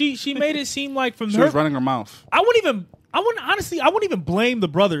 She made it seem like from she was running her mouth. I wouldn't even blame the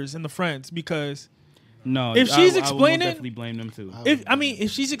brothers and the friends because... No, if she's explaining, I would definitely blame them too. If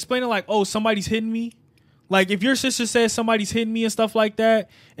she's explaining like, oh, somebody's hitting me, like if your sister says somebody's hitting me and stuff like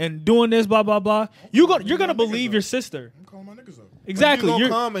that, and doing this, blah blah blah, you're gonna believe your sister. I'm calling my niggas up. Exactly. You're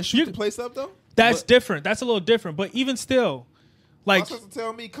gonna come and shoot the place up though. That's different. That's a little different. But even still, like, my sister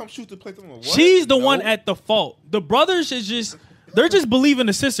tell me come shoot the place up. What? She's the one at the fault. The brothers is just they're just believing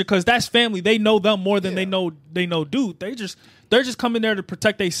the sister because that's family. They know them more than they know dude. They're just coming there to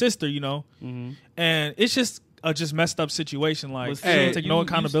protect their sister, you know. Mm-hmm. And it's just a messed up situation. Like, take no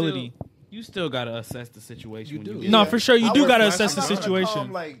accountability. You still gotta assess the situation. You do. No, for sure. You do gotta assess the I'm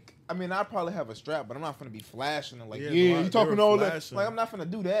situation. Like, I mean, I probably have a strap, but I'm not gonna be flashing and like, Yeah, you talking all that. flashing. Like, I'm not gonna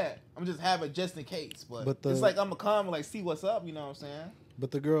do that. I'm just have it just in case. But it's like I'm gonna come and like see what's up. You know what I'm saying?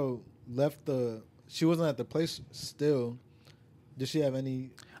 But the girl left she wasn't at the place still. Did she have any?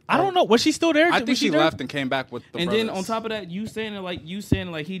 I don't know. Was she still there? I think she left and came back with the And brothers. then on top of that, you saying it like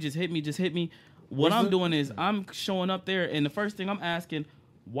he just hit me. what I'm doing is I'm showing up there, and the first thing I'm asking,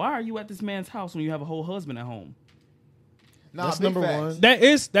 why are you at this man's house when you have a whole husband at home? Nah, That's big number facts. one. That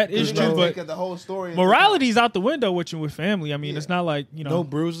is You true, gotta but take the whole story. morality's out the window with you with family. I mean, it's not like No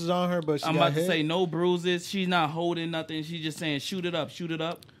bruises on her, but she I'm got about to hit. say no bruises. She's not holding nothing. She's just saying, shoot it up, shoot it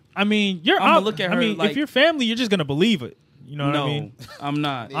up. I mean, you're I'ma out. look at I her mean, like- if you're family, you're just gonna believe it. You know what No, I mean? I'm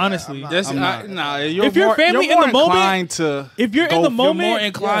not. Honestly, I'm not. Nah, if you're family you're more in the moment, inclined to if you're in go- the moment, more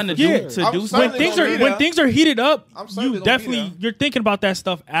inclined to do yeah. to do I'm something. certainly gonna be when there. things are heated up, I'm certainly you gonna be definitely there. you're thinking about that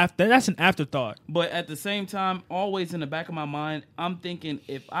stuff after. That's an afterthought. But at the same time, always in the back of my mind, I'm thinking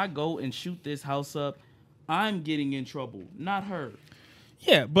if I go and shoot this house up, I'm getting in trouble, not her.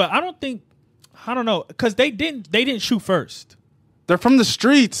 Yeah, but I don't know, because they didn't shoot first. They're from the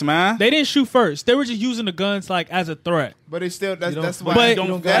streets, man. They didn't shoot first. They were just using the guns like as a threat. But it's still that's why But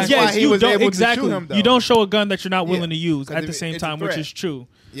why he was able exactly. to shoot him. Though. You don't show a gun that you're not willing to Yeah, use 'cause at the same it's a time, which threat. is true.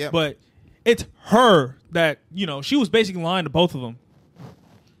 Yeah. But it's her that she was basically lying to both of them.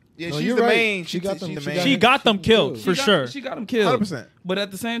 Yeah, No, she's you're the right. main. She got them- She's the she main. got She got them killed She for got- sure. She got him killed. 100%. But at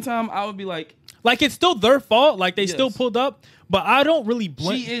the same time, I would be like, Like, it's still their fault. Like, they still Yes. pulled up. But I don't really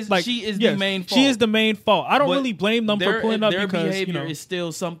blame. She is like, the yes, main She fault. is the main fault. I don't but really blame them their, for pulling up their because behavior is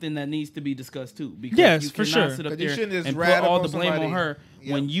still something that needs to be discussed too. Because Yes, you for cannot sure. sit up 'Cause you there shouldn't just and put rat all up the on blame on somebody. her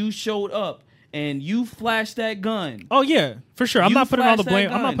Yep. when you showed up and you flashed that gun. Oh yeah, for sure. I'm You not putting all the flashed that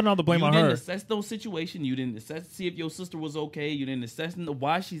blame. I'm not gun. putting all the blame you on didn't her. assess those situations. You didn't assess to see if your sister was okay. You didn't assess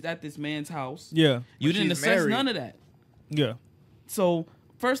why she's at this man's house. Yeah. You But didn't she's assess married. none of that. Yeah. So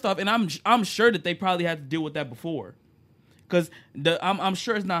first off, and I'm sure that they probably had to deal with that before, because I'm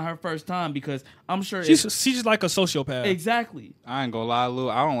sure it's not her first time, because I'm sure She's just like a sociopath. exactly. I ain't gonna lie, Lou.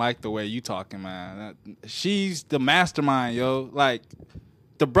 I don't like the way you talking, man. She's the mastermind, yo. Like,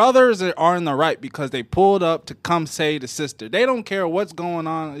 the brothers are in the right because they pulled up to come save the sister. They don't care what's going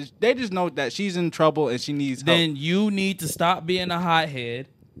on. They just know that she's in trouble and she needs help. Then you need to stop being a hothead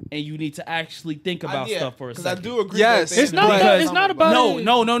and you need to actually think about stuff for a Because I second. do agree. Yes. that they- It's not. Because- It's not about.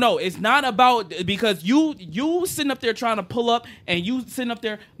 No. It's not about, because you sitting up there trying to pull up and you sitting up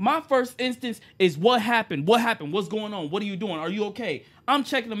there. My first instance is what happened? What happened? What's going on? What are you doing? Are you okay? I'm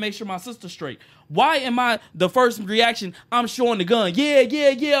checking to make sure my sister's straight. Why am I the first reaction? I'm showing the gun.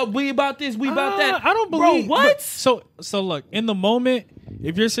 Yeah. We about this. We about that. I don't believe. Bro, what? So look, in the moment,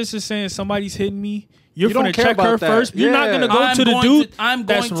 if your sister's saying somebody's hitting me, you're You don't gonna care check her about that. first. You're not Yeah. gonna go I'm to the going dude to- I'm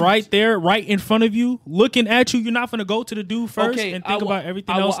that's going to- right there, right in front of you, looking at you. You're not gonna go to the dude first and think about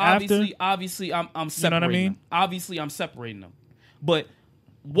everything else after. Obviously, I'm You know separating what I mean? them. Obviously, I'm separating them. But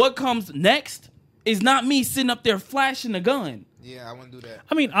what comes next is not me sitting up there flashing the gun. Yeah, I wouldn't do that.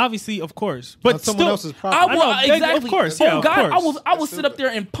 I mean, obviously, of course, but On someone still, else's property. I will I know, exactly. Of course, Oh yeah, of God, course. I will sit up there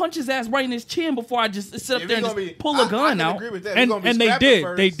and punch his ass right in his chin before I just sit up If there he and gonna just be- pull I a gun can out. agree with that. He gonna be And they scrapping did.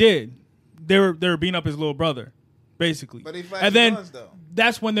 first. They did. They were beating up his little brother, basically. But they flashed and the then guns, though.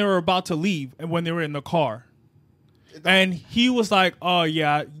 that's when they were about to leave, and when they were in the car, and he was like, "Oh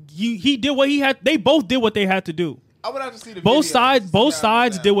yeah, he did what he had. They both did what they had to do. I would have to see the Both video sides, to both see how it went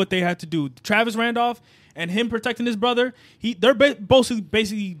sides down. did what they had to do. Travis Randolph and him protecting his brother. They're both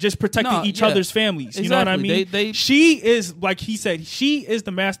basically just protecting No, each yeah. other's families. You know what I Exactly. mean? She is, like he said, she is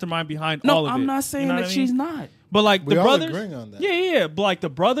the mastermind behind all No, of it. I'm not saying You know that what I mean? she's not. But like We the all brothers, agreeing on that. yeah. But like the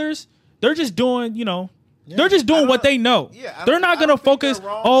brothers, they're just doing, they're just doing what they know. Yeah, They're not I gonna don't think focus. they're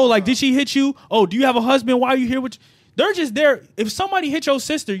wrong, Oh, like though. did she hit you? Oh, do you have a husband? Why are you here? They're just there. If somebody hit your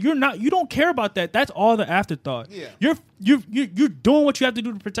sister, you don't care about that. That's all the afterthought. Yeah. You're doing what you have to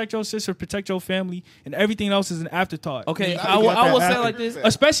do to protect your sister, protect your family, and everything else is an afterthought. Okay, Yeah, I will got that say after- like this.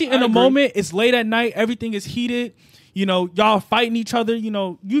 Especially in I the agree. moment, it's late at night, everything is heated. Y'all fighting each other.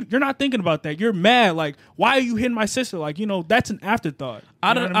 You're not thinking about that. You're mad. Like, why are you hitting my sister? Like, that's an afterthought. I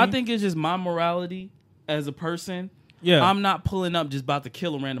You know don't. what I mean? think it's just my morality as a person. Yeah. I'm not pulling up just about to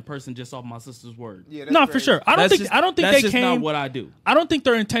kill a random person just off my sister's word. Yeah, that's No, for crazy. sure. I don't think that's they just came. not what I do. I don't think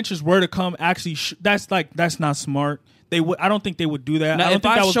their intentions were to come. Actually, that's not smart. They would. I don't think they would do that. Now, I don't if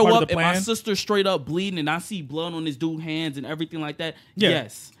think I that was show part up of the and my plan. sister's straight up bleeding and I see blood on this dude's hands and everything like that, Yeah.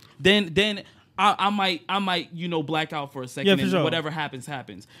 yes, then I might black out for a second, Yeah, for and sure. whatever happens.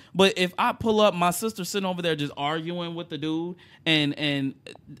 But if I pull up, my sister sitting over there just arguing with the dude, and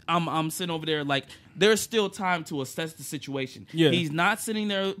I'm sitting over there like there's still time to assess the situation. Yeah. He's not sitting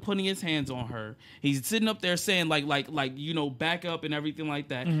there putting his hands on her. He's sitting up there saying like back up and everything like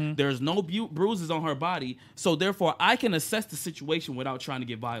that. Mhm. There's no bruises on her body, so therefore I can assess the situation without trying to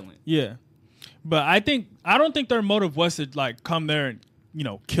get violent. Yeah, but I don't think their motive was to like come there and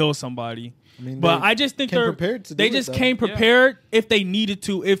kill somebody. I mean, But they I just think came they're prepared to they do it, just though. came prepared if they needed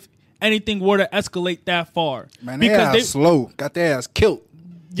to, if anything were to escalate that far. Man, they ass slow. Got their ass killed.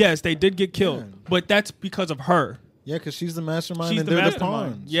 Yes, they did get killed. but that's because of her. Yeah, because she's the mastermind. She's and the they're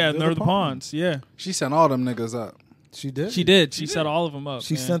mastermind. the pawns. Yeah, they're the pawns. Yeah, She sent all them niggas up. She did. she did. She set all of them up.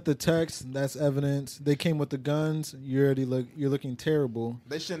 She man. sent the text. That's evidence. They came with the guns. You already you're looking terrible.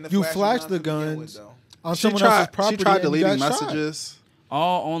 They shouldn't have You flashed flashed the guns to begin guns with, though. on She someone else's tried. property. She tried and you deleting got shot. messages.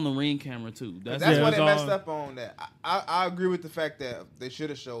 All on the Ring camera too. That's Yeah, why it they was messed all- up on that. I agree with the fact that they should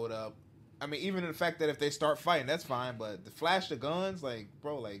have showed up. I mean, even the fact that if they start fighting, that's fine. But the flash the guns, like,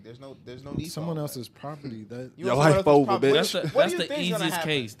 bro, like, there's no need. Someone for all else's property. That You Your know, someone life else's over, property. bitch. What That's do you the think's gonna easiest happen?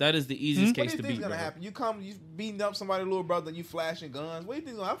 case. That is the easiest What do case you to think's beat, gonna bro. happen? You beating up somebody's little brother, and you flashing guns. What do you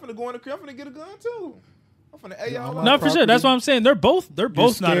think? I'm finna go in the crib. I'm finna get a gun too. I'm finna A y'all up. No, for sure. That's what I'm saying. They're both You're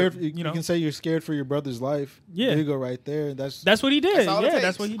not. scared. You know, You can say you're scared for your brother's life. Yeah. There you go right there. That's what he did. That's all it Yeah, takes.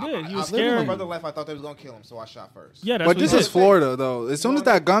 that's what he did. He was I lived with my scared. brother's life. I thought they was gonna kill him, so I shot first. Yeah, that's But what this he is did. Florida, though. As soon as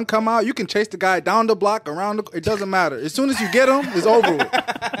that gun come out, you can chase the guy down the block, around the. It doesn't matter. As soon as you get him, it's over with.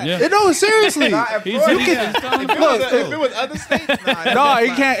 Yeah. No, seriously. Nah, if He's- Florida- he's- if it was other states, nah, No,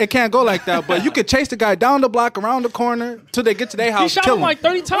 it can't go like that. But you can chase the guy down the block, around the corner, till they get to their He house. shot Kill him him. like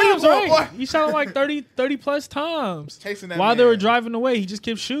 30 times, going, right? boy? He shot him like 30 plus times. Chasing that While they man. were driving away, he just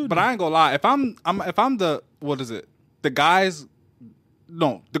kept shooting. But I ain't gonna lie. If I'm the what is it? The guys,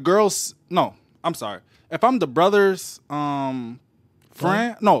 no, the girls. No, I'm sorry. If I'm the brother's friend,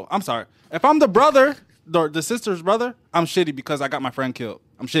 no, I'm sorry. If I'm the brother, the sister's brother, I'm shitty because I got my friend killed.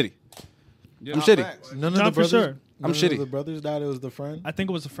 I'm shitty. I'm shitty. none of John, the for brothers. sure. None I'm of shitty. The brothers died. It was the friend. I think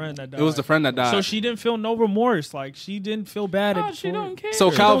it was a friend that died. It was the friend that died. So she didn't feel no remorse. Like she didn't feel bad. Oh, she don't care. So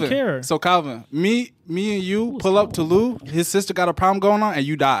She Calvin, don't care. so Calvin, me and you pull up to Lou. His sister got a problem going on, and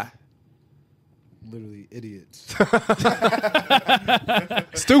you die. Literally idiots.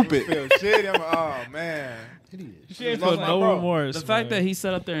 Stupid. Feel shitty. I'm like, oh man. She ain't Lost feel my no bro. remorse. The fact man. that he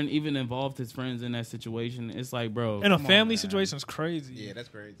sat up there and even involved his friends in that situation, it's like, bro. in a come on, family man. situation is crazy. Yeah, that's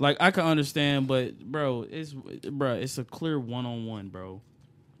crazy. Like I can understand, but it's a clear one-on-one, bro.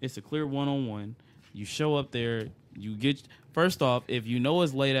 It's a clear one-on-one. You show up there, you get first off, if you know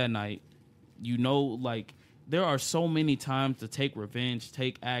it's late at night, you know, like there are so many times to take revenge,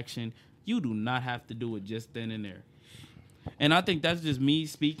 take action. You do not have to do it just then and there. And I think that's just me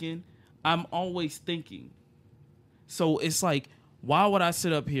speaking. I'm always thinking. So it's like, why would I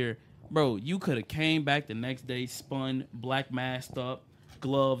sit up here? Bro, you could have came back the next day, spun, black masked up,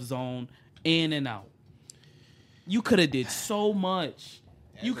 gloves on, in and out. You could have did so much.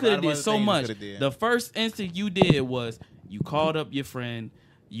 You could have did so much. The first instant you did was you called up your friend,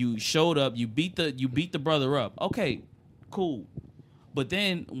 you showed up, you beat the brother up. Okay, cool. But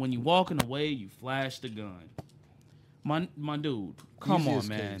then when you walking away, you flash the gun. My dude, come Easiest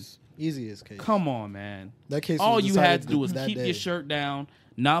on, man. case. Easiest case. Come on, man. That case. All was you had decided to do was that keep day. your shirt down,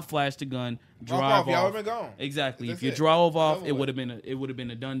 not flash the gun, Walk drive off, y'all off. would've been gone. Exactly. That's If you it. drove off, It's it over would have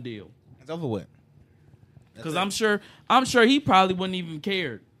been a done deal. It's over with. Because I'm sure he probably wouldn't even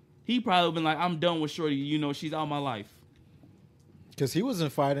cared. He probably would been like, I'm done with Shorty. You know, she's out of my life. Because he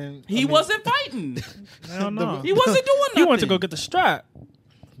wasn't fighting. He wasn't fighting. Hell no. He wasn't doing nothing. He went to go get the strap.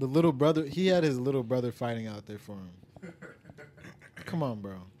 The little brother. He had his little brother fighting out there for him. Come on,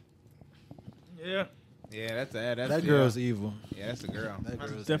 bro. Yeah. Yeah, that's That girl's evil. Yeah, that's a girl. That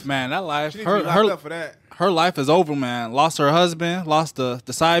girl's Definitely. Man, that life. She needs to be locked up for that. Her life is over, man. Lost her husband, lost the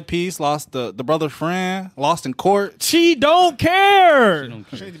side piece, lost the brother's friend, lost in court. She don't care. She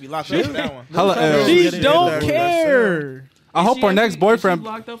needs to be locked up for that one. Hella L. She don't care. I hope her next boyfriend. Is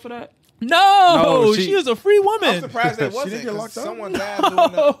she locked up for that? No, No, she she- was a free woman. I'm surprised they She wasn't. didn't get 'cause locked up? someone died doing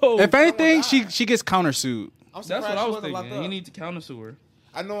that. If anything, she gets countersued. I'm That's surprised what I she was wasn't locked thinking. up. He need to countersue her.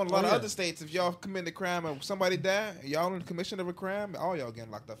 I know in a lot of other states, if y'all commit a crime and somebody died, y'all in the commission of a crime, all y'all getting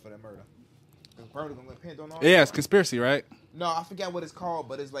locked up for that murder. The murder gonna depend on all. Yeah, it's conspiracy, right? No, I forgot what it's called,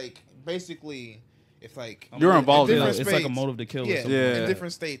 but it's like basically, it's like You're involved in different it. It's like a states- motive to kill. Yeah, Or something. Yeah. in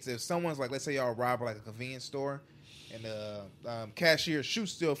different states, if someone's like, let's say y'all rob like a convenience store, and the cashier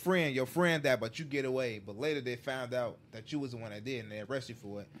shoots your friend died, but you get away. But later they found out that you was the one that did, and they arrest you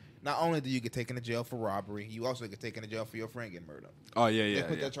for it. Not only do you get taken to jail for robbery, you also get taken to jail for your friend getting murdered. Oh yeah, They yeah,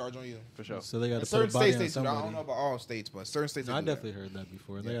 put yeah. that charge on you. For sure. So they got In to put a certain body states, on they do. I somebody. don't know about all states, but certain states. No, they I do that. definitely heard that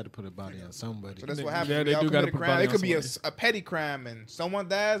before. They got to put a body on somebody. So that's what Yeah, happens. they when y'all do gotta commit a put crime. body It on could be somebody. a petty crime, and someone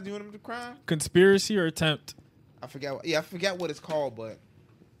dies doing the crime. Conspiracy or attempt? I forgot. I forgot what it's called, but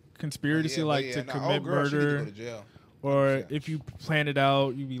Conspiracy, yeah, like but to nah, commit old girl, she need to murder, go to jail. or if you plan it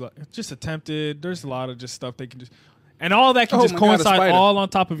out, you be like just attempted. There's a lot of just stuff they can just, and all that can Oh just my God, a coincide spider. all on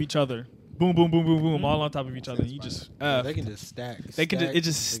top of each other. Boom, boom, boom, boom, boom, all on top of each other. And you just They can just stack. They can. stack, It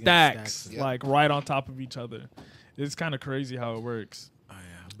just they can stacks stack. like right on top of each other. It's kind of crazy how it works. Oh,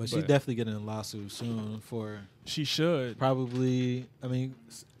 yeah. But she's definitely getting a lawsuit soon for. She should. Probably. I mean,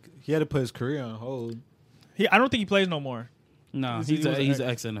 He had to put his career on hold. I don't think he plays no more. No, he's an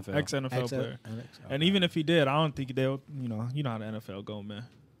ex NFL. Ex NFL player. And even if he did, I don't think they'll. You know how the NFL go, man.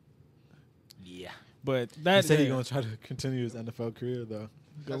 Yeah. But He that said he's gonna try to continue his NFL career though.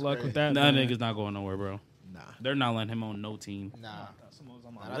 Good luck with that. That man. nigga's not going nowhere, bro. Nah, they're not letting him on no team. Nah. Nah,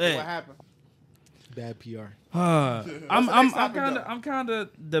 That's what happened. Bad PR. I'm kind of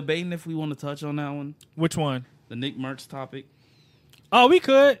debating if we want to touch on that one. Which one? The Nick Merckx topic. Oh, we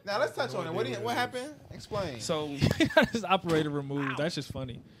could. Now let's touch on it. What happened? Explain. So this operator removed. That's just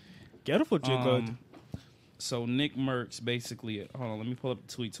funny. Get it for Jigga. So Nick Merckx basically. Hold on, let me pull up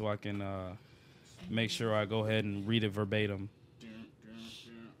the tweet so I can make sure I go ahead and read it verbatim.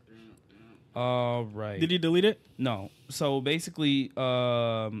 All right. Did he delete it? No. So basically,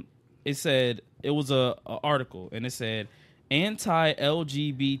 it said it was a article, and it said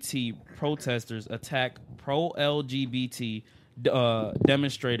anti-LGBT protesters attack pro-LGBT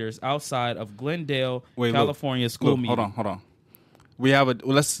demonstrators outside of Glendale, California school meeting. Hold on. We have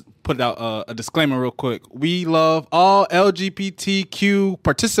let's put out a disclaimer real quick. We love all LGBTQ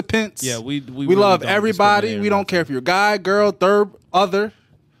participants. Yeah, we really love everybody. We don't care if you're a guy, girl, third, other.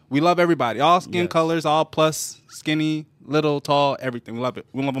 We love everybody. All skin colors, all plus, skinny, little, tall, everything. We love it.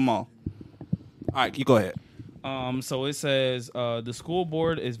 We love them all. All right, you go ahead. So it says the school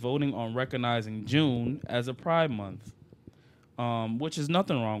board is voting on recognizing June as a Pride Month, which is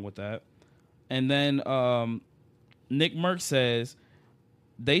nothing wrong with that. And then Nick Merckx says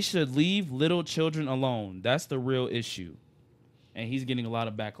they should leave little children alone. That's the real issue. And he's getting a lot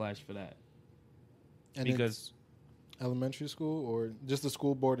of backlash for that. And because elementary school or just the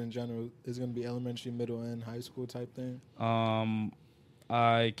school board in general is going to be elementary, middle, and high school type thing?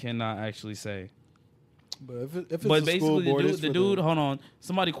 I cannot actually say. But if it's but a basically, school board, the dude, hold on.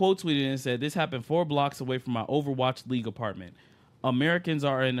 Somebody quote tweeted and said, "This happened 4 blocks away from my Overwatch League apartment. Americans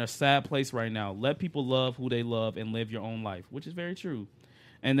are in a sad place right now. Let people love who they love and live your own life," which is very true.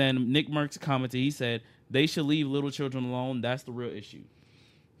 And then Nick Merckx commented, he said, "They should leave little children alone. That's the real issue."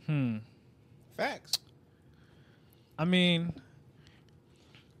 Facts. I mean,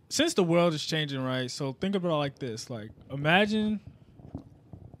 since the world is changing, right? So think about it like this. Like, imagine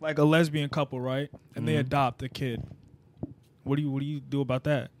like a lesbian couple, right? And they adopt a kid. What do you do about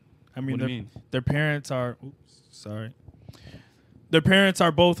that? I mean, What do you mean? Their parents are their parents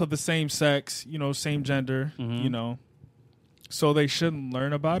are both of the same sex, same gender, so they shouldn't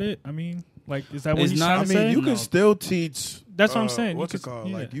learn about it. I mean, like, is that what It's he's not- trying I to mean, say? You can still teach. That's what I'm saying. What's You it could- called?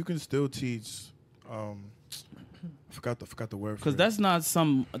 yeah. Like, you can still teach. Forgot the word. Because that's not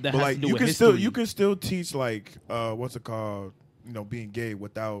some that But has like, to do you with can history. you can still teach like what's it called? Being gay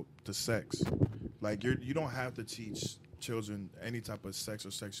without the sex. Like, you don't have to teach children any type of sex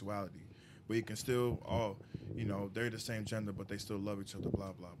or sexuality, but you can still they're the same gender, but they still love each other.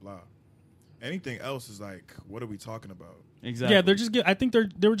 Blah blah blah. Anything else is like, what are we talking about? Exactly. Yeah, they're just. I think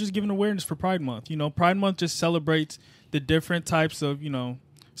they were just giving awareness for Pride Month. Pride Month just celebrates the different types of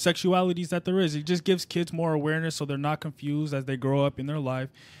sexualities that there is. It just gives kids more awareness, so they're not confused as they grow up in their life,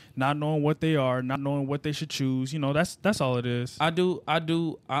 not knowing what they are, not knowing what they should choose. That's all it is. I do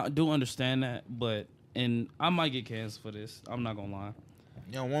understand that, but and I might get canceled for this. I'm not gonna lie.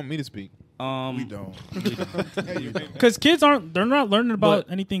 You don't want me to speak. We don't. Because kids they're not learning about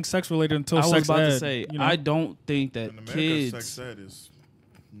anything sex related until I sex was about ed, to say, I don't think that In America, kids. sex ed is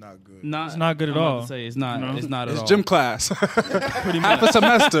not good. It's not good at I'm about all. to say it's not. It's not at all. It's gym class. Pretty Half much. a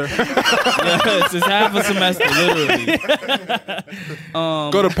semester. Yes, it's half a semester, literally.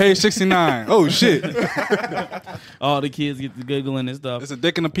 Go to page 69. Oh shit! All the kids get to giggling and stuff. It's a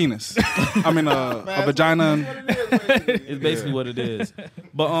dick and a penis. I mean, a vagina. And It's basically what it is.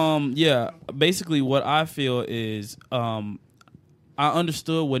 But yeah, basically what I feel is I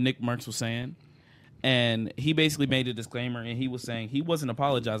understood what Nick Merckx was saying, and he basically made a disclaimer, and he was saying he wasn't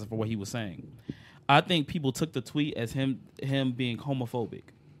apologizing for what he was saying. I think people took the tweet as him being homophobic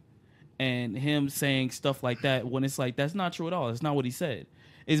and him saying stuff like that when it's like, that's not true at all. It's not what he said.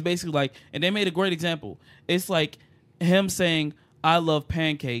 It's basically like, and they made a great example. It's like him saying, "I love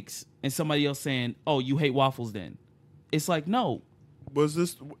pancakes," and somebody else saying, "Oh, you hate waffles then." It's like, no. Was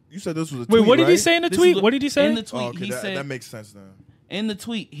this? You said this was a Wait, tweet, what did he right? say in the This tweet? is- What did he say? In the tweet, Oh, okay, he said that makes sense then. in the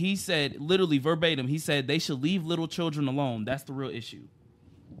tweet, he said, literally verbatim, he said they should leave little children alone. That's the real issue.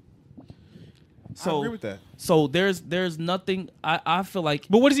 So, I agree with that. So there's nothing. I feel like.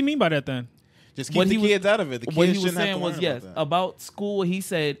 But what does he mean by that then? Just keep the kids out of it. The kids what he was shouldn't have saying to was learn yes about that. about school. He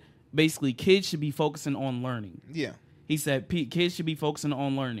said basically kids should be focusing on learning. Yeah. He said kids should be focusing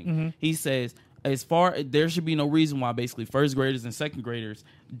on learning. Mhm. He says there should be no reason why basically first graders and second graders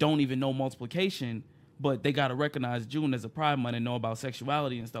don't even know multiplication, but they gotta recognize June as a Pride Month and know about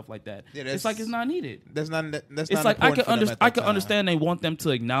sexuality and stuff like that. Yeah, it's like it's not needed. That's not. That's It's not like I important can for them at I that can time. understand they want them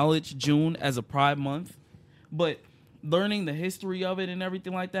to acknowledge June as a Pride Month, but learning the history of it and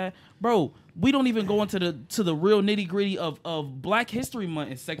everything like that, bro. We don't even go into the real nitty gritty of Black History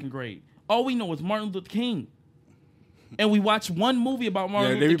Month in second grade. All we know is Martin Luther King. And we watch one movie about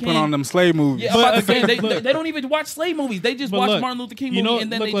Martin Luther they King. be putting on them slave movies. Yeah, I'm about to say, they don't even watch slave movies. They just But watch look, Martin Luther King you movie know, and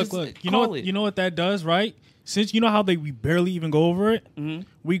then they just call it. You know what that does, right? Since you know how we barely even go over it,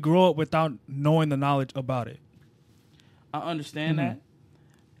 we grow up without knowing the knowledge about it. I understand that.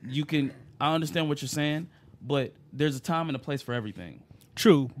 I understand what you're saying, but there's a time and a place for everything.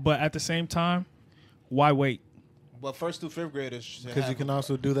 True, but at the same time, why wait? But first through fifth graders, Because you can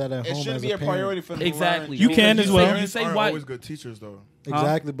also do that at home. it should as be a parent. priority for them. Exactly. You can as well. Parents aren't always good teachers, though.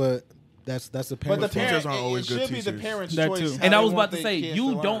 Exactly, but that's the But parents. the parents aren't always good It should be teachers. the parents' That choice. too. how And I they was want about to their say, kids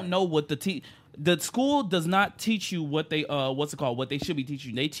you to don't learn. know what the school does not teach you what they what they should be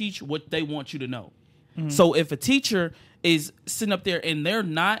teaching. They teach what they want you to know. So if a teacher is sitting up there and they're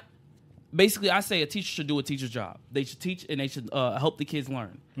not, basically, I say a teacher should do a teacher's job. They should teach and they should help the kids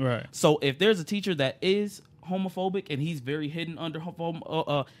learn. Right. So if there's a teacher that is homophobic and he's very hidden under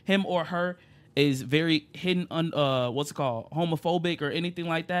him or her is very hidden homophobic or anything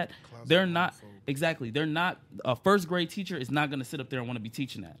like that, they're not a first grade teacher is not going to sit up there and want to be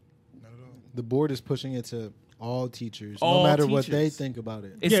teaching that. The board is pushing it to all teachers, All no matter what teachers. they think about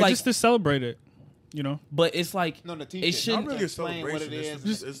it. It's like, just to celebrate it, you know. but it's like No, the teacher. it shouldn't Not really a explain what celebration. it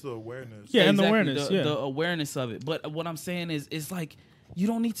is. It's the awareness. Yeah, and the Exactly, awareness. the awareness of it. But what I'm saying is, it's like you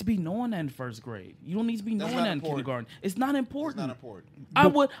don't need to be knowing that in first grade. You don't need to be That's knowing not that in important. kindergarten. It's not It's important. not important.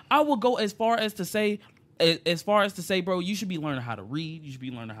 I would go as far as to say, bro, you should be learning how to read. You should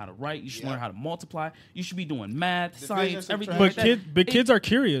be learning how to write. You should learn how to multiply. You should be doing math, Division, science, everything. subtraction. Like that. Kids are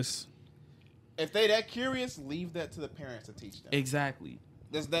curious. If they that curious, leave that to the parents to teach them. Exactly.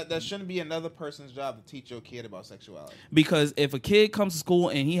 That shouldn't be another person's job to teach your kid about sexuality. Because if a kid comes to school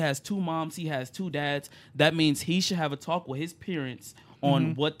and he has two moms, he has two dads, that means he should have a talk with his parents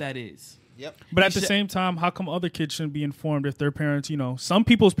on what that is. Yep. But at the same time, how come other kids shouldn't be informed if their parents, you know, some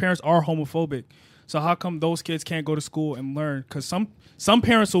people's parents are homophobic. So how come those kids can't go to school and learn? Because some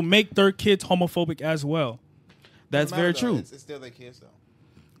parents will make their kids homophobic as well. That's very true. It's still their kids though.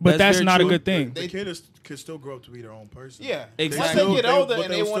 But that's very not true. a good thing. The kid can still grow up to be their own person. Yeah, Exactly. Once they get older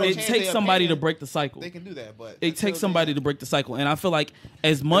and they want to It change takes their somebody to opinion, break the cycle. They can do that, but It takes somebody to break the cycle, and I feel like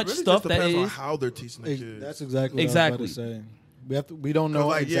as much It really stuff just that depends on is how they're teaching the kids. That's exactly what Exactly. I was about to say. We don't know.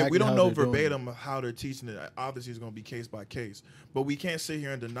 Like, exactly we don't how know they're doing it. verbatim how they're teaching it. Obviously, it's going to be case by case. But we can't sit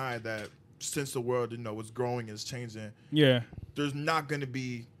here and deny that since the world, is growing, is changing. Yeah. There's not going to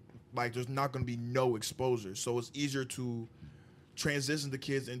be no exposure. So it's easier to transition the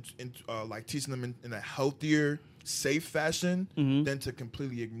kids into like teaching them in a healthier, safe fashion than to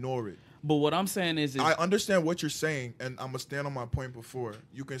completely ignore it. But what I'm saying is I understand what you're saying, and I'm gonna stand on my point before.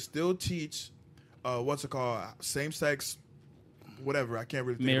 You can still teach, same sex, whatever. I can't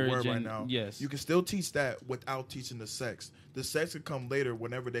really think of the Marriage word right and- now. yes. You can still teach that without teaching the sex. The sex can come later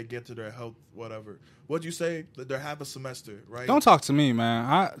whenever they get to their health, whatever. What'd you say? That they're half a semester, right? Don't talk to me, man.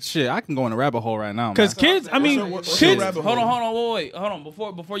 I can go in a rabbit hole right now. Because kids, I mean, What's your kids. rabbit hold hole? on, wait, hold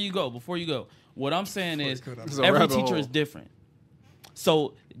on. Before you go. What I'm saying is It's a every rabbit teacher hole. is different.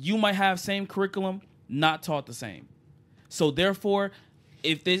 So you might have same curriculum, not taught the same. So therefore,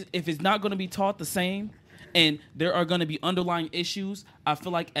 if it's not going to be taught the same, and there are going to be underlying issues, I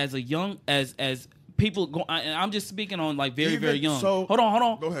feel like as people go, and I'm just speaking on like very young. so- Hold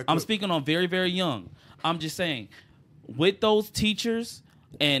on. Go ahead, I'm Clip. speaking on very, very young. I'm just saying, with those teachers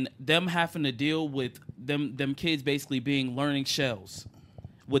and them having to deal with them kids basically being learning shells,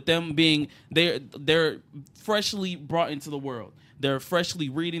 with them being they're freshly brought into the world. They're freshly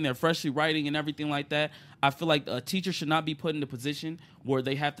reading, they're freshly writing, and everything like that. I feel like a teacher should not be put in a position where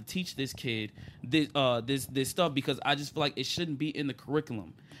they have to teach this kid this stuff, because I just feel like it shouldn't be in the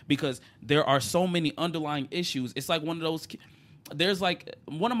curriculum, because there are so many underlying issues. It's like one of those. There's like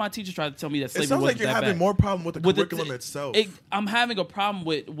one of my teachers tried to tell me that It slavery sounds like wasn't you're that having bad. more problem with the With curriculum itself. I'm having a problem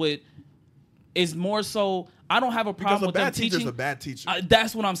with. Is more so. I don't have a problem Because a with them bad teacher is teaching. a bad teacher.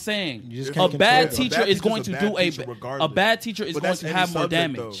 That's what I'm saying. You just A can't bad control teacher them. is going to do a regardless. bad teacher is But going that's to any have more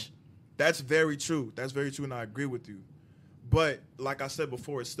subject, damage. though. That's very true. That's very true, and I agree with you. But like I said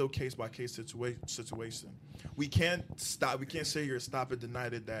before, it's still case by case situation. We can't stop. We can't sit here and stop and deny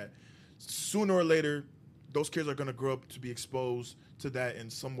that sooner or later, those kids are going to grow up to be exposed to that in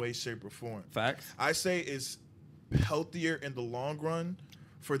some way, shape, or form. Facts. I say it's healthier in the long run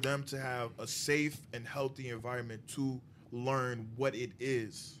for them to have a safe and healthy environment to learn what it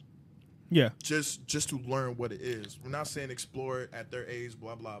is. Yeah. Just to learn what it is. We're not saying explore it at their age,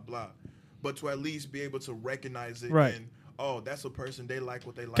 blah blah blah, but to at least be able to recognize it. Right. And that's a person, they like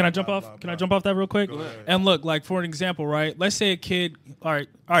what they like. Can I jump blah, off? blah, Can I blah. jump off that real quick? Go ahead. And look, like for an example, right? Let's say a kid. All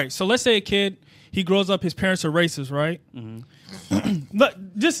right. So let's say a kid. He grows up. His parents are racist, right? Look,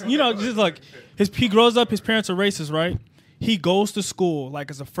 just like he grows up. His parents are racist, right? He goes to school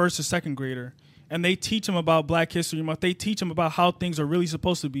like as a first or second grader, and they teach him about Black History Month. They teach him about how things are really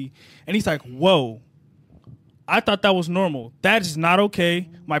supposed to be, and he's like, "Whoa, I thought that was normal. That is not okay.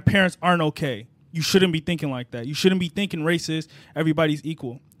 My parents aren't okay. You shouldn't be thinking like that. You shouldn't be thinking racist. Everybody's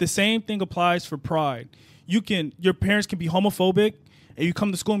equal." The same thing applies for pride. Your parents can be homophobic, and you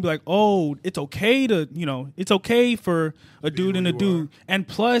come to school and be like, "Oh, it's okay to, it's okay for a dude and a dude." And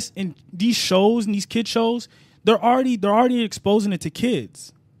plus, in these shows and these kid shows, they're already exposing it to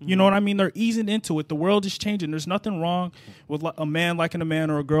kids. You know what I mean? They're easing into it. The world is changing. There's nothing wrong with a man liking a man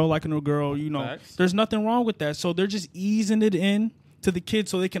or a girl liking a girl. Facts. There's nothing wrong with that. So they're just easing it in to the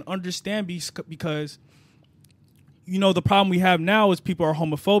kids so they can understand because the problem we have now is people are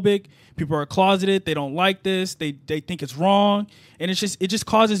homophobic, people are closeted, they don't like this, they think it's wrong, and it just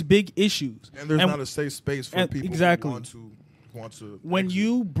causes big issues. And there's not a safe space for people exactly. who want to when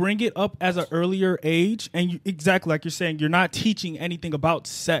you bring it up as an earlier age, and exactly like you're saying, you're not teaching anything about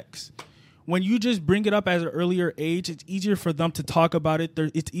sex. When you just bring it up as an earlier age, it's easier for them to talk about it.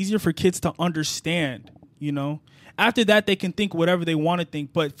 It's easier for kids to understand, After that, they can think whatever they want to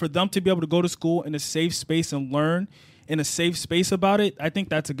think. But for them to be able to go to school in a safe space and learn in a safe space about it, I think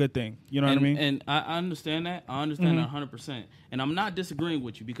that's a good thing. You know what I mean? And I understand that. I understand that 100%. And I'm not disagreeing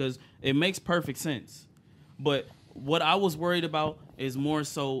with you because it makes perfect sense. But what I was worried about is more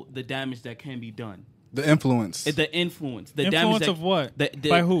so the damage that can be done. The influence. The influence. The influence damage of what?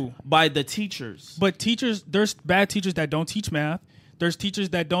 By who? By the teachers. But teachers, there's bad teachers that don't teach math. There's teachers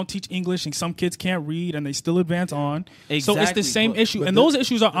that don't teach English, and some kids can't read, and they still advance on. Exactly. So it's the same issue. And those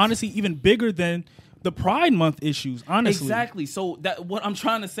issues are honestly even bigger than the Pride Month issues, honestly. Exactly. So that what I'm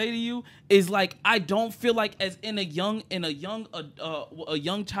trying to say to you is like I don't feel like as in a young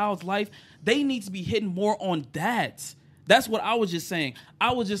child's life, they need to be hitting more on that. That's what I was just saying.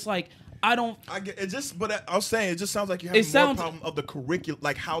 I was just like, I get it. Just, but I was saying, it just sounds like you have more problem of the curriculum,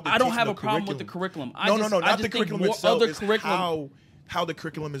 like how they. I don't have a problem with the curriculum. No, not the curriculum itself. Other curriculum. How the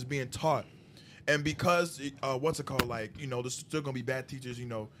curriculum is being taught, and because what's it called? Like there's still gonna be bad teachers.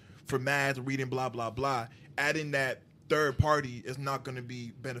 For math, reading, blah blah blah. Adding that third party is not going to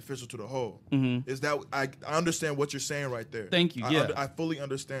be beneficial to the whole. Is that I understand what you're saying right there. Thank you. I fully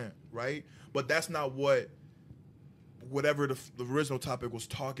understand, right? But that's not whatever the original topic was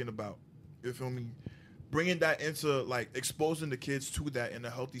talking about. You feel me? Bringing that into exposing the kids to that in a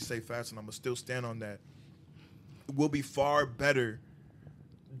healthy, safe fashion. I'm gonna still stand on that. Will be far better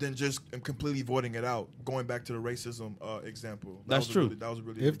than just completely voiding it out. Going back to the racism example. That's true. That was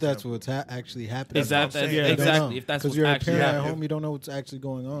really if that's what's actually happening. Exactly. If that's what's you're actually a parent happening. at home, you don't know what's actually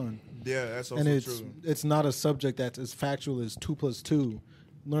going on. Yeah, that's also and true. It's not a subject that's as factual as 2 + 2.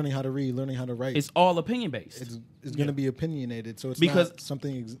 Learning how to read, learning how to write. It's all opinion based. It's going to be opinionated, so it's not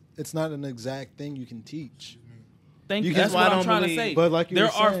something. It's not an exact thing you can teach. Thank you. That's what I'm trying to say. But like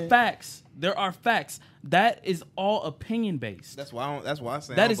there are facts. There are facts. That is all opinion based. That's why I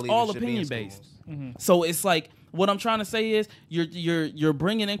say that is all opinion based. So it's like what I'm trying to say is you're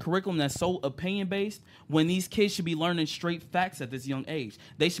bringing in curriculum that's so opinion based when these kids should be learning straight facts at this young age.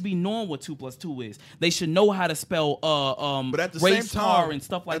 They should be knowing what 2 + 2 is. They should know how to spell but at the race same time, and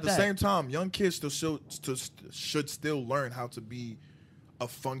stuff like that. At the same time, young kids should still learn how to be a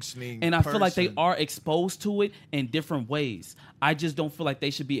functioning and I person. feel like they are exposed to it in different ways. I just don't feel like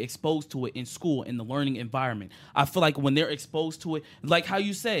they should be exposed to it in school, in the learning environment. I feel like when they're exposed to it, like how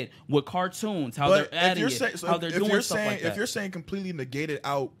you said, with cartoons, how they're adding it, how they're doing stuff like that. If you're saying completely negate it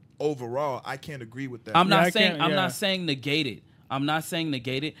out overall, I can't agree with that. I'm not saying negate it. I'm not saying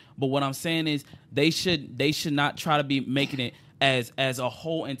negate it, but what I'm saying is they should not try to be making it as a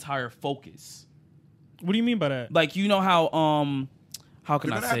whole entire focus. What do you mean by that? Like how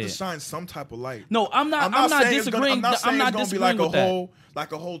can I say it? You're gonna have to shine some type of light. No, I'm not disagreeing. I'm not disagreeing with that.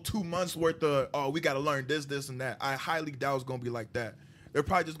 Like a whole 2 months worth of we got to learn this and that. I highly doubt it's gonna be like that. They're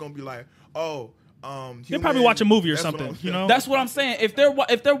probably just gonna be like, they probably watch a movie or something. That's what I'm saying. If they're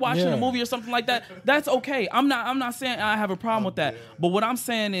watching a movie or something like that, that's okay. I'm not saying I have a problem with that. But what I'm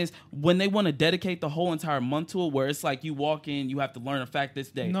saying is when they want to dedicate the whole entire month to it, where it's like you walk in, you have to learn a fact this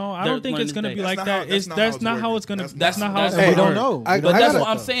day. No, I don't think it's gonna be like that. That's not how it's gonna. That's not how it's gonna work. We don't know. But that's what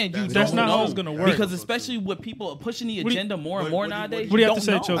I'm saying. You that's don't not know how it's gonna work. because especially with people pushing the agenda more and more nowadays. What do you have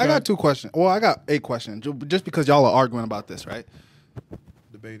to say, I got 2 questions. Well, I got a question. Just because y'all are arguing about this, right?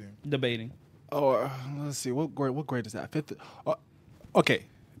 Debating. Oh, let's see. What grade is that? Fifth. Okay.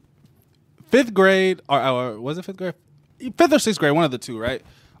 Fifth grade, or was it fifth grade? Fifth or sixth grade, one of the two, right?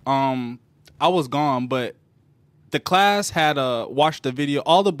 I was gone, but the class had watched the video.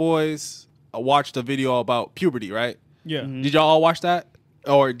 All the boys watched the video about puberty, right? Yeah. Did y'all all watch that?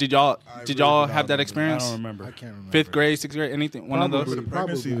 Or did y'all have that experience? I don't remember. I can't remember. Fifth grade, sixth grade, anything? One of those? The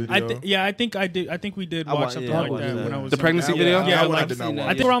pregnancy video. I think I did. I think we did watch something like that when I was the pregnancy video. Yeah, I did not watch.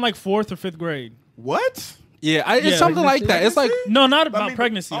 I think around like 4th or 5th grade. What? Yeah, it's something like that. It's like no, not about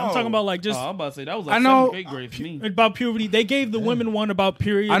pregnancy. I'm talking about like just. I'm about to say that was like I know 7th, 8th grade for me. About puberty. They gave the women one about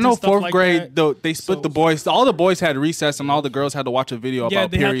periods. I know and stuff 4th like grade that. though they split the boys. All the boys had recess and all the girls had to watch a video Yeah, about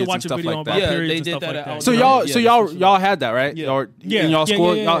they had to periods watch and a stuff video like about that. periods they and did stuff that like at that. So y'all had that, right? Yeah. Or Yeah. in y'all Yeah,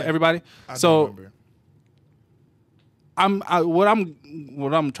 school, yeah, y'all yeah. everybody. So what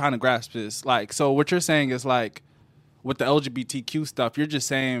I'm trying to grasp is like, so what you're saying is like with the LGBTQ stuff, you're just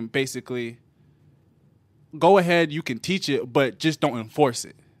saying basically go ahead, you can teach it, but just don't enforce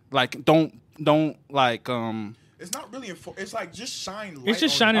it. Like don't like It's not really. It's like just shine light. It's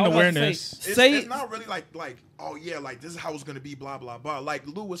just on shining it. awareness. It's not really like oh yeah, like this is how it's gonna be, blah blah blah. Like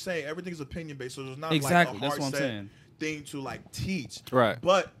Lou was saying, everything's opinion based, so there's not Exactly, like a that's what I'm hard saying. set thing to like teach. Right.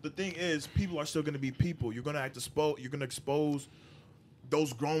 But the thing is, people are still gonna be people. You're gonna you're gonna expose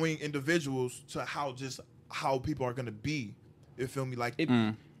those growing individuals to how people are gonna be. You feel me? Like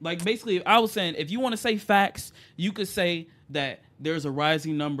Like basically, I was saying, if you want to say facts, you could say that there's a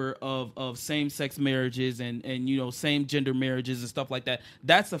rising number of same-sex marriages and same-gender marriages and stuff like that.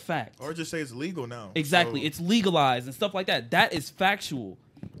 That's a fact. Or just say it's legal now. Exactly, So- it's legalized and stuff like that. That is factual.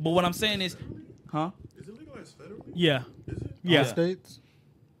 But what I'm saying is, Is it legalized federally? Yeah. Is it? Yeah. All states?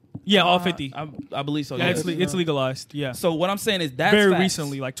 Yeah, all 50. I believe so. Yeah, yes. it's legalized. Yeah. So what I'm saying is that's very facts.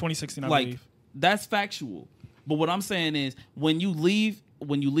 recently, like 2016, I like believe. that's factual. But what I'm saying is when you leave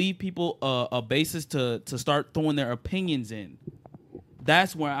people a basis to start throwing their opinions in,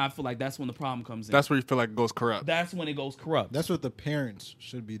 that's where I feel like that's when the problem comes in. that's where you feel like it goes corrupt. That's when it goes corrupt. That's what the parents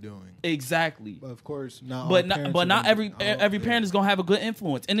should be doing. Exactly. But of course, not. But all not parents but are not gonna be- every parent is gonna have a good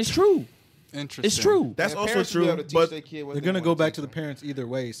influence, and it's true. Interesting. It's true. That's Yeah, also parents should be true. able to teach But their kid what They're they gonna wanna go back teach to the them. parents either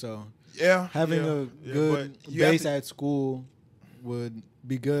way. So yeah, having yeah, a yeah, good but you have base to- at school would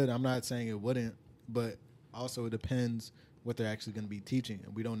be good. I'm not saying it wouldn't, but also it depends what they're actually going to be teaching,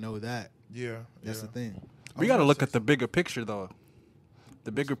 and we don't know that. Yeah, that's the thing. We got to look at the bigger picture, though.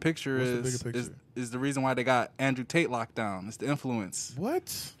 The bigger picture What's the is bigger picture? is the reason why they got Andrew Tate locked down. It's the influence.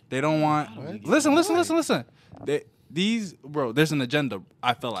 What? They don't want. Listen. There's an agenda.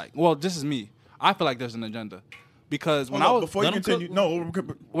 I feel like. Well, this is me. I feel like there's an agenda because when I was before you continue,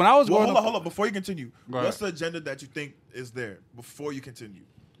 when I was well, growing hold up. Before you continue, Right. what's the agenda that you think is there? Before you continue,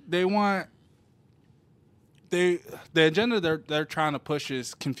 they want. The agenda they're trying to push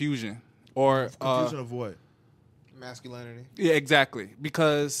is confusion or confusion of what? Masculinity. Yeah, exactly.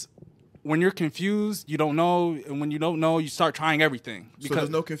 Because when you're confused, you don't know, and when you don't know, you start trying everything. So Because there's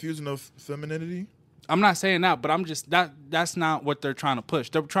no confusion of femininity. I'm not saying that, but I'm just that's not what they're trying to push.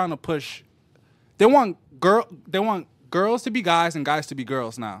 They're trying to push. They want girls to be guys and guys to be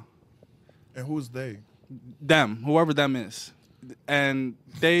girls now. And who's they? Them, whoever them is, and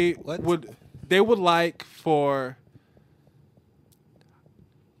they would like for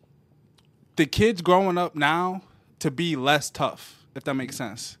the kids growing up now to be less tough, if that makes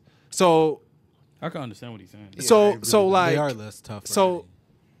sense. So I can understand what he's saying. So like they are less tough. So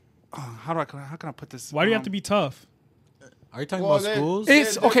how can I put this? Why do you have to be tough? Are you talking about schools?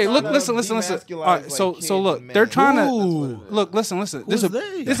 It's okay. Look, listen. All right, so look, they're trying to look. Listen. This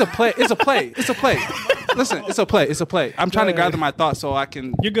is a play. It's a play. Listen, it's a play. I'm trying to gather my thoughts so I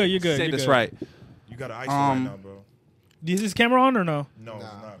can. You're good. Say You're this good. right. You got an ISO right now, bro. Is this camera on or no? No, it's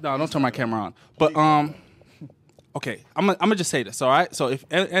not. No, don't turn my camera on. But okay, I'm gonna just say this. All right. So if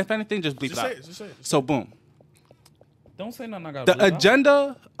anything, just bleep Just it out. say it, just say it. So boom. Don't say nothing. I got The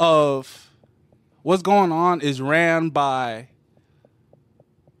agenda of what's going on is ran by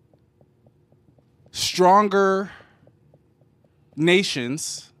stronger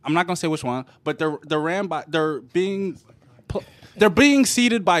nations. I'm not gonna say which one, but they're being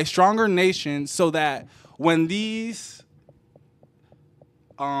seeded by stronger nations so that when these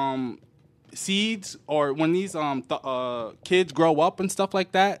seeds or when these kids grow up and stuff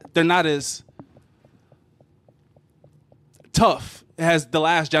like that, they're not as tough as the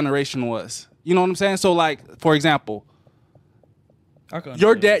last generation was. You know what I'm saying? So like, for example,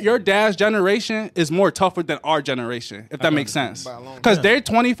 your dad's generation is more tougher than our generation, if that makes sense. Because their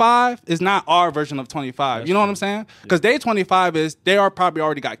 25 is not our version of 25. You know what I'm saying? Because their 25 is they are probably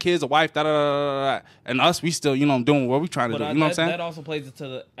already got kids, a wife, and us, we still, doing what we trying to do. You know what I'm saying? That also plays into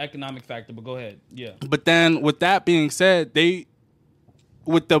the economic factor. But go ahead. Yeah. But then, with that being said,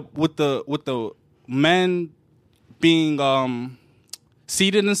 with the men being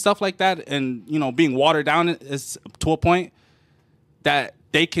seated and stuff like that, and being watered down is to a point that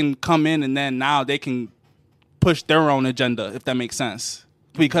they can come in and then now they can push their own agenda, if that makes sense.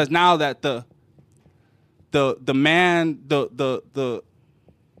 Because now that the man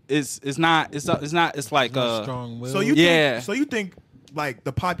it's like strong will. So you think like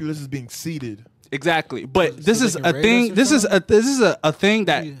the populace is being seeded. Exactly, but this is a thing. This is a thing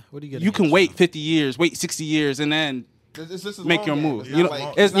that you can wait 50 years, wait 60 years, and then make your move.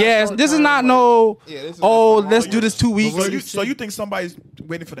 This is not no. Let's do this 2 weeks. So you think somebody's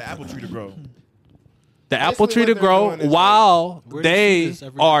waiting for the apple tree to grow? The apple tree to grow while they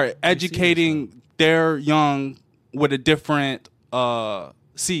are educating their young with a different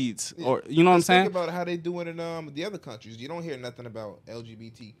seeds, or you know what I'm saying? Think about how they doing in the other countries. You don't hear nothing about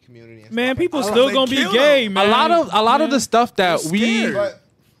LGBT community. And man, stuff people like still that. gonna be gay, man. A lot of the stuff that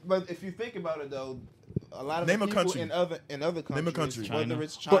But if you think about it though, a lot of Name the a people country. in other countries, Name a country. whether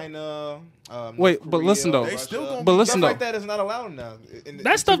it's China, wait, North but Korea, listen though. Russia, But listen stuff though. like that is not allowed now.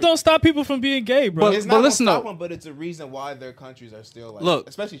 That stuff don't stop people from being gay, bro. It's not listen though. Them, but it's a reason why their countries are still like, look,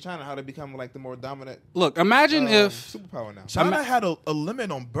 especially China, how they become like the more dominant. Look, imagine if superpower now. China had a limit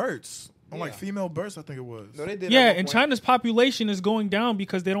on births. On like female births, I think it was. No, they did. Yeah, and China's population is going down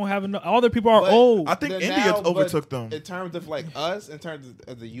because they don't have enough. All their people are old. I think India overtook them. In terms of like us, in terms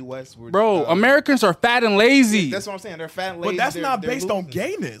of the U.S., bro, Americans are fat and lazy. That's what I'm saying. They're fat and lazy. But that's not based on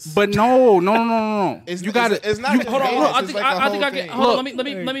gayness. But no. You got It's not. Hold on. I think I get. Hold on. Let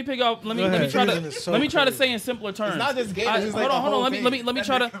me pick up. Let me try to say in simpler terms. It's not just gayness. Hold on. Let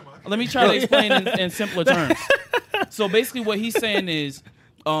me try to explain in simpler terms. So basically, what he's saying is.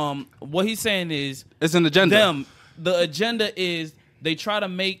 It's an agenda. The agenda is they try to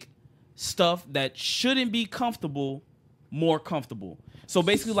make stuff that shouldn't be comfortable more comfortable. So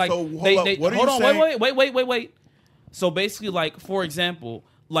basically, like wait. So basically, like for example,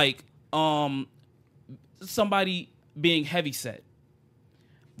 like somebody being heavy set.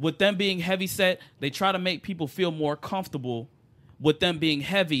 With them being heavy set, they try to make people feel more comfortable with them being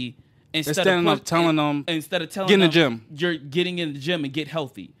heavy. Instead of telling them, get in the gym. You're getting in the gym and get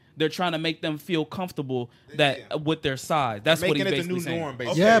healthy. They're trying to make them feel comfortable with their size. That's what he's basically saying. Norm,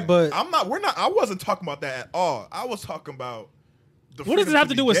 basically. Yeah, but I wasn't talking about that at all. I was talking about. What does it have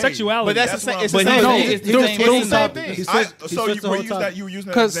to do with sexuality? But that's the same thing. So you were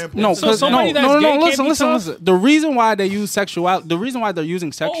using that example. No, somebody that's gay can't be tough? Listen. The reason why they use sexuality. The reson why they're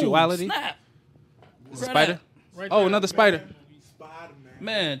using sexuality. Snap. Is a spider. Another spider.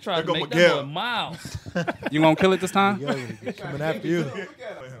 Man, try to make that boy miles. You gonna kill it this time? Coming after you.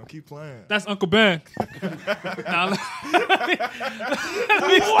 Keep playing. That's Uncle Ben.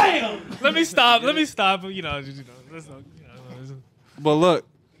 Let me stop. But look.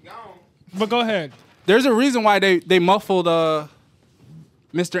 But go ahead. There's a reason why they muffled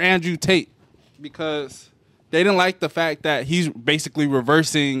Mr. Andrew Tate, because they didn't like the fact that he's basically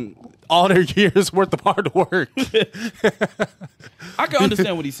reversing all their years worth of hard work. I can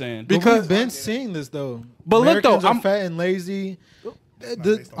understand what he's saying. Because we've been seeing this though. But Americans look though, I'm fat and lazy. But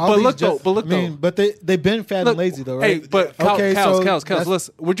they've been fat and lazy though, right? Hey, but Kels,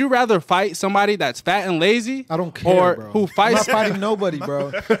 listen. Would you rather fight somebody that's fat and lazy? I don't care, or bro. who fights? I'm not fighting nobody,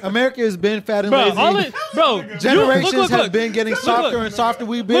 bro. America has been fat and lazy. Generations have been getting softer and softer.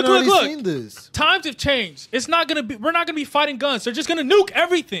 We've been already seen this. Times have changed. It's not gonna be. We're not gonna be fighting guns. They're just gonna nuke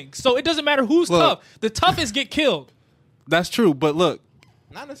everything. So it doesn't matter who's tough. The toughest get killed. That's true, but look.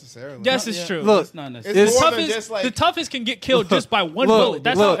 Not necessarily. Yes, it's true. Look, it's not necessarily. The toughest can get killed just by one bullet.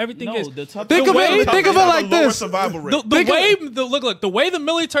 That's how everything is. Think of it like this. The way the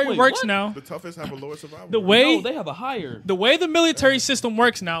military works now. The toughest have a lower survival rate. They have a higher. The way the military system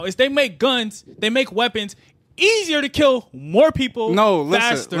works now is they make guns, they make weapons easier to kill more people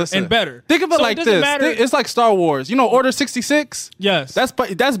faster and better. Think of it like this. It's like Star Wars. You know Order 66? Yes. That's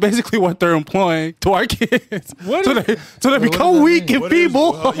basically what they're employing to our kids. So they become weak and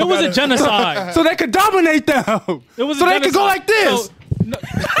feeble. It was a genocide. So they could dominate them. It was so they could go like this.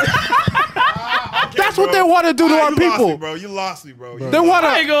 That's what they want to do to our people. Bro, you lost me, bro. They want to.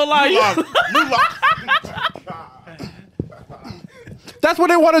 I ain't gonna lie. You lost. That's what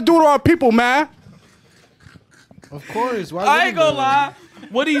they want to do to our people, man. Of course. I ain't gonna lie.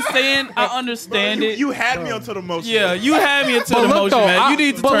 what he's saying, I understand it. You had me onto the motion. Yeah, you had me into the motion, man. You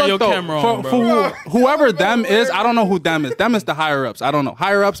need to turn your camera on, bro. For whoever them is, I don't know who them is. Them is the higher ups. I don't know.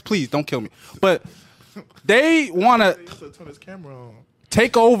 Higher ups, please don't kill me. But they want to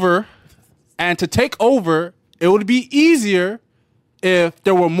take over, and to take over, it would be easier if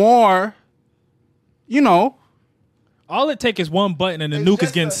there were more, All it takes is one button and the nuke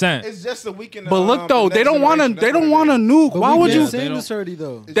is getting sent. It's just a weekend. But look though, they don't want to. They don't want to nuke. Why would you? Saying this already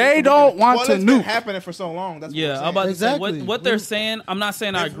though. They don't want to It's been nuke. happening for so long. That's Yeah, what I'm about to say Exactly. what they're saying. I'm not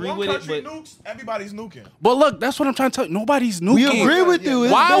saying I If agree one with it, country but nukes, everybody's nuking. But look, that's what I'm trying to tell you. Nobody's nuking. We agree with you.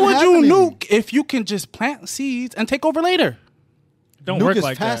 It's Why been would happening. you nuke if you can just plant seeds and take over later? Don't Nuke work is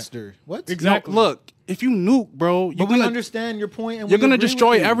like faster. What? Exactly. No, look, if you nuke, bro, But we understand your point, and you're we gonna agree destroy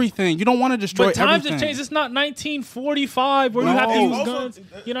with you. everything. You don't want to destroy But times everything. have changed. It's not 1945 where you have to use guns.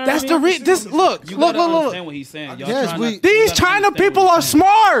 You know what That's I the mean? this. Look, you look, gotta look, understand look. what he's saying. Y'all Yes, trying we- to- These you gotta China understand people what are he's saying.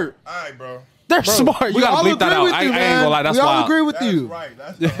 smart. All right, bro. They're smart. You We gotta all bleep that agree out. with I you, ain't man. gonna lie. That's we all wild. agree with That's you. right.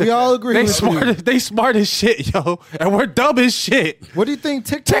 That's We all agree They with smart. you. They smart as shit, yo, and we're dumb as shit. What do you think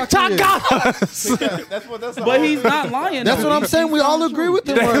TikTok TikTok is? got us. that's But he's not lying. That's though. what I'm saying. We all agree with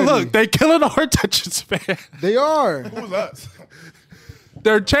them. They, already. look, they killing our attention span. They are. Who's us?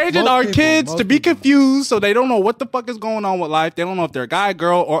 They're changing Most our people, kids most to be people. confused, so they don't know what the fuck is going on with life. They don't know if they're a guy,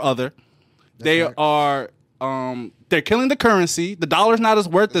 girl, or other. They right. are. They're killing the currency. The dollar's not as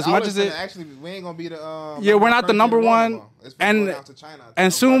worth as much as it. Actually, we ain't gonna be the. Yeah, we're not the number one, It's gonna go and down to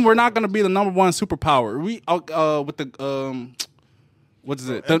China. soon we're not going to be the number one superpower. We with the what is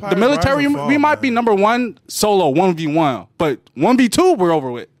it? The Empires military. rise and fall, We might be man. number one solo 1v1, but 1v2 we're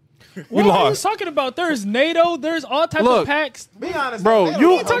over with. We What are you lost, talking about? There's NATO. There's all types Look, of packs. Be honest, bro. though, they You,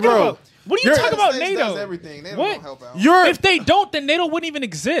 don't What are you talking bro. about? What are you You're- talking about States NATO? does everything. They don't What? help out. You're If they don't, then NATO wouldn't even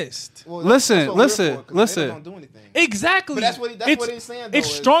exist. Well, Listen, that's what we're listen, for, 'cause listen. They don't do anything. Exactly. But that's what he's saying, though, It's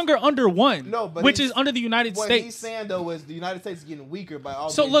is- stronger under one, No, but which he's- is under the United What States. he's saying though is the United States is getting weaker by all.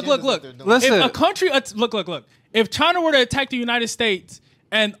 So the look. agendas that they're doing. Listen. If a country, look. If China were to attack the United States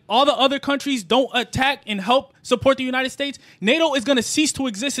and all the other countries don't attack and help support the United States, NATO is going to cease to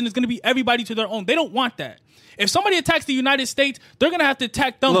exist and it's going to be everybody to their own. They don't want that. If somebody attacks the United States, they're going to have to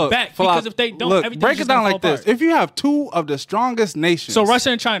attack them back because if they don't, look, everything's break it just down gonna like fall this. apart. If you have two of the strongest nations, So Russia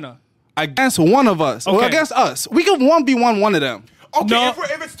and China. against one of us, or Okay. against us, we can 1v1 one of them. Okay, No.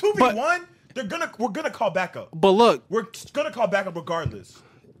 if it's 2v1, we're gonna call backup. But look, We're gonna call backup regardless.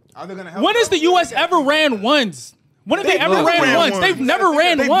 Are they gonna help? When has the U.S. ever ran ones? When have they ever never ran ran ones? ones. They've never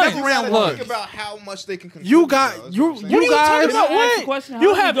ran They've ones. never ran Look. Think about how much they can control. you got you What are you guys. talking about? Can I ask What? a question? How You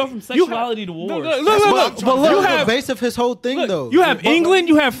do have go from sexuality to war? Look, But look, you the have base of his whole thing, though. you have England,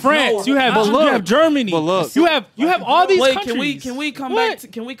 you have France, you have but look, you have Germany, but look. you have all these Wait, countries. can we come What?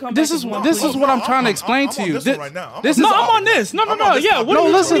 back? Can we come This back? is to one this point? is what I'm trying to explain I'm to on you. this one right now. This No, is I'm on this. No. Yeah. What no. are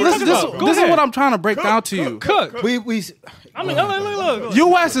you Listen, talking this about? Go is ahead. what I'm trying to break down to you. Cook. We I mean, look.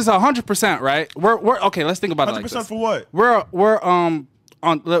 U.S. is 100%, right? We're okay. Let's think about it like 100% this. for what? We're on.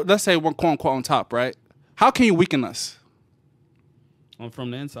 Let's say we're quote unquote on top, right? How can you weaken us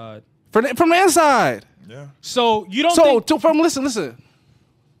From the inside. from the inside? Yeah. So you don't So think listen.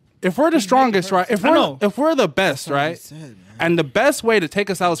 If we're the strongest, right? If we're the best, right? And the best way to take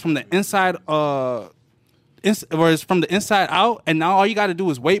us out is from the inside, or is from the inside out. And now all you got to do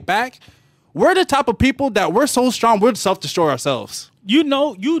is wait back. We're the type of people that we're so strong, we'll self-destroy ourselves.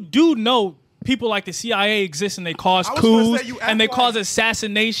 you do know people like the CIA exist and they cause I was gonna coups say, you and they act cause like-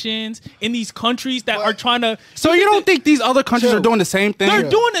 assassinations in these countries that are trying to. So you don't think these other countries are doing the same thing? They're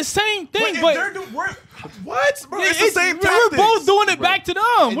doing the same thing, If but they're doing what? Bro, it's the same we're tactics. both doing it back to them.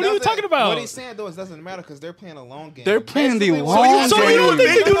 What are you doesn't- talking about? What he's saying though is it doesn't matter because they're playing a long game. They're playing the Basically, long So you don't game.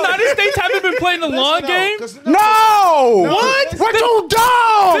 think the United States haven't been playing the long game? No! What? We're too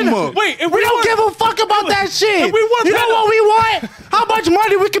dumb! Wait, if we don't give a fuck about that shit! If we want you know better- what we want? How much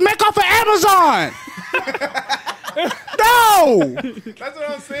money we can make off of Amazon? No! That's what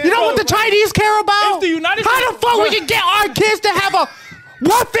I'm saying. You know what the Chinese care about? If the United How States- the fuck we can get our kids to have a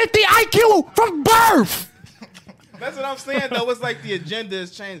 150 IQ from birth? That's what I'm saying though. It's like the agenda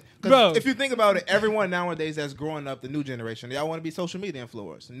has changed. Bro. Because if you think about it, everyone nowadays that's growing up, the new generation, they all want to be social media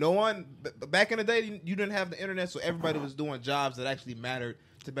influencers. No one back in the day, you didn't have the internet, so everybody was doing jobs that actually mattered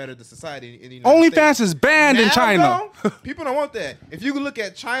to better the society. In the United OnlyFans States. is banned in Now, China. though, people don't want that. If you can look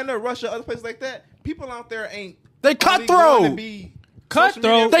at China, Russia, other places like that, people out there ain't. They only going cutthroat. to be Cutthroat.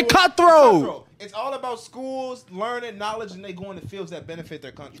 social media They influencers. cutthroat. It's all about schools, learning, knowledge, and they go into fields that benefit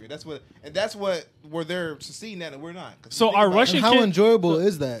their country. That's what where they're succeeding at, and we're not. So our Russian how enjoyable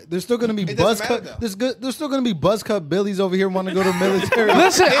is that? There's still going to be buzz cut. There's still going to be buzz cut Billies over here want to go to military.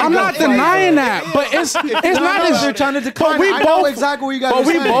 Listen, I'm not denying that, but it's not as they're trying to decline. But we I both know exactly what you guys are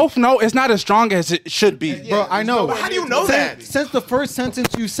saying. But we both know it's not as strong as it should be, bro. I know. How do you know that? Since the first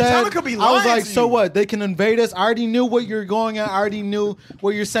sentence you said, China could be I was lying like, to so you. what? They can invade us. I already knew what you're going at. I already knew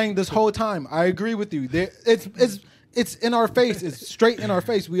what you're saying this whole time. I agree with you. It's in our face. It's straight in our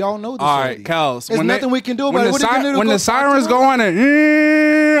face. We all know this. All already. right, Kels. There's nothing we can do about it. What are you gonna do? When Go the sirens go on and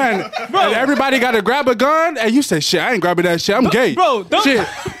everybody got to grab a gun, and you say, "Shit, I ain't grabbing that shit. I'm gay." Bro, don't. Shit.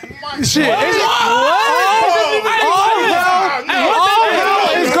 Shit. All hell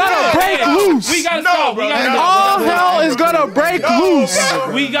is gonna break loose. We gotta stop. All hell is gonna break loose.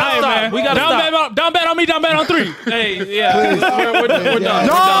 We gotta stop. We gotta stop. Down bad on me. Down bad on 3. Hey, yeah. We're done. Y'all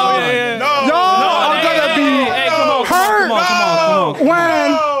are gonna be hurt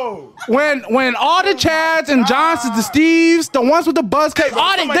when all the Chads and Johnsons, the Steves, the ones with the buzz cut,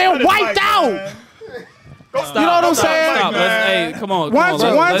 they're wiped out. Stop, you know what I'm saying? Stop. Hey, come on. Once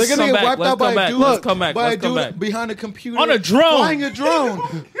they're Let's gonna come get back. wiped out by a dude. Let's come back. By a Let's come dude back. behind a computer On a drone. flying a drone.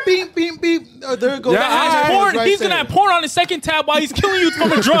 Beep beep beep. Oh, there it goes. Yeah, Porn. Right He's there. gonna have porn on his second tab while he's killing you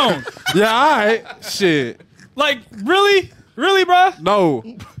from a drone. Yeah, all right. Shit. Like really, bro? No.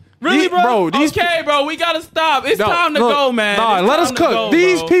 Really, bro? Okay, bro. We gotta stop. It's time to go, man. Nah, It's let us time to cook. go,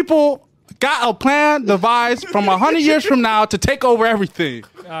 These bro. people got a plan devised from 100 years from now to take over everything.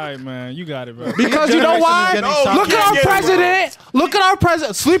 All right, man. You got it, bro. Because you know why? Look at our president. Look at our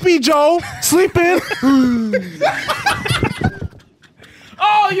president. Sleepy Joe. Sleeping.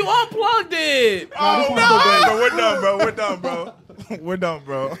 Oh, you unplugged it. Oh no! We're done, bro. We're done,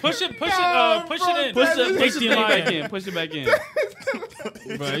 bro. Push it in. Push it back in.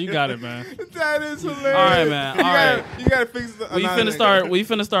 Bro, you got it, man. That is hilarious. All right, man. All right. You gotta fix the. We finna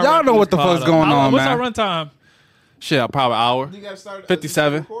start. Y'all know what the fuck's going on, What's man. our run time? Shit, probably an hour. You gotta start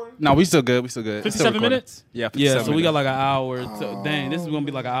 57. No, we still good. 57 minutes? Yeah, 57 so we got minutes. like an hour. So, dang, this is gonna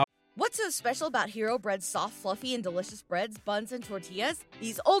be like an hour. What's so special about Hero Bread's soft, fluffy, and delicious breads, buns, and tortillas?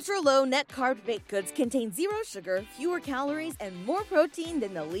 These ultra-low net-carb baked goods contain 0 sugar, fewer calories, and more protein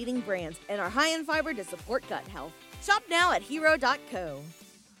than the leading brands, and are high in fiber to support gut health. Shop now at hero.co.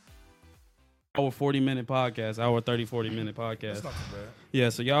 Hour 40-minute podcast. Hour 40-minute podcast. That's not too bad. Yeah,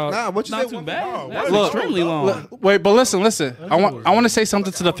 so y'all. Nah, what you not say, too bad. no, That's Look, extremely long. Wait, but listen. I want to say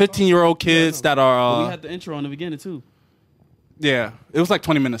something to the 15-year-old kids that are. we had the intro in the beginning too. Yeah, it was like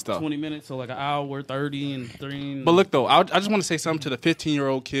 20 minutes though. 20 minutes, so like an hour 30 and 3. But look though, I just want to say something to the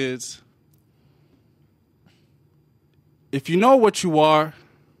 15-year-old kids. If you know what you are,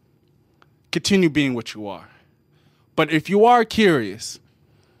 continue being what you are. But if you are curious,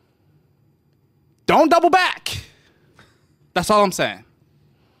 don't double back. That's all I'm saying.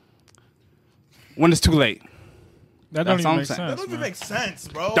 When it's too late. That don't That's all even I'm make saying. That sense. don't even Man. make sense,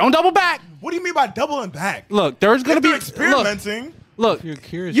 bro. Don't double back. What do you mean by doubling back? Look, there's gonna If be they're experimenting. Look, You're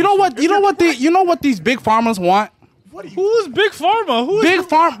curious. you know what these big farmers want? Who's Big Pharma? Who's Big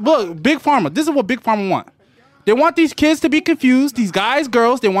Pharma. This is what Big Pharma want. They want these kids to be confused. These guys,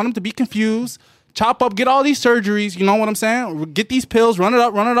 girls, they want them to be confused. Chop up, get all these surgeries. You know what I'm saying? Get these pills, run it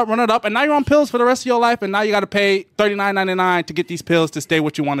up, and now you're on pills for the rest of your life. And now you got to pay $39.99 to get these pills to stay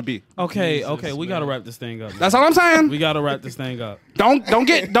what you want to be. Okay, we gotta wrap this thing up. That's all I'm saying. We gotta wrap this thing up. Don't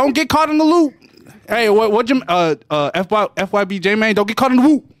get caught in the loop. Hey, what you FYB J man? Don't get caught in the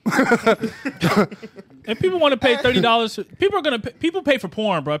loop. If people want to pay $30, people pay for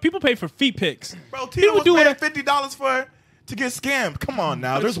porn, bro. People pay for feet pics. Bro, Tito was paying $50 for to get scammed. Come on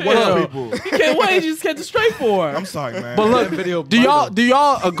now, there's worse people. You can't wait. You just get the straight for. I'm sorry, man. But look, do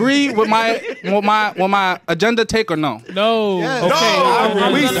y'all agree with my agenda take or no? No. Yes. Okay.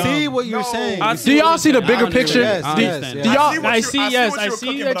 No, we No. see what you're saying. Do y'all see the bigger picture? Yes. Do y'all? I see what that you're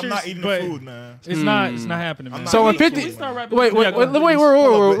cooking, you're. but I'm not eating the food, man. It's not happening, man. So in 50, wait, we gonna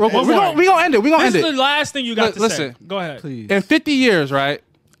end it. We gonna end This it. is the last thing you got to Listen, say. Go ahead. Please. in 50 years, right?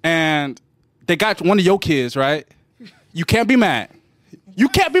 And they got one of your kids, right? You can't be mad. You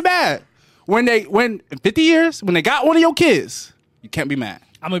can't be mad. When in 50 years, when they got one of your kids, you can't be mad.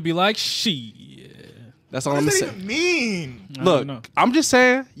 I'm gonna be like, she. That's all What I'm does gonna that say. even mean? Look, I'm just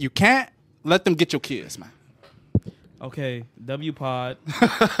saying, you can't let them get your kids, man. Okay, W Pod.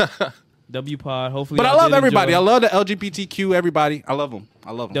 Hopefully, But I y'all love did everybody. enjoy. I love the LGBTQ. Everybody, I love them.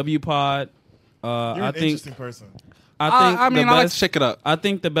 W Pod. You're I an think. interesting person. I think. I like to shake it up. I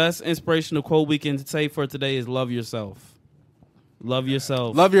think the best inspirational quote we can say for today is "Love yourself." Love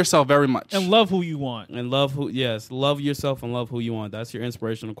yourself. Love yourself very much. And love who you want. And love yourself and love who you want. That's your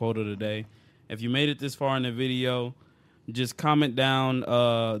inspirational quote of the day. If you made it this far in the video, just comment down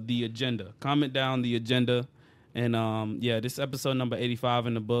the agenda. Comment down the agenda. And yeah, this episode number 85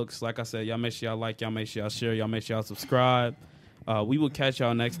 in the books. Like I said, y'all make sure y'all like, y'all make sure y'all share, y'all make sure y'all subscribe. We will catch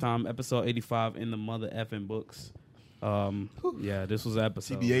y'all next time. Episode 85 in the mother effing books. Yeah, this was an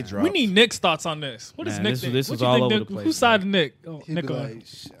episode. TBA drop. We need Nick's thoughts on this. What is Man, Nick this think? was What you all think over Nick, the place, whose side of Nick? Oh, He'd Nick. be go like, ahead.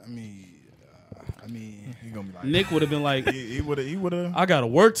 I mean, he gonna be like, Nick would have been like, he would have. I gotta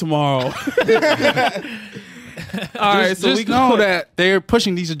work tomorrow. All right, so just we know that they're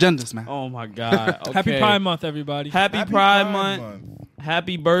pushing these agendas, man. Oh my God! Okay. Happy Pride Month, everybody. Happy Pride Month.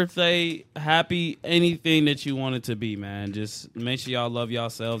 Happy birthday. Happy anything that you want it to be, man. Just make sure y'all love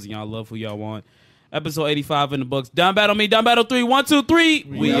yourselves and y'all love who y'all want. Episode 85 in the books. Down battle me. Down battle 3. 1, 2, 3.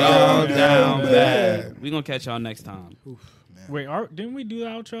 We all down bad. We gonna catch y'all next time. Wait, didn't we do the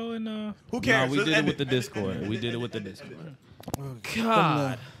outro in Who cares? No, we did it with the Discord. We did it with the Discord.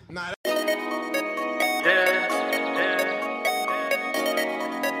 God.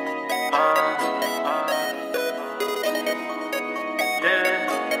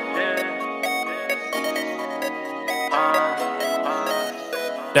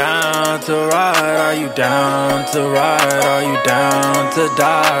 Down to ride, are you down to ride? Are you down to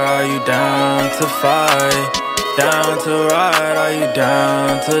die? Are you down to fight? Down to ride, are you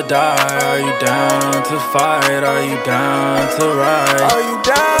down to die? Are you down to fight? Are you down to ride? Are you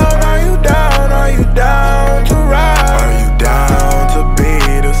down, are you down, are you down to ride? Are you down to be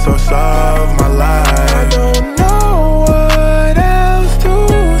the source of my life? I don't